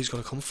a guy who's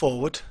going to come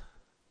forward,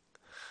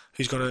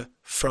 who's going to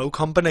throw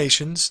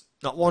combinations,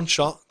 not one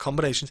shot,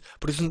 combinations,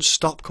 but he doesn't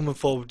stop coming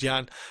forward.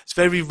 Yan, it's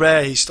very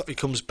rare he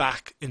comes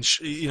back.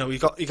 He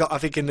got I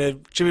think in the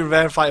Jimmy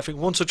Rivera fight, I think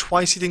once or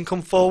twice he didn't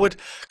come forward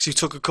because he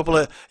took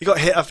he got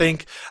hit, I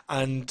think,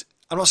 and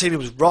I'm not saying he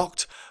was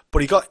rocked,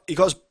 but he got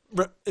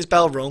his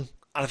bell rung,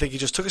 and I think he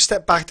just took a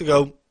step back to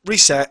go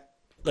reset,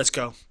 let's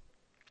go.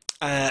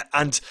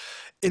 And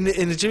in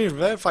the Jimmy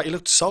Rivera fight, he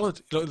looked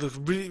solid. He looked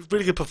really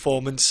really good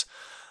performance.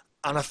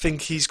 And I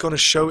think he's going to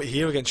show it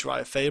here against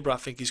Urijah Faber. I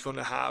think he's going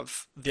to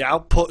have the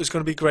output is going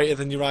to be greater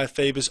than Urijah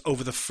Faber's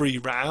over the 3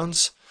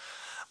 rounds.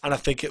 And I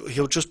think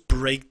he'll just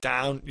break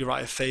down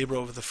Urijah Faber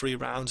over the 3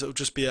 rounds. It'll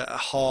just be a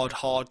hard,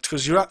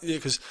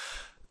 because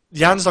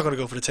Yan's not going to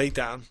go for the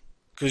takedown,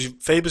 because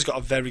Faber's got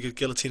a very good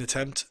guillotine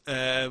attempt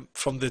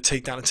from the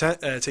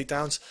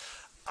takedowns.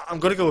 I'm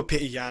going to go with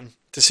Petr Yan.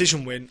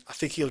 Decision win. I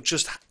think he'll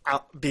just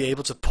be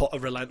able to put a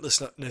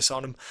relentlessness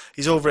on him.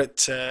 He's over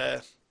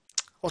at...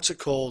 what's it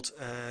called?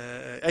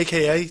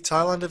 AKA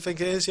Thailand, I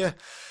think it is, yeah.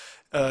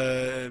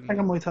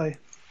 Tiger Muay Thai.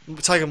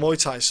 Tiger Muay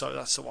Thai, sorry,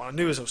 that's the one. I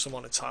knew it was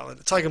someone in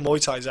Thailand. Tiger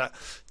Muay Thai's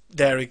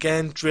there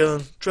again,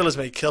 drilling. Drillers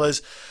make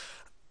killers.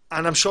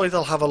 And I'm sure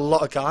they'll have a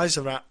lot of guys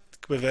around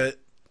with a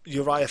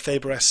Urijah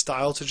Faber-esque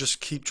style to just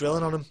keep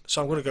drilling on him.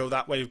 So I'm going to go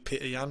that way with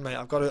Petr Yan, mate.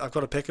 I've got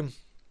to pick him.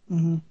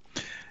 Mm-hmm.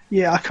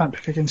 Yeah, I can't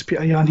pick against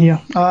Petr Yan here.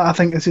 I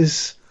think this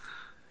is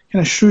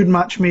kind of shrewd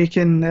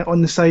matchmaking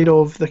on the side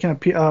of the kind of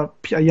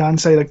Petr Yan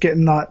side of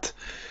getting that.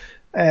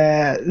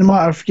 No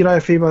matter if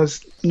Urijah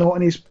Faber's not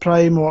in his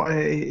prime, or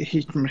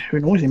who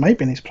knows, he might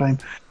be in his prime.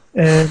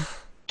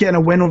 Getting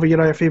a win over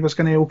Urijah Faber's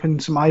going to open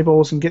some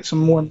eyeballs and get some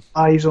more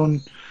eyes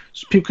on,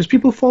 because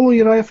people follow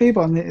Urijah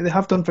Faber and they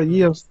have done for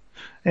years.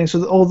 And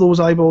so all those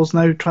eyeballs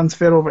now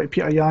transfer over to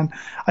Petr Yan.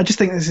 I just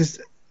think this is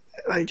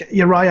like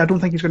Urijah. I don't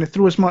think he's going to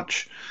throw as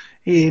much.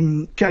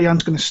 Petr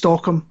Yan's going to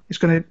stalk him. He's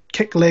going to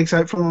kick legs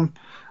out from him.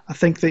 I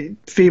think that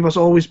Faber's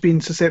always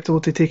been susceptible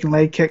to taking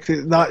leg kicks.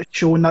 That's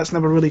shown. That's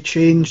never really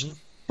changed. Mm-hmm.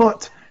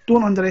 But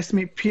don't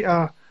underestimate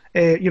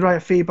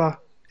Urijah Faber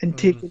and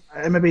taking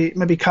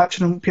maybe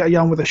catching him, Petr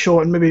Yan, with a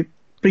shot and maybe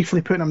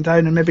briefly putting him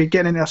down and maybe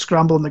getting into a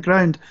scramble on the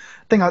ground.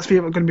 I think that's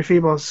going to be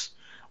Faber's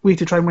way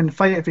to try and win the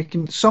fight, if he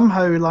can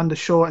somehow land a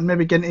shot and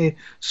maybe get into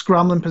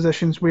scrambling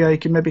positions where he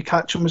can maybe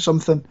catch him with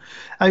something.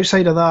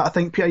 Outside of that, I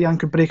think Petr Yan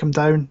could break him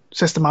down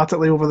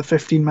systematically over the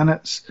 15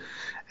 minutes.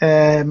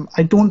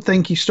 I don't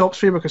think he stops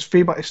Faber, because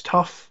Faber is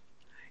tough.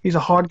 He's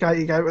a hard guy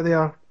to get out of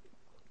there,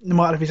 no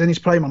matter if he's in his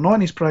prime or not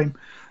in his prime.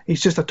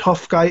 He's just a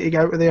tough guy to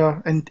get out of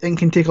there and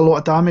can take a lot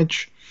of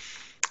damage.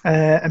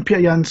 And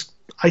Petr Yan's,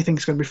 I think,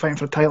 is going to be fighting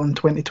for a title in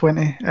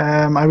 2020.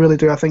 I really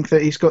do. I think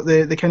that he's got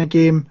the kind of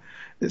game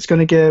that's going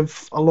to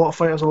give a lot of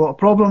fighters a lot of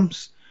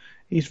problems.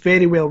 He's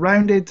very well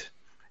rounded.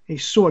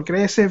 He's so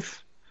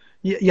aggressive.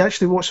 you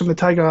actually watch some of the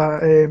Tiger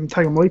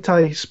Muay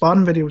Thai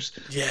sparring videos.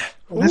 Yeah.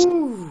 This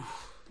Ooh.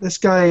 this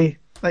guy,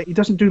 like, he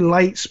doesn't do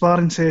light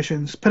sparring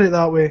sessions. Put it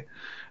that way.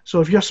 So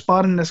if you're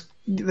sparring this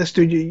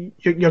dude,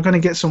 you're going to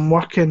get some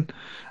work in.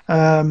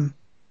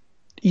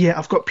 Yeah,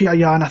 I've got Petr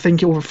Yan. I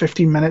think over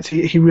 15 minutes,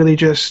 he really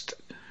just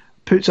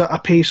puts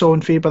a pace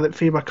on Faber that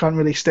Faber can't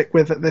really stick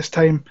with at this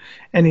time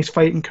in his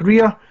fighting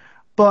career.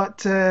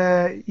 But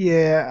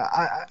yeah,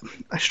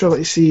 I struggle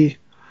to see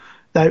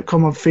the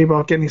outcome of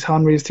Faber getting his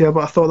hand raised here,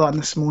 but I thought that in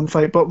the Simone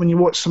fight. But when you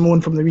watch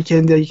Simone from the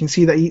weekend there, you can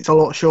see that he eats a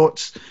lot of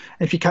shots.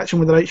 If you catch him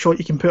with the right shot,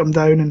 you can put him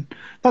down, and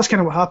that's kind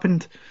of what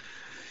happened.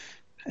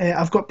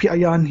 I've got Petr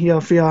Yan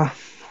here via,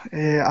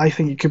 I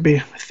think it could be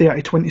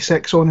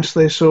 30-26,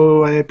 honestly.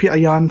 So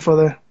Petr Yan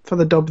for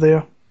the dub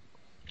there.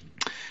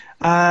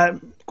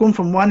 Going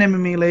from one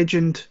MMA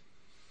legend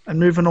and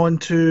moving on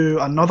to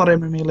another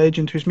MMA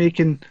legend who's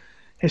making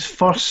his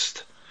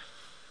first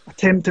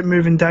attempt at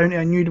moving down to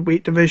a new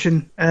weight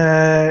division.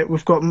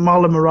 We've got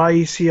Marlon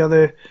Moraes here,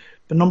 the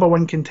number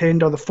one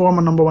contender, the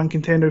former number one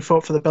contender who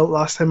fought for the belt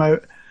last time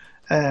out,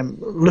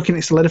 looking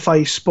to solidify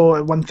his spot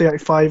at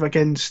 135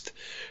 against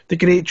the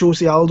great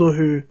Jose Aldo,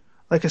 who,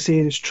 like I say,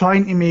 is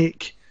trying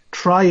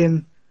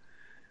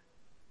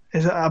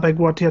is a big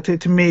word here,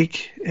 to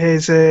make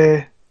his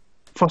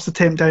first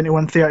attempt down to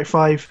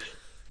 135.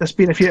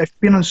 If you've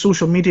been on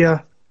social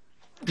media,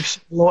 you've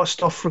seen a lot of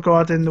stuff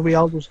regarding the way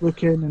Aldo's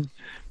looking, and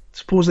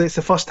supposedly it's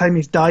the first time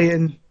he's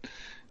dieting.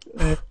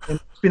 And he's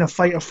been a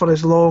fighter for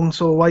as long,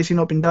 so why has he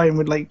not been dieting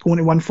with like going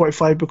to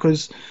 145?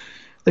 Because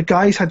the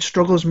guy's had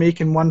struggles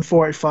making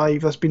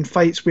 145. There's been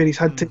fights where he's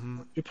had to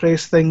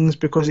repress things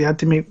because he had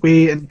to make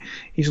weight, and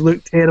he's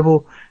looked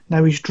terrible.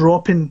 Now he's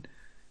dropping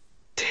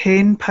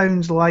 10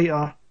 pounds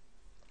lighter,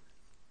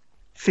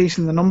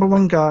 facing the number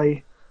one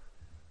guy,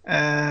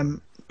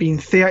 being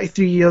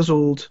 33 years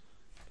old.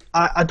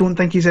 I don't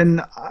think he's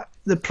in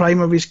the prime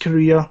of his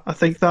career. I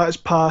think that is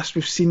past.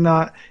 We've seen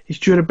that. His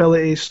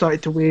durability has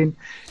started to wane.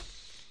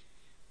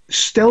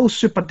 Still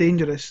super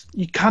dangerous.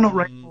 You cannot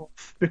write him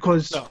off,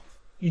 because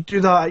you do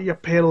that at your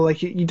peril.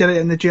 Like you did it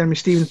in the Jeremy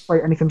Stephens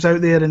fight, and he comes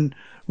out there and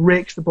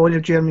wrecks the body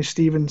of Jeremy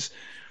Stephens,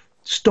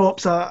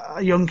 stops a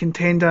young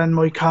contender in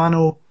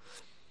Moicano.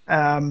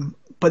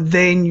 But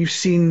then you've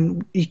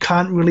seen he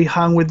can't really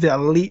hang with the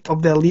elite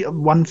of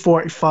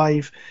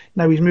 145.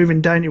 Now he's moving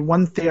down to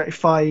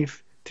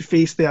 135 to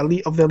face the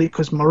elite of the elite,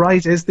 because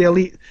Moraes is the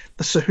elite,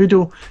 the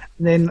Cejudo,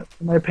 and then,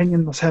 in my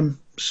opinion, there's him.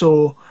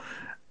 So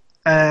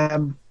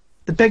the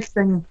big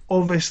thing,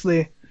 obviously,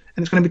 and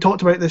it's going to be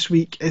talked about this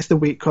week, is the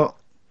weight cut.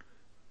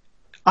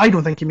 I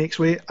don't think he makes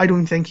weight. I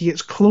don't think he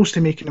gets close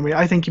to making the weight.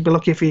 I think he'd be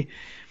lucky if he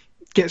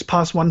gets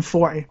past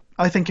 140.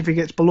 I think if he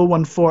gets below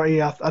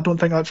 140, I don't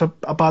think that's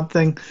a bad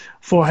thing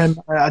for him.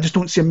 I just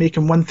don't see him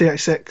making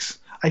 136.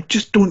 I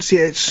just don't see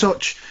it. It's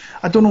such...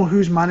 I don't know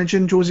who's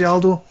managing Jose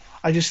Aldo.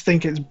 I just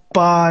think it's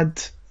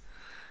bad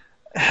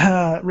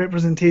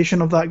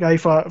representation of that guy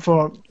for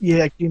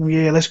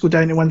let's go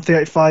down to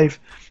 135.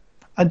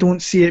 I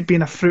don't see it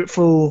being a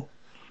fruitful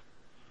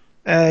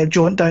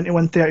jaunt down to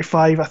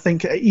 135. I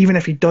think even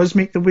if he does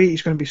make the weight,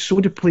 he's going to be so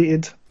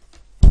depleted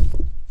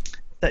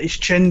that his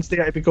chin's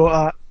there to be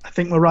got at. I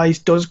think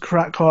Moraes does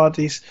crack hard.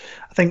 I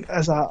think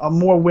as a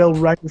more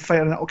well-rounded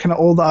fighter in kind of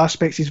all the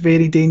aspects, he's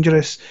very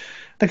dangerous.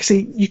 Like I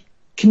say, you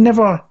can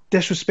never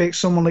disrespect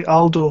someone like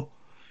Aldo,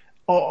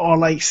 or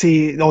like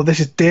say, oh, this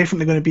is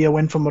definitely going to be a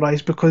win for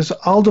Moraes, because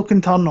Aldo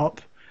can turn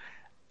up,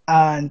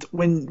 and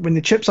when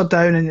the chips are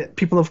down and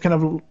people have kind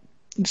of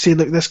say,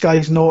 look, this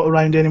guy's not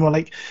around anymore.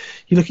 Like,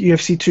 you look at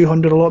UFC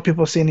 200, a lot of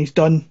people are saying he's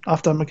done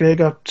after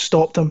McGregor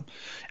stopped him,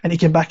 and he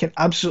came back and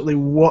absolutely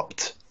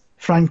whooped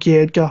Frankie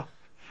Edgar.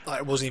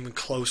 It wasn't even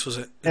close, was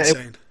it?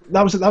 Insane.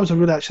 That was a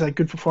really actually a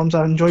good performance.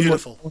 I enjoyed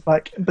it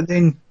back. But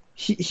then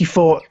he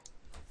fought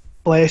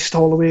Blessed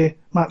Holloway,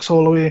 Max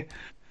Holloway,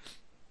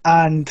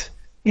 and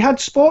he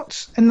had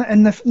spots in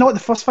the not the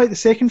first fight, the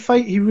second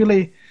fight.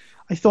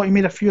 I thought he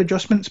made a few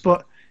adjustments,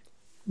 but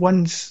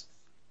once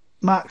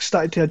Max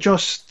started to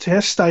adjust to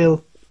his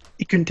style,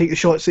 he couldn't take the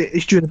shots.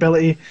 His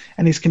durability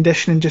and his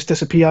conditioning just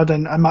disappeared,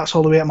 and Max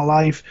Holloway ate him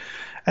alive.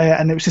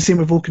 And it was the same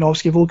with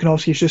Volkanovski.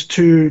 Volkanovski is just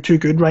too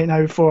good right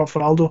now for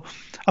Aldo.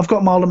 I've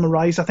got Marlon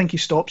Moraes. I think he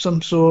stops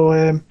him. So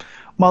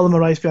Marlon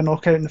Moraes via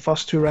knockout in the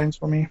first 2 rounds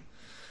for me.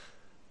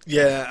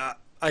 Yeah,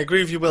 I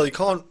agree with you, Will. You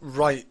can't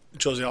write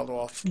Jose Aldo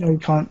off. No, you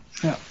can't.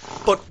 Yeah.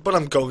 But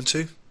I'm going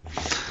to.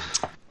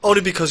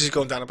 Only because he's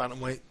going down a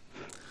bantamweight.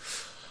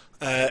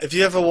 If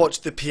you ever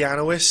watched The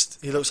Pianist,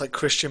 he looks like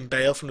Christian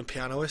Bale from The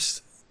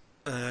Pianist.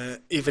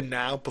 Even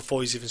now,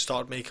 before he's even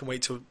started making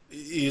weight,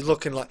 he's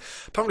looking like...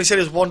 Apparently he said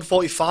it was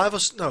 145 or...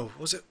 No,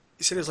 was it?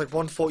 He said it was like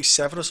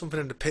 147 or something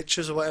in the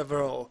pictures or whatever.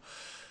 Or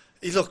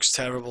he looks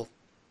terrible.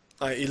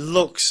 He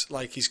looks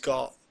like he's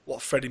got... He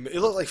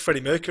looked like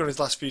Freddie Mercury in his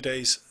last few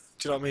days.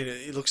 Do you know what I mean?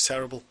 He looks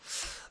terrible.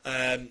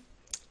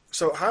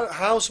 So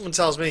how someone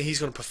tells me he's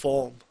going to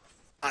perform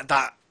at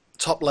that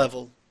top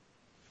level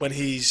when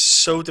he's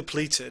so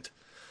depleted...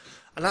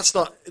 And that's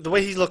not... The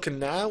way he's looking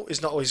now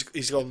is not what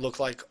he's going to look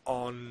like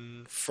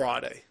on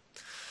Friday.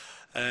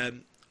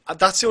 I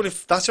That's the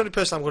only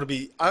person I'm going to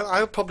be.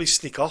 I would probably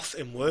sneak off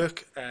in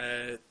work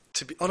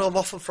to be. Oh no, I'm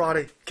off on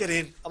Friday. Get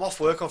in. I'm off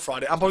work on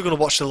Friday. I'm probably going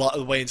to watch a lot of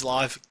the weigh-ins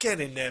live. Get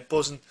in there,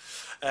 buzzing.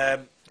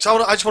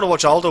 So I just want to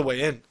watch Aldo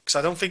weigh in because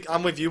I don't think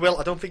I'm with you, Will.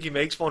 I don't think he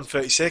makes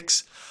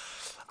 136.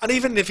 And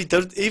even if he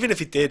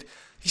did,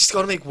 he's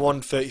got to make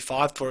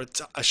 135 for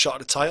a shot at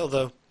the title,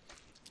 though.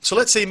 So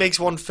let's say he makes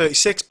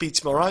 136, beats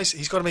Moraes,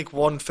 he's got to make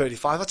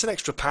 135. That's an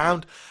extra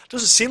pound.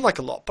 Doesn't seem like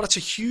a lot, but it's a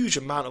huge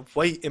amount of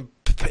weight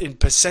in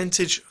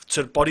percentage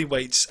to body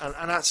weights, and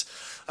that's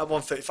at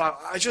 135.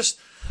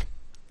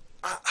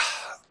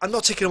 I'm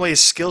not taking away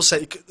his skill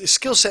set. His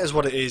skill set is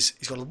what it is.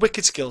 He's got a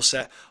wicked skill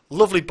set,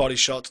 lovely body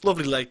shots,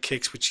 lovely leg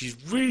kicks, which he's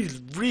really,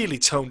 really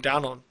toned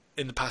down on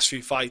in the past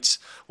few fights,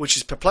 which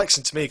is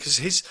perplexing to me because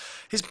his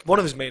one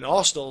of his main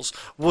arsenals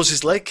was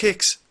his leg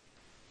kicks.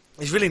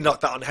 He's really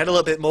knocked that on the head a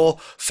little bit more,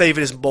 favoured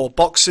his more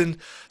boxing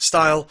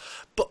style,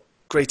 but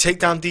great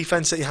takedown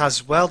defence that he has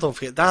as well, don't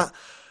forget that.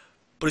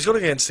 But he's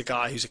going against a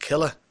guy who's a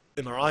killer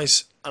in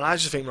Moraes, and I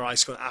just think Moraes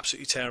is going to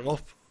absolutely tear him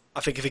up.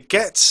 I think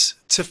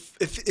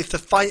if the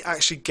fight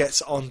actually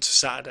gets on to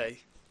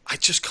Saturday, I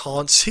just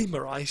can't see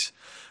Moraes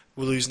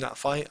losing that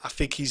fight. I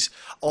think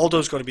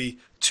Aldo's going to be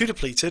too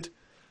depleted,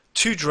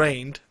 too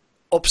drained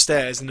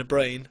upstairs in the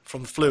brain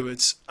from the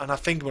fluids, and I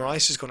think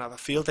Moraes is going to have a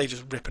field day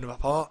just ripping him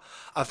apart.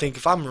 I think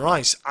if I'm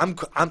Moraes,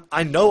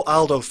 I know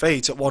Aldo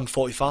fades at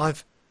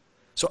 145.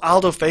 So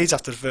Aldo fades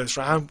after the first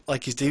round,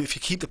 like he's do. If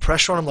you keep the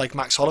pressure on him, like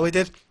Max Holloway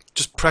did,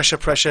 just pressure,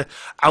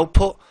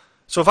 output.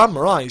 So if I'm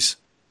Moraes,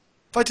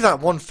 if I do that at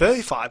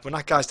 135 when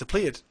that guy's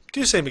depleted,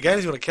 do the same again,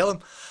 he's going to kill him.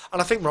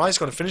 And I think Moraes is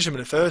going to finish him in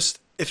the first.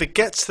 If it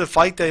gets to the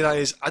fight day, that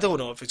is, I don't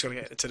know if it's going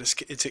to get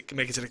to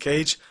make it to the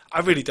cage.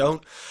 I really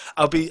don't.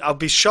 I'll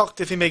be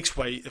shocked if he makes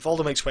weight. If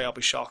Aldo makes weight, I'll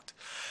be shocked.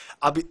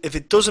 If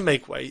it doesn't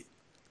make weight,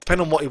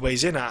 depending on what he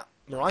weighs in at,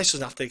 Moraes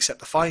doesn't have to accept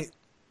the fight.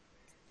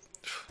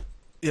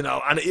 You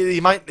know, and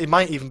it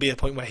might even be a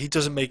point where he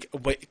doesn't make a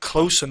weight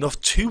close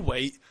enough to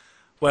weight,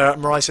 where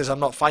Moraes says, I'm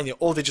not fighting you,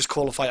 or they just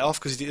call the fight off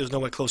because he was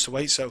nowhere close to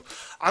weight. So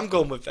I'm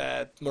going with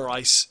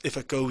Moraes if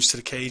it goes to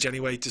the cage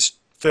anyway. Just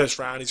first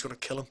round, he's going to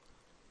kill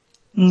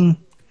him.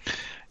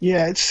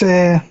 Yeah, it's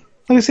like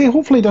I say,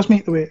 hopefully he does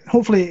make the weight.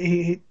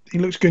 Hopefully he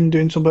looks good in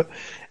doing so, but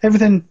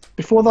everything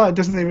before that, it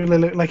doesn't really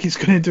look like he's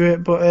going to do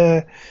it.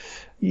 But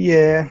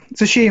yeah,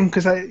 it's a shame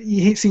because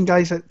you hate seeing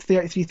guys at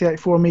 33,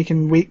 34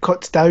 making weight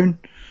cuts down.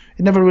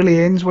 It never really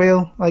ends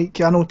well.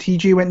 Like, I know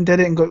TJ went and did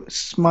it and got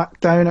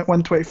smacked down at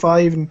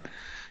 125 and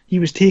he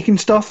was taking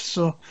stuff.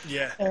 So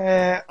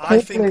yeah, I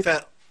think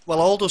that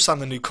Aldo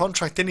signed the new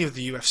contract, didn't he, with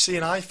the UFC,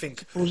 and I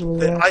think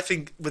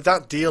with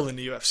that deal in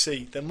the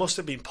UFC, there must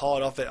have been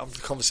part of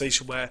the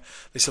conversation where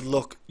they said,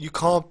 look, you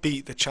can't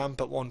beat the champ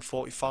at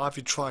 145.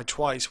 You tried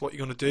twice. What are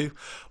you going to do?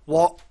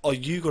 What are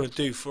you going to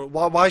do for?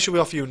 Why should we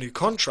offer you a new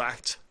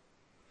contract?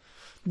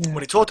 Yeah.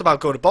 When he talked about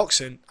going to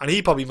boxing, and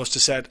he probably must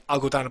have said, I'll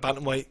go down to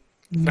bantamweight.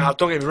 Now,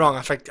 don't get me wrong,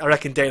 I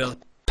reckon Dana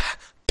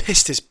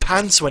pissed his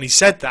pants when he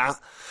said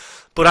that,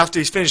 but after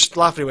he's finished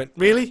laughing, he went,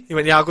 really? He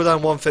went, yeah, I'll go down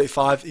to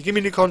 135. You give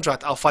me a new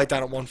contract, I'll fight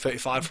down at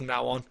 135 from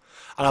now on,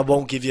 and I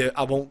won't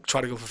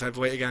try to go for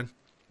featherweight again.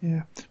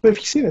 Yeah, but if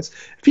you see this,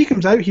 if he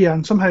comes out here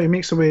and somehow he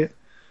makes a weight,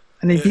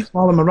 and he beats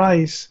Marlon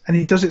Moraes, and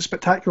he does it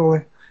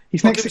spectacularly,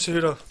 he's next to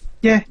Cejudo.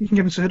 Yeah, you can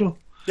give him Cejudo.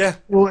 Yeah.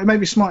 Well, it might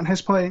be smart on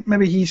his point.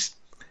 Maybe he's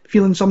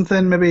feeling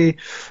something, maybe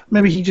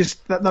he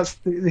just, that's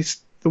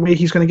the way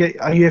he's going to get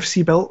a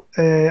UFC belt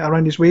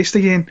around his waist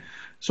again.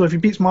 So if he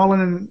beats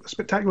Marlon in a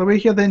spectacular way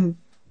here, then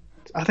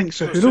I think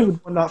Cejudo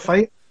would win that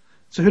fight.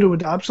 Cejudo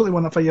would absolutely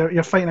win that fight.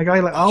 You're fighting a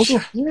guy like Aldo.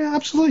 Yeah,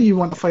 absolutely you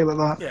want a fight like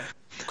that. Yeah.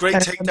 Great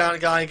takedown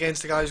guy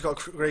against a guy who's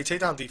got a great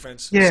takedown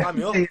defense. Yeah, Sign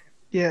me up.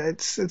 Yeah,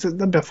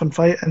 that'd be a fun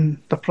fight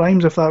in the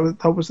primes if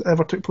that was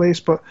ever took place.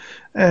 But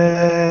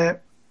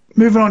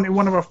moving on to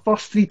one of our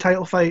first 3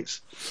 title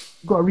fights,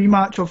 we've got a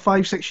rematch of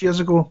 5-6 years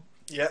ago.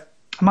 Yeah.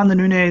 Amanda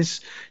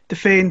Nunes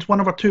defends one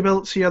of our 2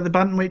 belts here, the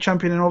bantamweight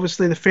champion and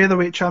obviously the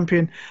featherweight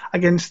champion,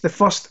 against the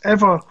first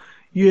ever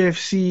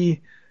UFC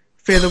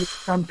featherweight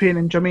champion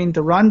in Germaine de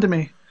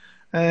Randamie.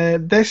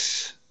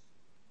 This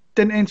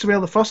didn't end so well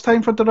the first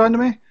time for de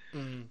Randamie.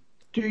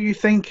 Do you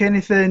think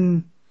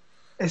anything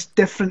is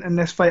different in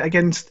this fight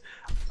against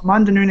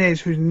Amanda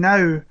Nunes, who's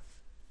now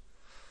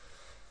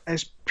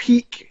as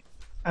peak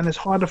and as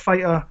hard a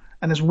fighter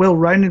and as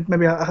well-rounded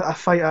maybe a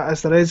fighter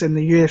as there is in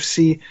the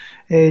UFC?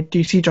 Do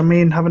you see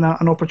Germaine having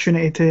an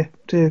opportunity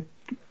to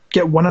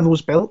get one of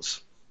those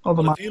belts?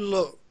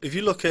 If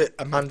you look at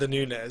Amanda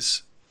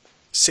Nunes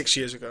 6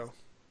 years ago,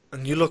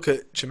 and you look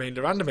at Germaine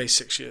de Randamie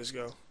 6 years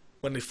ago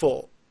when they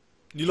fought,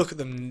 you look at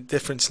the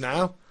difference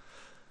now.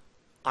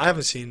 I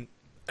haven't seen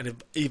an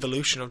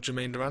evolution of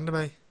Germaine de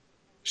Randamie.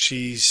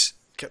 She's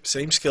kept the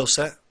same skill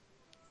set,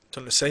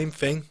 done the same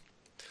thing.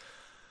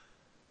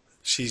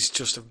 She's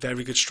just a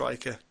very good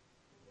striker.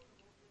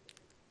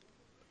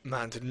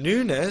 Amanda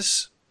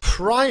Nunes,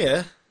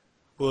 prior,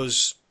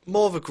 was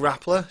more of a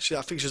grappler.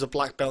 I think she was a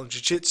black belt in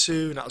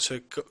jiu-jitsu, and that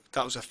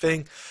was her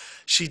thing.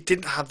 She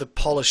didn't have the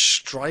polished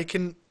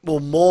striking,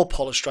 more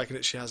polished striking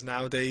that she has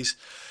nowadays.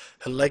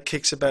 Her leg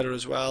kicks are better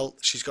as well.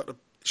 She's got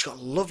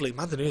lovely.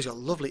 Amanda Nunes got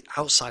lovely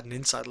outside and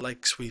inside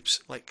leg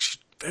sweeps. Like, she's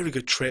very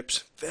good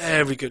trips.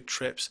 Very good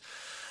trips.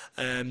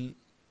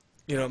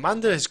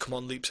 Amanda has come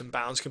on leaps and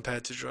bounds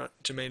compared to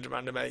Germaine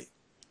Randamie.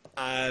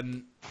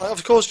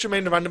 Of course,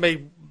 Germaine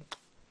Randamie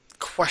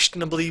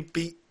questionably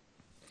beat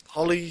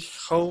Holly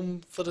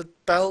home for the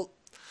belt,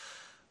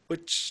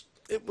 which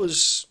it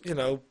was,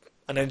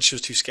 and then she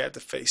was too scared to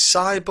face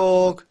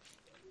Cyborg.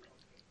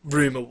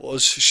 Rumour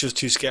was she was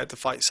too scared to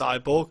fight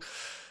Cyborg.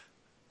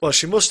 Well,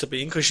 she must have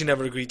been, because she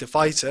never agreed to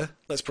fight her.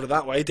 Let's put it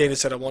that way. Dana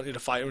said, I want you to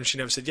fight her, and she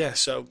never said yes.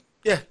 So,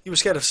 yeah, you were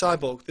scared of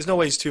Cyborg. There's no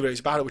ways two ways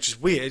about it, which is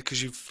weird,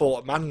 because you've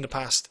fought a man in the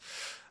past.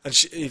 And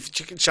she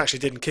actually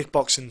did in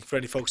kickboxing, for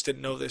any folks who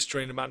didn't know this,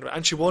 during Amanda.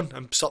 And she won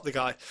and stopped the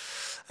guy.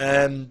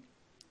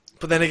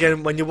 But then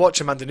again, when you watch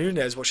Amanda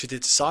Nunes, what she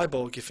did to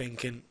Cyborg, you're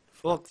thinking,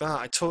 fuck that.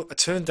 I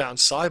turned down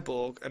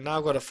Cyborg, and now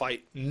I've got to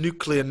fight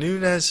Nuclear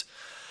Nunes.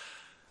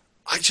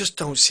 I just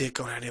don't see it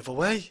going any other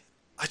way.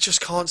 I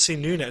just can't see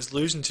Nunes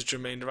losing to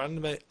Germaine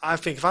Randamie. I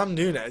think if I'm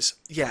Nunes,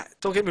 yeah,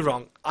 don't get me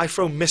wrong, I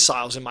throw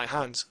missiles in my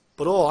hands.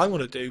 But all I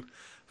want to do,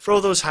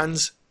 throw those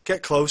hands,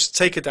 get close,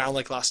 take her down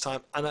like last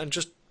time, and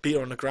just beat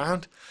her on the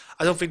ground.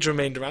 I don't think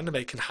Germaine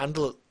Randamie can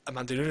handle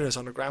Amanda Nunes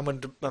on the ground.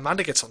 When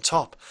Amanda gets on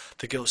top,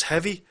 the girl's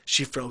heavy,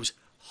 she throws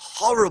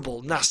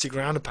horrible, nasty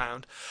ground and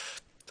pound.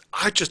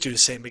 I'd just do the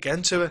same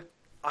again to her.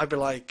 I'd be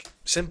like,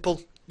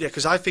 simple. Yeah,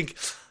 because I think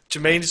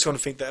Germaine is going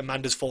to think that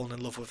Amanda's fallen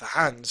in love with her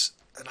hands.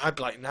 And I'd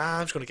be like, nah,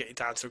 I'm just going to get you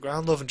down to the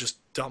ground, love, and just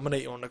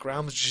dominate you on the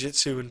ground with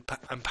jiu-jitsu and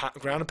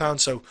ground and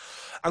pound. So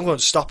I'm going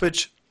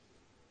stoppage.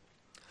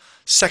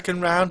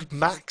 Second round,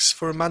 max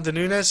for Amanda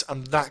Nunes.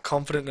 I'm that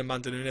confident in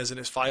Amanda Nunes in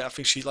this fight. I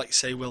think she, like you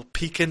say, will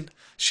peaking.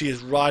 She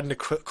is riding the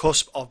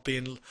cusp of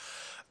being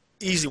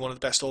easily one of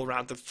the best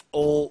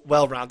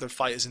well-rounded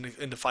fighters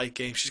in the fight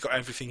game. She's got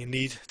everything you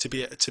need to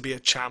be a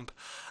champ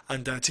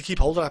and to keep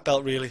hold of that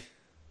belt, really.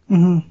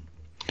 Mm-hmm.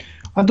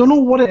 I don't know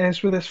what it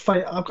is with this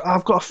fight.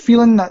 I've got a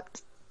feeling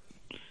that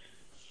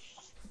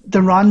the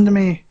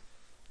Randamie,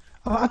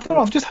 I don't know,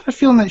 I've just had a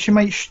feeling that she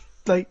might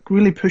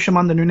really push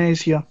Amanda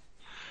Nunes here.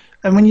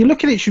 And when you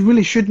look at it, she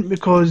really shouldn't,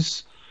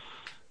 because,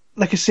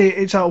 like I say,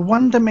 it's a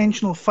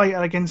one-dimensional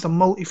fighter against a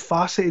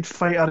multifaceted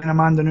fighter in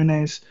Amanda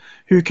Nunes,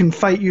 who can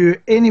fight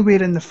you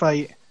anywhere in the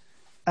fight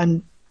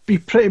and be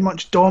pretty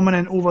much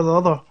dominant over the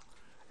other.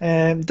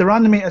 The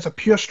Randamie is a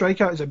pure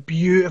striker, is a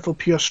beautiful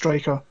pure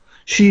striker.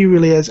 She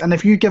really is. And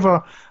if you give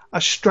her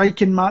a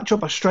striking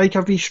matchup, a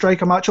striker v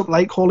striker matchup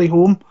like Holly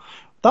Holm,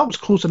 that was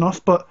close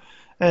enough, but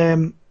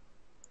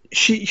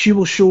she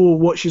will show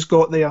what she's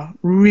got there.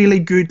 Really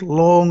good,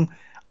 long,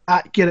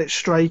 accurate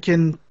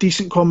striking,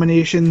 decent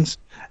combinations,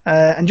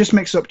 and just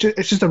mix it up.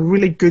 It's just a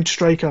really good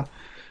striker.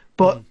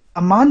 But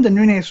Amanda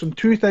Nunes from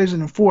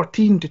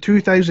 2014 to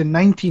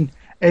 2019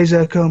 is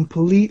a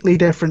completely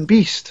different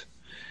beast.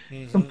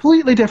 Mm-hmm.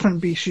 Completely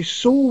different beast. She's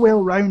so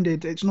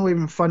well-rounded, it's not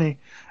even funny.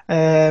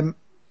 And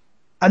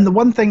the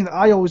one thing that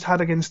I always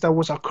had against her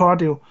was her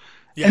cardio.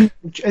 Yeah.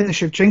 In the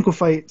Shevchenko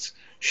fights,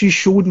 she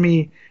showed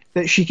me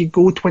that she could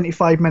go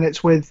 25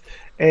 minutes with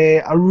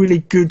a really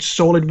good,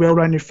 solid,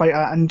 well-rounded fighter,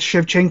 and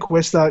Shevchenko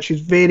is that.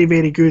 She's very,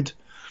 very good.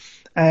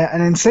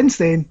 And then since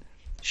then,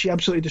 she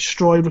absolutely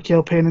destroyed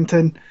Raquel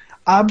Pennington,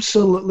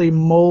 absolutely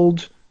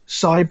mauled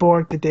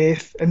Cyborg to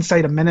death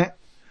inside a minute,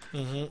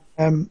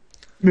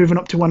 moving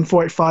up to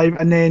 145,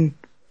 and then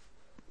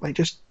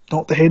just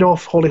knocked the head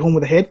off Holly Holm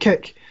with a head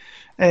kick.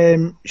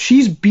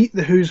 She's beat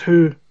the who's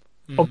who.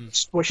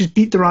 She's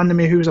beat the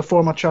Randamie, who is a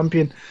former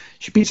champion.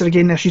 She beats her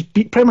again now. She's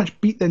pretty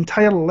much beat the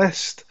entire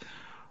list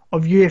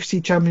of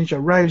UFC champions: your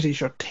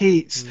Rouseys, your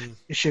Tates,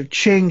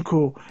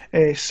 Shevchenko,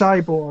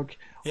 Cyborg.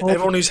 Yeah,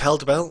 everyone who's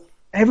held a belt.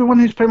 Everyone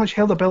who's pretty much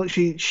held a belt,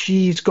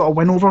 she's got a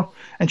win over,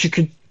 and she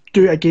could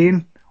do it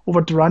again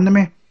over de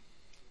Randamie.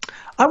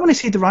 I want to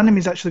say de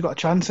Randamie's actually got a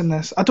chance in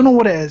this. I don't know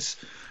what it is,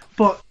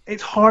 but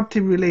it's hard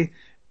to really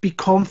be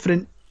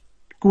confident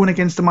going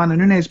against Amanda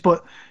Nunes.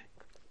 But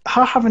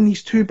her having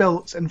these two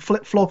belts and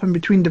flip-flopping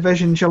between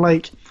divisions, you're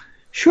like,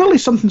 surely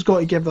something's got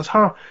to give. There's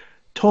her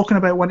talking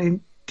about wanting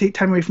to take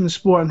time away from the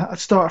sport and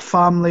start a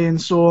family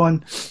and so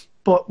on.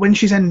 But when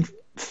she's in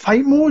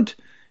fight mode,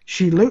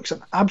 she looks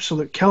an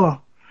absolute killer.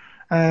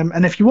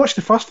 And if you watch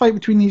the first fight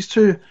between these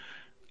two,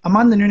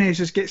 Amanda Nunes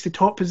just gets the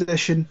top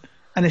position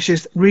and it's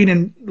just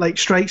raining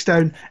strikes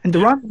down. And de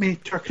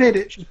Randamie, to her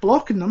credit, she's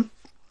blocking them,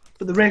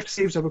 but the ref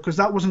saves her because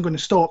that wasn't going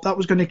to stop. That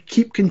was going to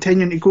keep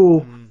continuing to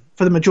go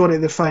for the majority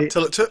of the fight.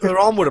 Till her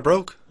arm would have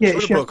broke. Yeah, she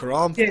would have broke her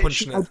arm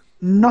punching it.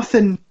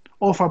 Nothing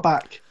off her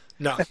back.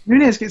 No. If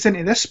Nunes gets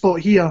into this spot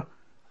here,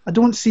 I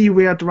don't see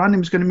where de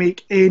Randamie's going to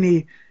make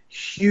any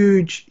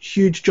huge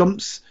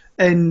jumps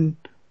in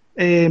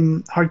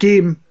her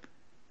game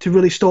to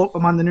really stop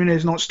Amanda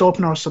Nunes, not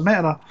stopping her or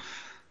submitting her.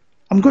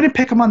 I'm going to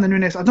pick Amanda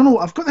Nunes. I don't know.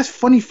 I've got this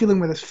funny feeling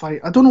with this fight.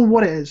 I don't know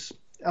what it is.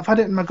 I've had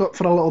it in my gut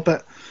for a little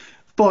bit.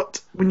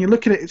 But when you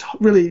look at it,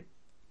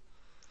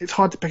 it's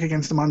hard to pick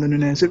against Amanda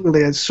Nunes. It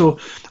really is. So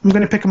I'm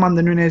going to pick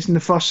Amanda Nunes in the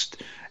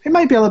first. It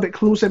might be a little bit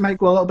close. It might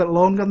go a little bit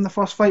longer than the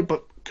first fight,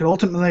 but could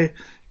ultimately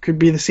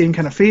be the same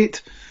kind of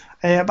fate.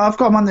 But I've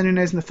got Amanda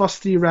Nunes in the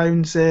first 3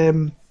 rounds,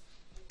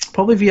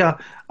 probably via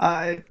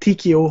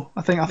TKO.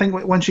 I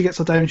think once she gets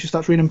her down, she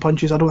starts raining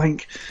punches. I don't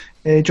think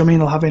Germaine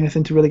will have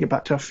anything to really get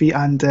back to her feet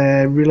and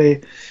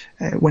really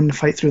win the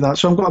fight through that.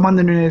 So I've got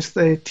Amanda Nunes,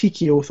 the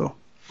TKO though.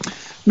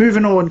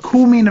 Moving on,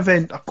 co-main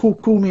event,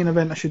 co-main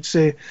event I should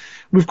say.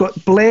 We've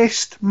got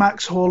blessed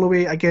Max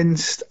Holloway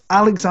against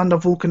Alexander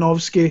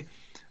Volkanovski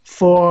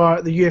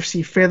for the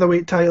UFC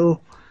featherweight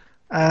title.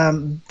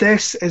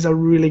 This is a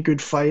really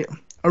good fight.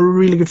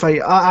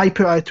 I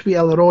put out a tweet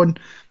earlier on.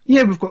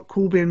 Yeah, we've got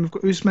Colby and we've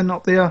got Usman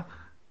up there.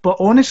 But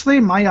honestly,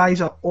 my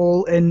eyes are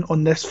all in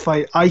on this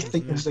fight. I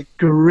think this is a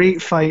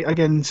great fight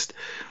against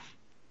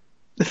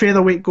the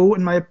featherweight GOAT,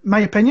 in my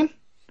opinion.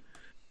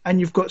 And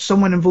you've got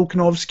someone in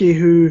Volkanovski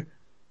who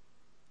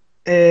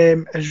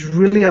has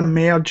really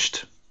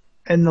emerged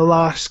in the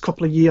last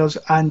couple of years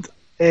and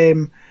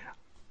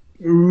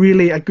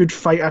really a good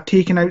fighter,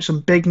 taking out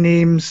some big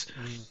names.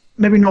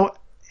 Maybe not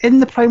in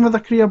the prime of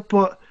their career,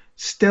 but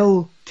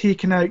still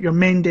taking out your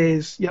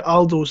Mendes, your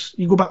Aldos.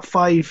 You go back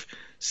 5-6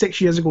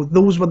 years ago,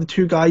 those were the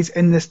 2 guys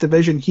in this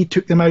division. He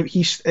took them out.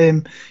 He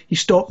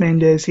stopped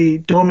Mendes. He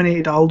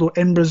dominated Aldo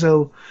in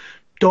Brazil,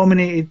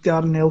 dominated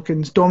Darren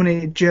Elkins,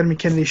 dominated Jeremy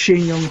Kennedy,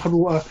 Shane Young,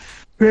 Hirota.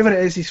 Whoever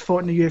it is he's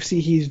fought in the UFC,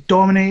 he's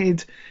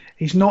dominated.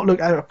 He's not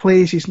looked out of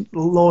place. He's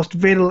lost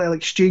very little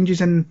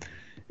exchanges in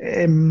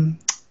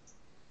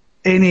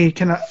any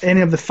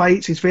of the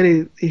fights.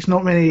 He's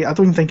not many. I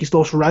don't think he's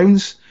lost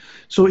rounds.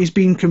 So he's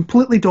been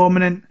completely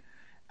dominant,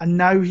 and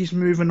now he's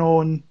moving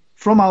on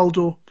from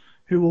Aldo,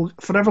 who will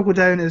forever go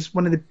down as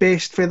one of the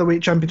best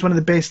featherweight champions, one of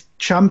the best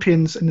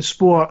champions in the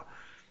sport,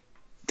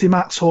 to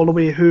Max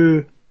Holloway,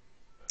 who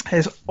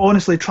has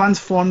honestly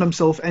transformed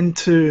himself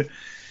into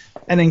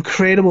an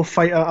incredible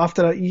fighter.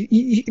 After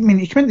he came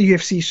into the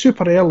UFC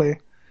super early.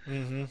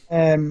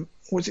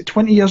 Was it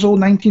 20 years old,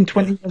 19,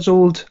 20 years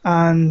old,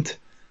 and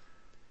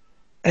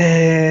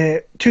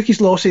took his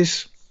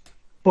losses,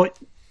 but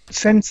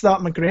since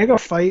that McGregor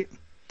fight,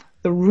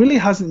 there really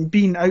hasn't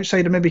been,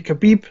 outside of maybe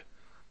Khabib,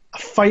 a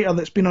fighter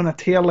that's been on a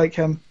tear like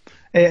him.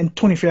 And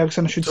Tony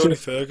Ferguson, I should say. Tony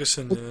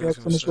Ferguson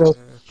as well.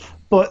 Yeah.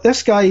 But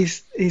this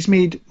guy's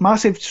made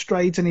massive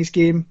strides in his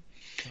game.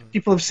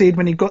 People have said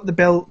when he got the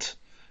belt,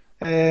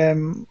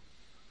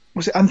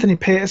 was it Anthony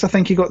Pettis? I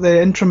think he got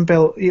the interim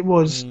belt. It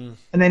was, and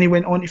then he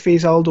went on to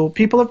face Aldo.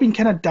 People have been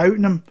kind of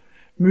doubting him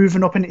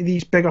moving up into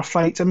these bigger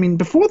fights. I mean,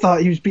 before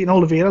that, he was beating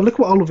Oliveira. Look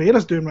what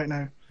Oliveira's doing right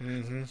now.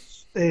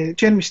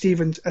 Jeremy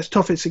Stevens, as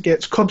tough as it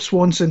gets. Cub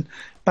Swanson,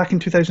 back in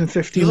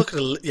 2015. You look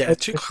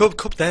at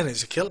Cub then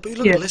is a killer, but you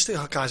look at the list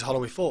of guys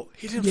Holloway fought.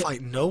 He didn't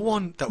fight no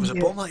one that was a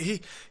bum. Like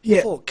he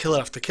fought killer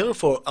after killer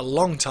for a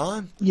long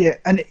time. Yeah,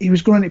 and he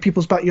was going into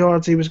people's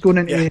backyards. He was going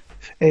into,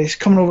 he's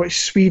coming over to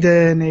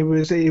Sweden. He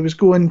was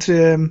going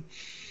to,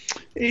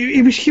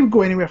 he would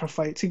go anywhere for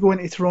fights. He'd go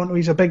into Toronto.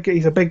 He's a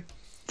big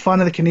fan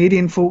of the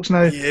Canadian folks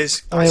now. He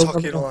is. Ice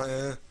hockey and all that.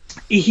 Yeah.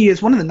 He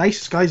is one of the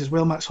nicest guys as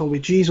well, Max Holloway.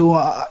 Jeez,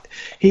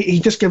 he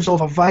just gives off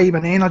a vibe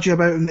and energy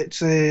about him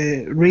that's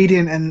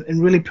radiant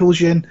and really pulls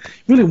you in.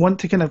 You really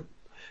want to kind of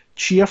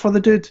cheer for the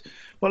dude.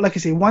 But like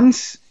I say,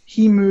 once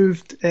he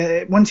got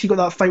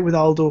that fight with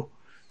Aldo,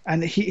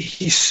 and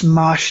he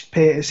smashed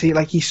Pettis.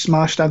 He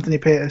smashed Anthony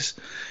Pettis.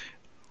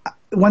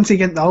 Once he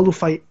got the Aldo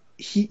fight,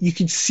 you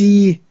could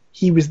see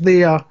he was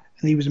there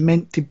and he was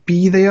meant to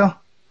be there,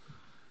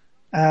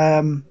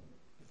 and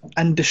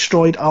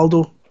destroyed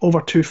Aldo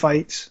over 2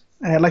 fights.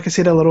 Like I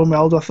said earlier on with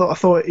Aldo, I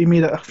thought he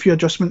made a few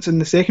adjustments in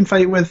the second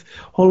fight with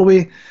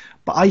Holloway,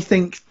 but I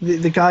think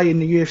the guy in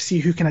the UFC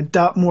who can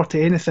adapt more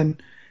to anything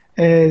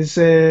is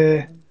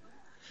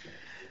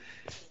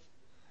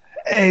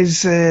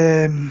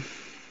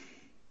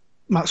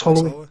Max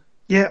Holloway.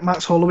 Yeah,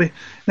 Max Holloway.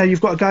 Now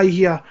you've got a guy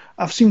here.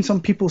 I've seen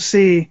some people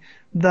say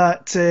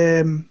that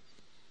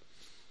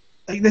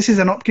this is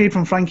an upgrade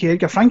from Frankie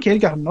Edgar. Frankie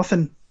Edgar had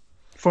nothing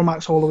for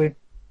Max Holloway.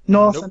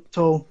 Nothing at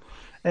all.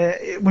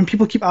 When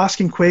people keep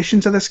asking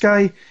questions of this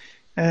guy,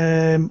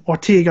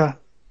 Ortega,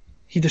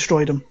 he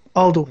destroyed him.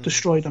 Aldo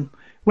destroyed him.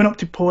 Went up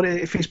to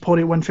Poirier, faced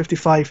Poirier at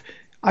 155.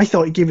 I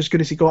thought he gave as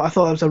good as he got. I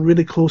thought it was a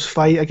really close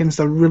fight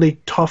against a really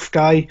tough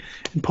guy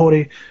in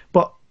Poirier.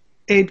 But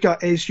Edgar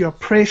is your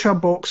pressure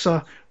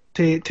boxer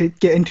to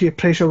get into your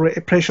pressure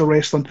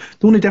wrestling.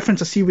 The only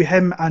difference I see with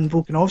him and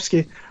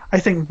Volkanovski, I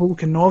think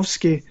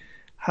Volkanovski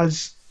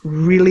has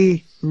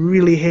really,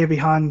 really heavy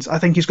hands. I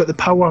think he's got the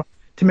power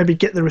to maybe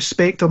get the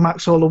respect of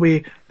Max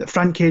Holloway that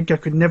Frankie Edgar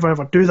could never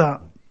ever do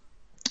that.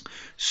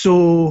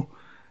 So,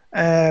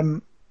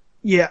 Volkanovski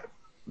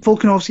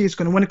is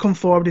going to want to come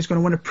forward. He's going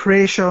to want to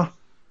pressure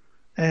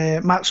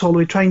Max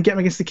Holloway, try and get him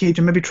against the cage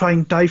and maybe try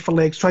and dive for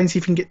legs, try and see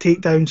if he can get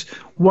takedowns,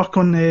 work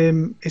on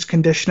his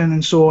conditioning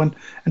and so on,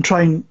 and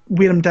try and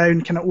wear him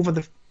down kind of over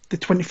the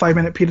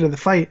 25-minute period of the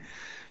fight.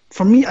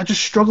 For me, I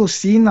just struggle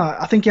seeing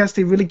that. I think he has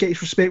to really get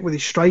his respect with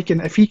his striking.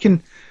 If he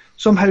can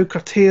somehow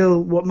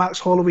curtail what Max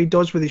Holloway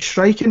does with his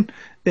striking,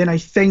 then I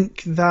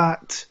think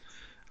that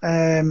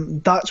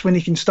that's when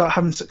he can start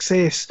having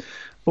success.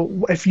 But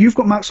if you've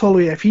got Max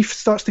Holloway, if he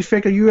starts to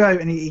figure you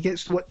out and he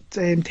gets what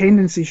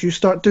tendencies you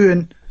start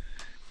doing,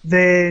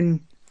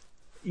 then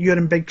you're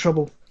in big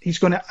trouble. He's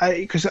going to,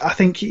 because I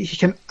think he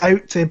can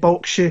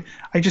out-box you.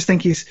 I just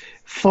think he's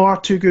far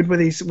too good with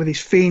his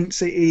feints,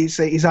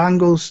 his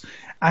angles,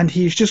 and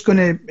he's going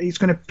to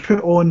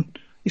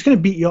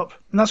beat you up,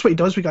 and that's what he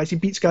does with guys. He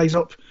beats guys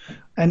up,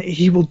 and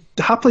he will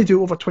happily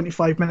do it over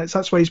 25 minutes.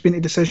 That's why he's been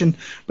a decision.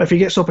 But if he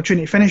gets the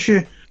opportunity to finish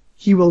you,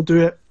 he will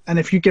do it. And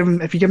if you give him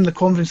the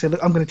confidence, say,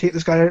 look, I'm going to take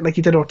this guy out like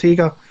he did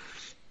Ortega,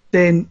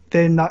 then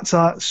that's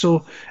that.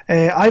 So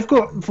I've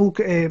got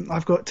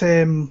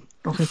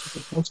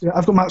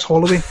Max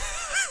Holloway.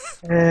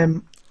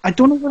 I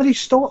don't know whether he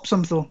stops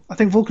him though. I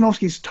think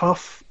Volkanovski's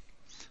tough,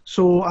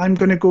 so I'm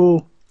going to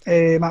go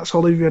Max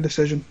Holloway via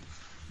decision.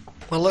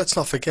 Well, let's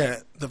not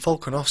forget that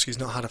Volkanovski's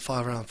not had a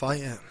 5-round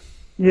fight yet.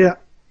 Yeah.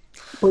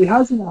 Well, he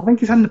hasn't. I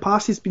think he's had in the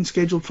past. He's been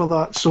scheduled for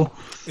that. So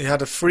he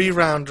had a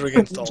 3-rounder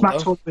against Aldo.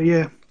 Max Holloway,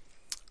 yeah.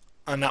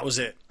 And that was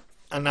it.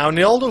 And now in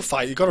the Aldo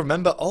fight, you've got to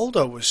remember,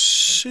 Aldo was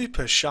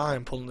super shy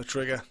in pulling the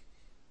trigger.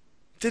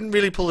 Didn't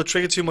really pull the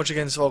trigger too much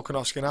against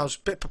Volkanovski, and I was a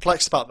bit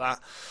perplexed about that,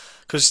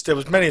 because there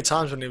was many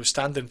times when he was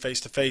standing face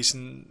to face,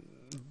 and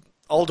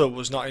Aldo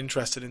was not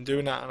interested in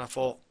doing that, and I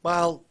thought,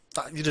 well,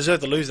 you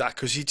deserve to lose that,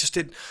 because he just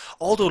did.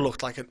 Aldo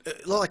looked like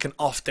an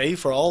off day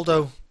for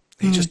Aldo.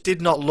 He just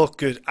did not look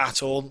good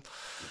at all,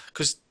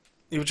 because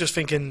you were just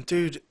thinking,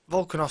 dude,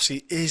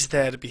 Volkanovski is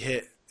there to be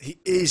hit. He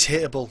is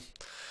hittable.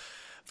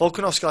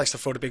 Volkanovski likes to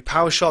throw the big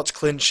power shots,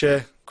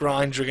 clincher,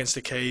 grinder against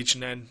the cage,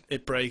 and then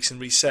it breaks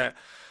and reset.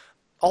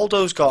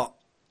 Aldo's got,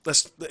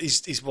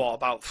 he's what,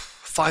 about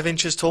 5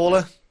 inches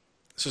taller?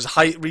 So his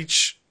height,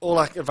 reach, all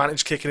that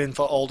advantage kicking in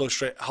for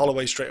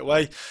Holloway straight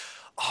away.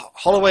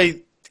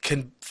 Holloway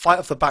can fight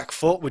off the back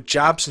foot with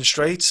jabs and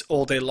straights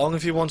all day long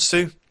if he wants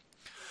to.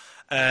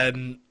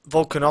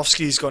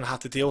 Volkanovski's going to have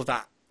to deal with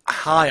that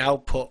high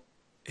output.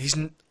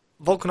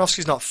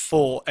 Volkanovski's not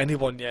fought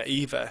anyone yet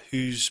either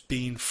who's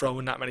been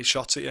throwing that many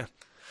shots at you.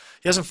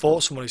 He hasn't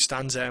fought someone who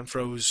stands there and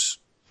throws,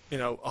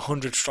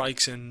 100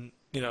 strikes in,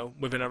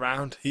 within a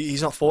round.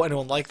 He's not fought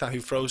anyone like that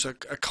who throws a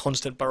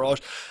constant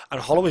barrage.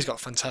 And Holloway's got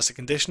fantastic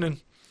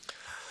conditioning.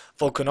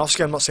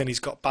 Volkanovski, I'm not saying he's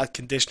got bad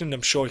conditioning.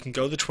 I'm sure he can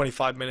go the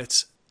 25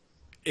 minutes.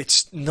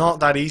 It's not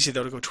that easy,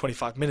 though, to go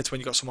 25 minutes when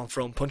you've got someone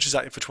throwing punches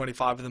at you for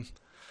 25 of them.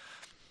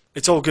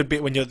 It's all good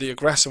when you're the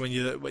aggressor, when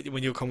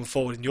you're coming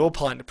forward and you're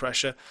applying the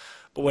pressure.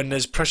 But when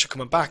there's pressure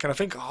coming back, and I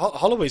think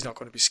Holloway's not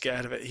going to be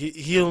scared of it.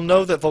 He'll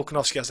know that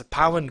Volkanovski has the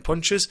power and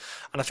punches,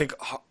 and I think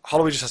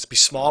Holloway just has to be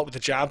smart with the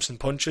jabs and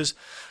punches,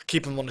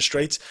 keep him on the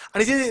straights.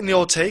 And he did it in the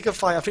Ortega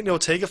fight. I think the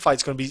Ortega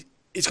fight's going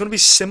to be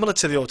similar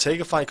to the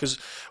Ortega fight, because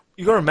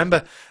you got to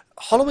remember,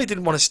 Holloway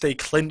didn't want to stay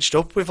clinched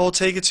up with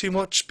Ortega too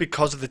much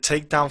because of the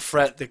takedown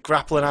threat, the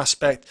grappling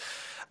aspect,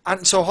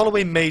 and so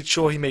Holloway made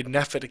sure he made an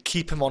effort to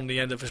keep him on the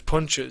end of his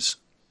punches.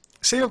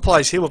 Same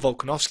applies here with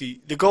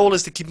Volkanovski. The goal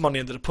is to keep him on the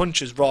end of the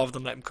punches rather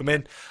than let him come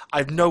in. I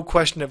have no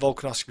question that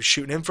Volkanovski was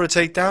shooting in for a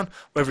takedown.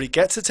 Whether he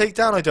gets a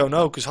takedown, I don't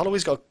know, because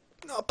Holloway's got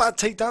not a bad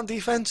takedown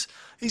defense.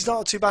 He's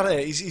not too bad at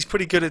it. He's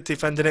pretty good at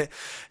defending it.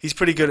 He's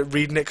pretty good at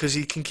reading it, because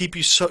he can keep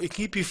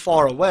you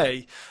far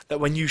away,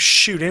 that when you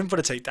shoot in for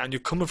the takedown, you're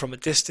coming from a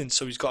distance,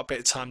 so he's got a bit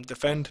of time to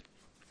defend.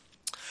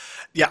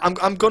 Yeah,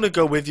 I'm going to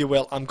go with you,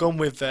 Will. I'm going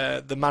with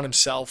the man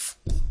himself,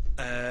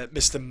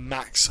 Mr.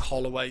 Max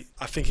Holloway.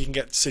 I think he can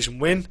get a decision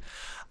win.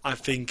 I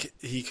think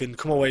he can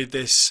come away with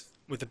this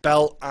with the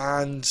belt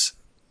and,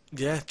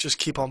 yeah, just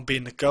keep on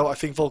being the GOAT. I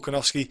think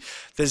Volkanovski,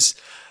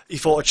 he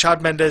fought a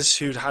Chad Mendes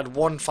who'd had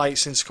one fight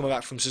since coming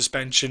back from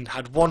suspension,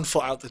 had one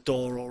foot out the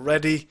door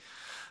already.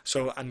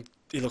 And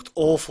he looked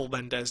awful,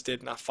 Mendes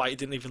did, in that fight. He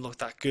didn't even look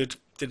that good.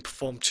 Didn't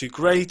perform too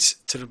great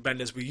to the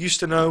Mendes we used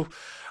to know.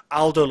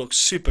 Aldo looks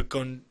super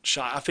gun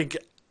shy. I think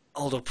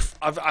Aldo.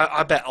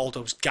 I bet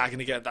Aldo's gagging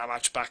to get that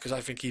match back, because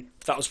I think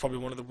that was probably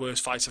one of the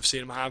worst fights I've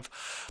seen him have.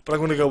 But I'm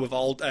going to go with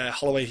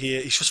Holloway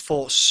here. He's just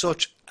fought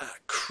such a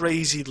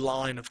crazy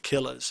line of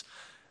killers.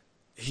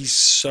 He's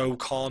so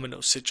calm in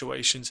those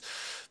situations.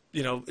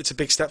 It's a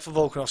big step for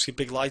Volkanovski.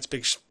 Big lights,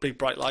 big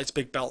bright lights,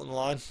 big belt on the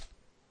line.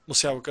 We'll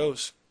see how it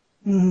goes.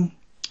 Mm-hmm.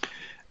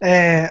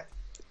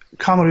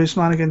 Kamaru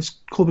Usman against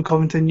Colby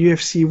Covington,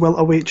 UFC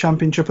welterweight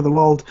championship of the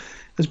world.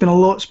 There's been a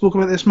lot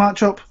spoken about this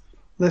matchup.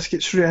 Let's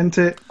get straight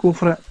into it. Go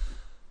for it.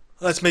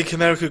 Let's make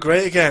America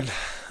great again.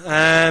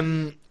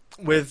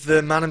 With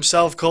the man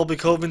himself, Colby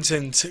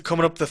Covington,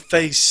 coming up the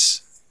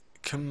face.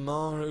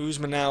 Kamaru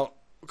Usman now.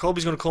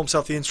 Colby's going to call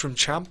himself the interim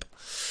champ,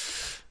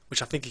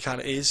 which I think he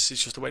kind of is.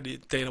 It's just the way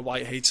Dana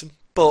White hates him.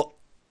 But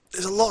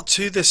there's a lot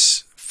to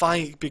this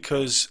fight,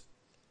 because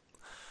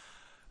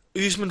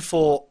Usman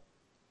fought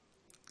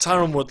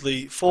Tyron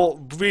Woodley, fought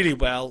really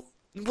well.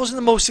 It wasn't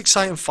the most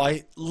exciting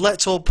fight.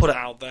 Let's all put it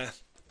out there.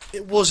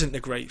 It wasn't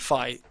a great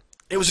fight.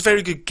 It was a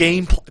very good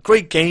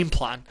great game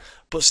plan,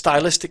 but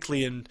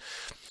stylistically and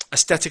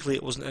aesthetically,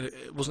 it wasn't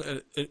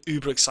an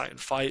uber exciting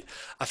fight.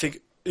 I think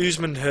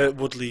Usman hurt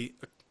Woodley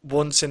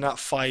once in that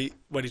fight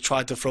when he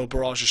tried to throw a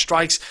barrage of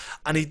strikes,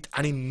 and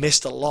he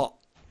missed a lot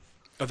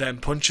of them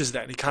punches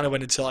there. And he kind of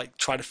went into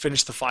try to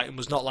finish the fight and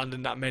was not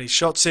landing that many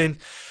shots in.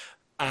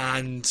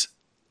 And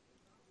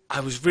I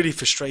was really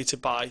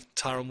frustrated by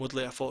Tyron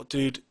Woodley. I thought,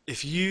 dude,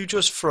 if you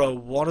just throw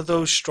one of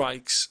those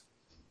strikes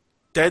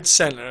dead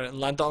centre and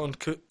land on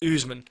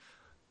Usman,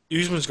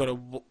 Usman's going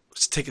to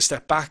take a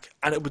step back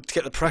and it would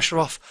get the pressure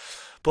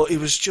off. But it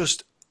was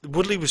just,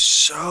 Woodley was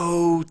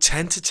so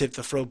tentative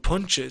to throw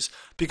punches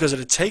because of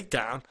the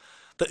takedown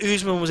that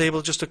Usman was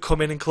able just to come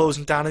in and close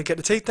him down and get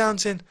the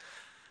takedowns in.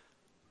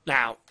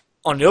 Now,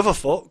 on the other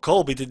foot,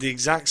 Colby did the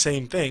exact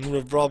same thing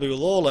with Robbie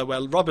Lawler,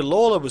 where Robbie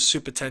Lawler was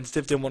super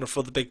tentative, didn't want to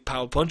throw the big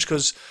power punch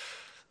because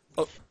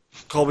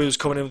Colby was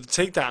coming in with the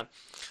takedown.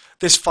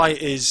 This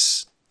fight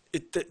is,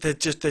 they're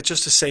just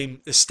the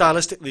same. They're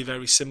stylistically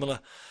very similar.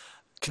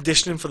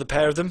 Conditioning for the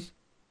pair of them,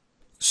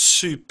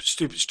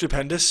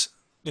 stupendous.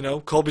 You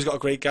know, Colby's got a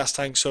great gas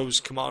tank, so has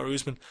Kamaru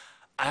Usman.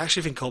 I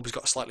actually think Colby's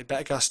got a slightly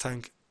better gas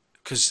tank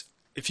because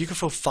if you can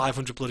throw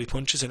 500 bloody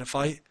punches in a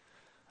fight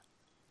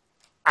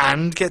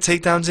and get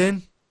takedowns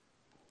in,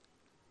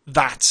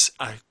 that's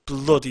a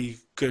bloody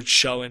good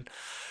showing.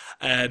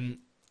 And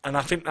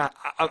I think that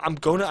I'm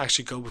going to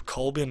actually go with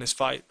Colby in this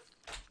fight.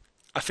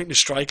 I think the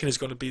striking is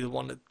going to be the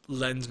one that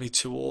lends me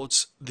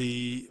towards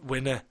the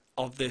winner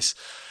of this.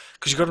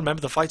 Because you've got to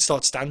remember, the fight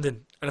starts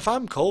standing. And if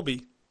I'm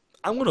Colby,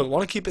 I'm going to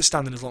want to keep it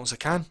standing as long as I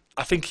can.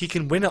 I think he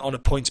can win it on a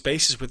points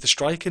basis with the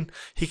striking.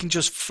 He can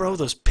just throw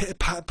those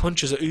pitter-patter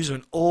punches at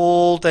Usman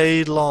all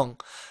day long.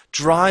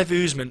 Drive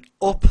Usman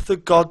up the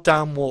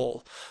goddamn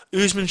wall.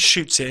 Usman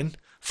shoots in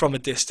from a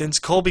distance.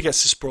 Colby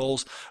gets the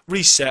sprawls.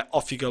 Reset.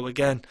 Off you go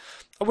again.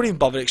 I wouldn't even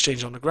bother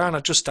exchanging on the ground.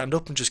 I'd just stand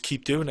up and just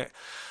keep doing it.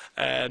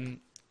 I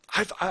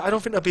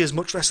don't think there'll be as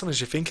much wrestling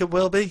as you think it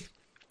will be.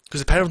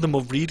 Because the pair of them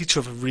will read each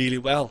other really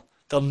well.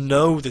 They'll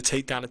know the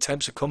takedown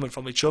attempts are coming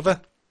from each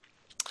other.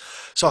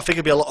 So I think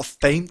it'll be a lot of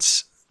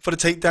feints for the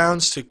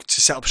takedowns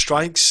to set up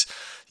strikes.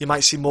 You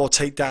might see more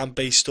takedown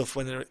based stuff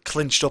when they're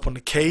clinched up on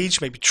the cage,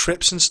 maybe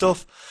trips and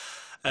stuff.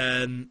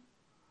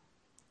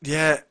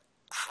 Yeah,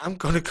 I'm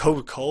going to go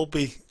with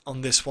Colby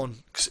on this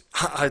one. Cause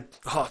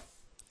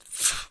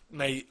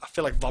mate, I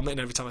feel like vomiting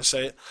every time I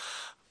say it.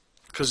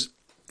 Because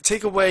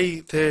take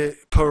away the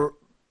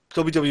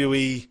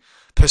WWE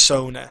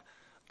persona.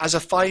 As a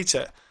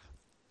fighter,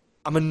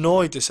 I'm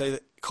annoyed to say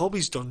that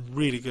Colby's done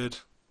really good.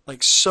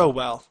 Like, so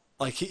well.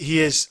 Like, he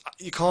is,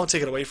 you can't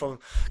take it away from him.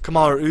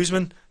 Kamaru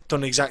Usman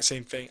done the exact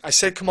same thing. I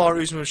said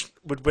Kamaru Usman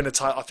would win a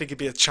title. I think he'd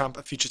be a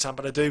future champ,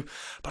 and I do.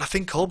 But I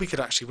think Colby could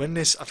actually win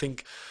this. I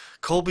think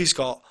Colby's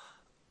got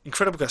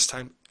incredible gas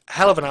time,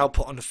 hell of an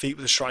output on the feet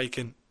with the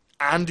striking,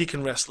 and he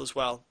can wrestle as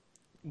well.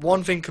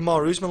 One thing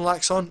Kamaru Usman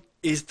lacks on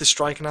is the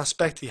striking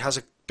aspect. He has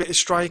a bit of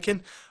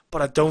striking,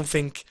 but I don't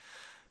think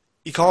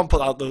he can't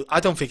put out I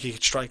don't think he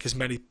could strike as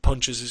many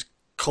punches as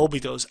Colby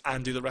does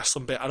and do the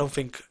wrestling bit. I don't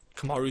think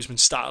Kamaru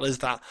Usman's style is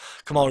that.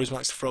 Kamaru Usman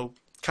likes to throw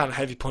kind of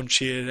heavy punch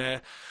here and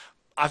there.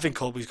 I think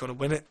Colby's going to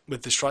win it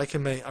with the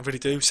striking, mate. I really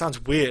do. Sounds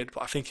weird,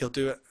 but I think he'll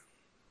do it.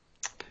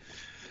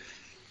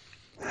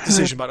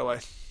 Decision, by the way.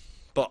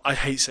 But I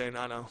hate saying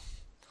I know.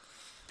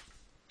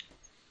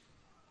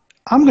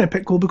 I'm going to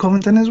pick Colby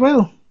Covington as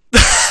well.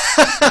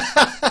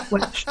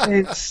 Which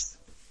is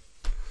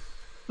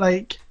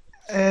like,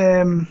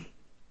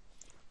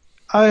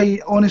 I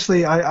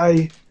honestly,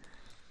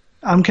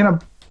 I'm kind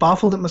of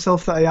baffled at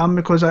myself that I am,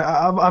 because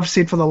I've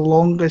said for the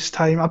longest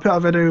time, I put a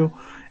video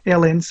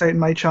early insight in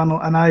my channel,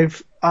 and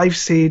I've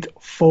said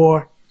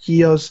for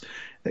years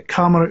that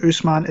Kamaru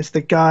Usman is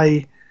the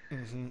guy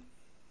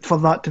for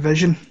that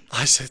division.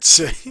 I said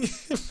so.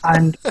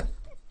 And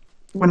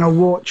when I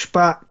watch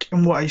back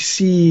and what I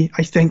see,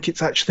 I think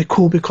it's actually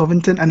Colby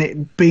Covington, and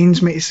it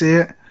pains me to say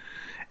it.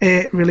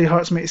 It really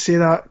hurts me to say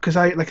that, because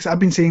I've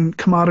been saying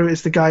Kamaru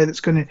is the guy that's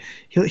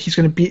he's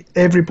going to beat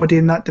everybody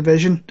in that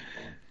division.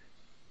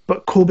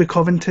 But Colby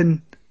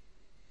Covington,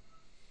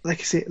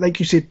 like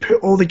you said,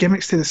 put all the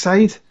gimmicks to the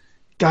side.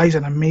 Guy's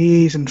an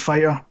amazing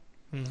fighter,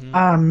 an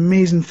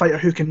amazing fighter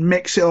who can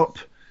mix it up.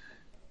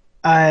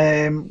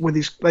 With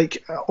his,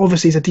 like,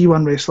 obviously he's a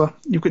D1 wrestler.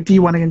 You've got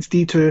D1 against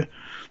D2,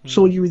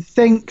 so you would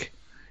think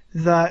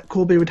that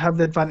Colby would have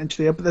the advantage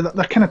there. But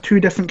they're kind of two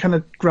different kind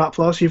of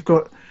grapplers. You've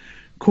got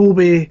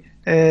Colby,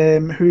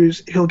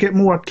 he'll get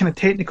more kind of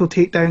technical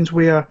takedowns,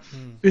 where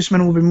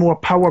Usman will be more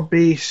power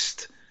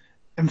based,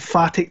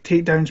 emphatic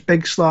takedowns,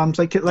 big slams,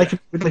 like a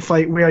Woodley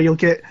fight, where you'll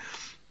get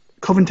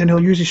Covington,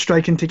 he'll use his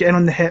striking to get in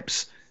on the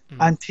hips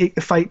and take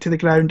the fight to the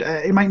ground.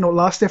 It might not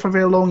last there for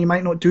very long, you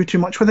might not do too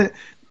much with it,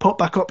 pop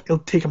back up, he'll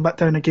take him back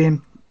down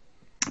again.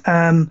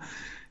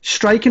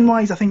 Striking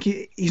wise, I think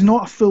he's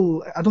not a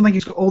full, I don't think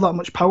he's got all that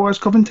much power as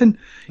Covington.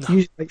 No. He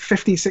uses like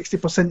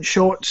 50-60%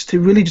 shots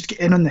to really just get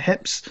in on the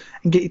hips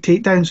and get your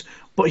takedowns,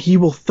 but he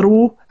will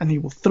throw and he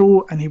will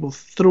throw and he will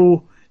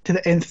throw to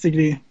the nth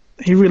degree.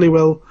 He really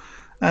will.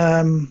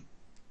 I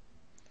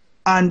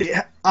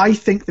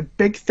think the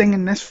big thing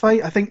in this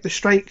fight, I think the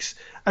strikes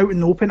out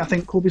in the open, I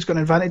think Colby's got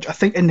an advantage. I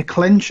think in the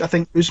clinch, I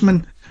think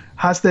Usman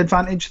has the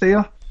advantage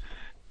there.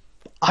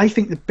 I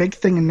think the big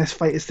thing in this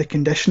fight is the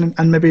conditioning,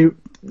 and maybe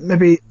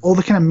all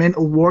the kind of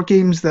mental war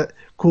games that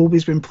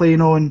Colby's been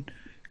playing on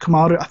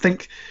Kamaru. I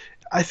think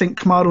I think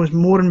Kamaru is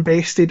more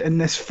invested in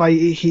this fight.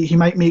 He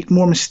might make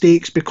more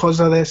mistakes because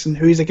of this and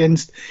who he's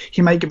against.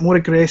 He might get more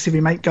aggressive. He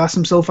might gas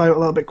himself out a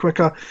little bit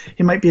quicker.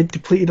 He might be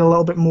depleted a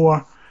little bit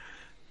more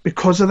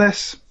because of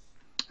this.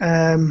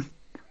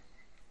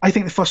 I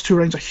think the first 2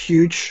 rounds are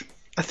huge.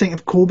 I think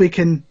if Colby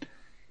can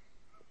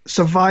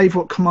survive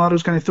what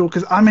Kamaru's going to throw,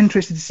 because I'm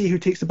interested to see who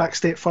takes the back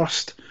step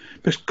first.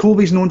 Because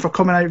Colby's known for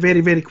coming out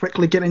very, very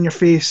quickly, getting in your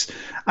face,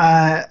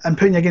 and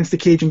putting you against the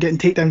cage and getting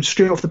takedowns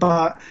straight off the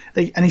bat.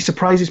 And he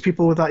surprises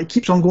people with that. He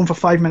keeps on going for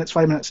 5 minutes.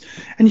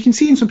 And you can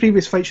see in some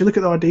previous fights, you look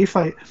at the RD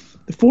fight,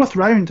 the 4th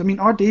round, I mean,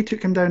 RD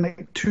took him down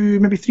like 2,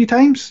 maybe 3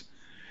 times.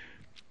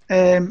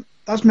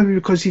 That's maybe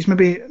because he's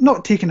maybe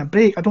not taking a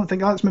break. I don't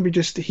think that's maybe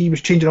just he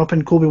was changing up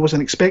and Colby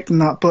wasn't expecting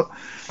that. But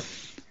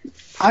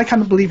I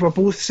can't believe we're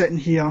both sitting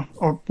here,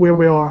 or where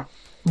we are,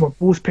 we're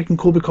both picking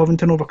Colby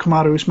Covington over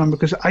Kamaru Usman,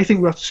 because I think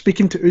we were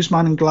speaking to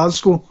Usman in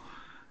Glasgow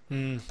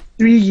 3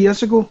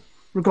 years ago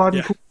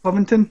regarding Colby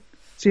Covington,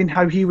 saying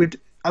how he would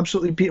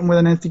absolutely beat him with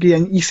an nth degree,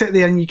 and you sit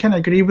there and you kind of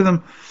agree with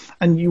him,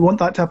 and you want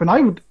that to happen.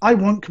 I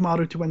want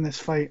Kamaru to win this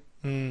fight.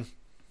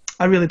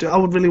 I really do. I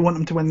would really want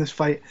him to win this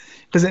fight,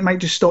 because it might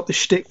just stop the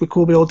shtick with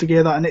Colby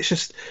altogether. And it's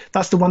just,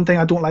 that's the one thing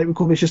I don't like with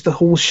Colby. It's just the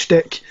whole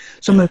shtick.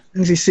 Some of the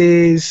things he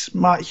says,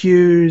 Matt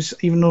Hughes,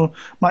 even though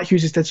Matt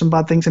Hughes has did some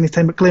bad things in his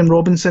time, but Glenn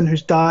Robinson,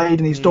 who's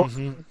died, and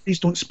please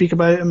don't speak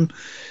about him.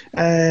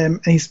 And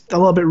he's a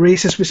little bit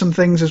racist with some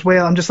things as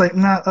well. I'm just like,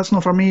 nah, that's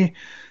not for me.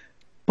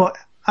 But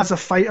as a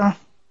fighter,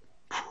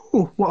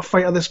 what a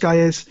fighter this guy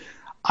is.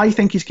 I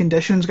think his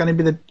condition is going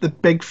to be the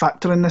big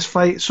factor in this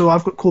fight. So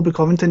I've got Colby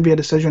Covington via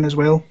decision as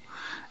well.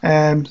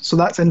 So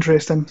that's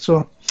interesting.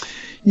 So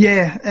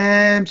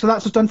yeah, so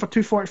that's us done for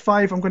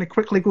 245. I'm going to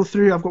quickly go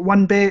through. I've got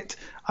one bet.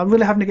 I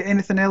really haven't got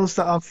anything else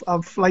that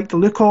I've liked the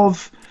look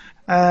of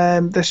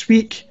this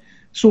week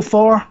so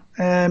far.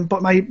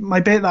 But my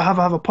bet that I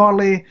have a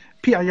parlay: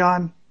 Petr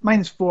Yan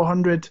minus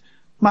 400,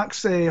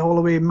 Max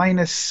Holloway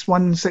minus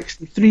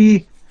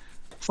 163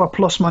 for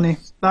plus money.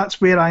 That's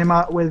where I'm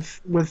at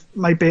with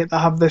my bet that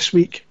I have this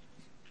week.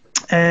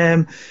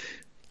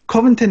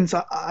 Covington's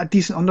a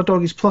decent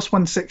underdog. He's plus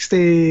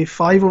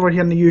 165 over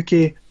here in the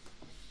UK.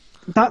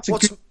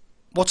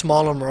 What's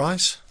Marlon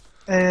Moraes?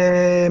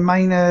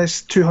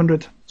 Minus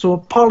 200. So a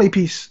parlay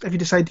piece if you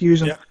decide to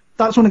use him. Yeah.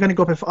 That's only going to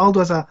go up if Aldo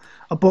has a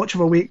botch of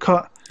a weight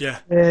cut. Yeah.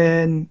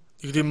 And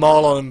you could do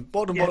Marlon.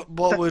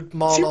 What would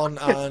Marlon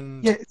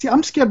and... Yeah, see,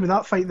 I'm scared with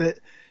that fight that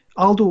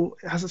Aldo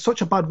has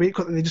such a bad weight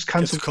cut that they just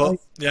cancel the fight.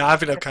 Yeah, I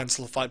think they'll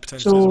cancel the fight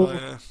potentially as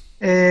well,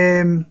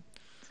 yeah.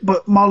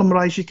 But Marlon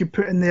Moraes you could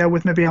put in there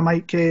with maybe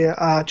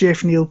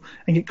Geoff Neal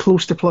and get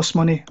close to plus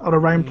money or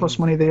around plus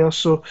money there.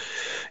 So,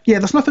 yeah,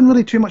 there's nothing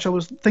really too much. I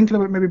was thinking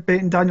about maybe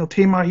betting Daniel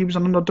Teymur. He was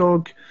an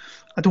underdog.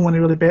 I don't want to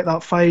really bet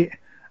that fight.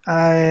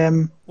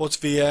 What's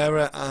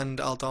Vieira and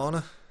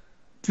Aldana?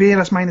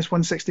 Vieira's minus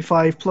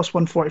 165, plus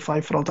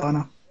 145 for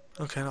Aldana.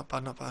 Okay, not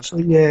bad. So,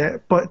 yeah,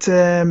 but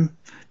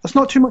there's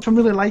not too much I'm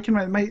really liking.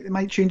 It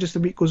might change as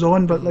the week goes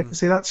on, but like I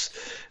say, that's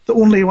the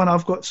only one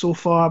I've got so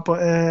far.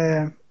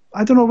 But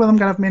I don't know whether I'm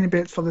going to have many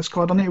bets for this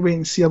card. I'll need to wait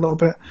and see a little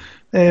bit.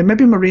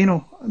 Maybe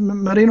Moreno.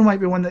 Moreno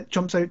might be one that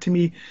jumps out to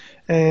me.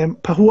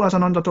 Pajota's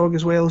an underdog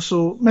as well,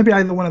 so maybe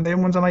either one of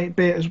them ones I might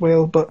bet as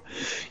well. But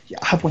yeah,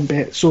 I have one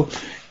bet. So,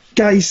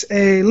 guys,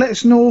 let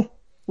us know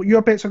what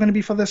your bets are going to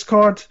be for this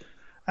card.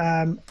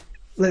 Let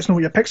us know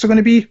what your picks are going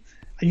to be.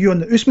 Are you on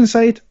the Usman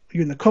side? Are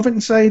you on the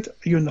Covington side?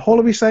 Are you on the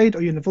Holloway side?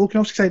 Are you on the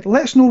Volkanovski side?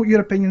 Let us know what your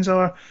opinions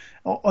are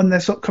on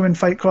this upcoming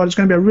fight card. It's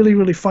going to be a really,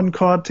 really fun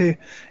card to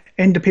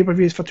end the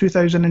pay-per-views for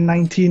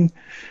 2019.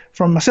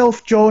 From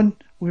myself, John,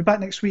 we'll be back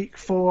next week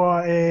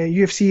for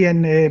UFC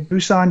in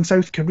Busan,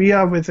 South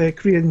Korea, with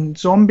Korean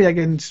Zombie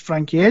against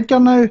Frankie Edgar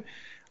now.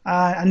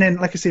 And then,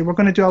 like I say, we're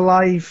going to do a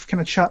live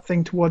kind of chat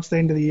thing towards the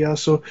end of the year.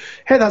 So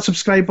hit that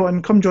subscribe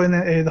button, come join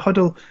the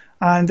huddle,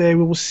 and we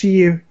will see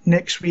you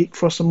next week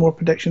for some more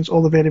predictions.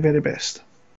 All the very, very best.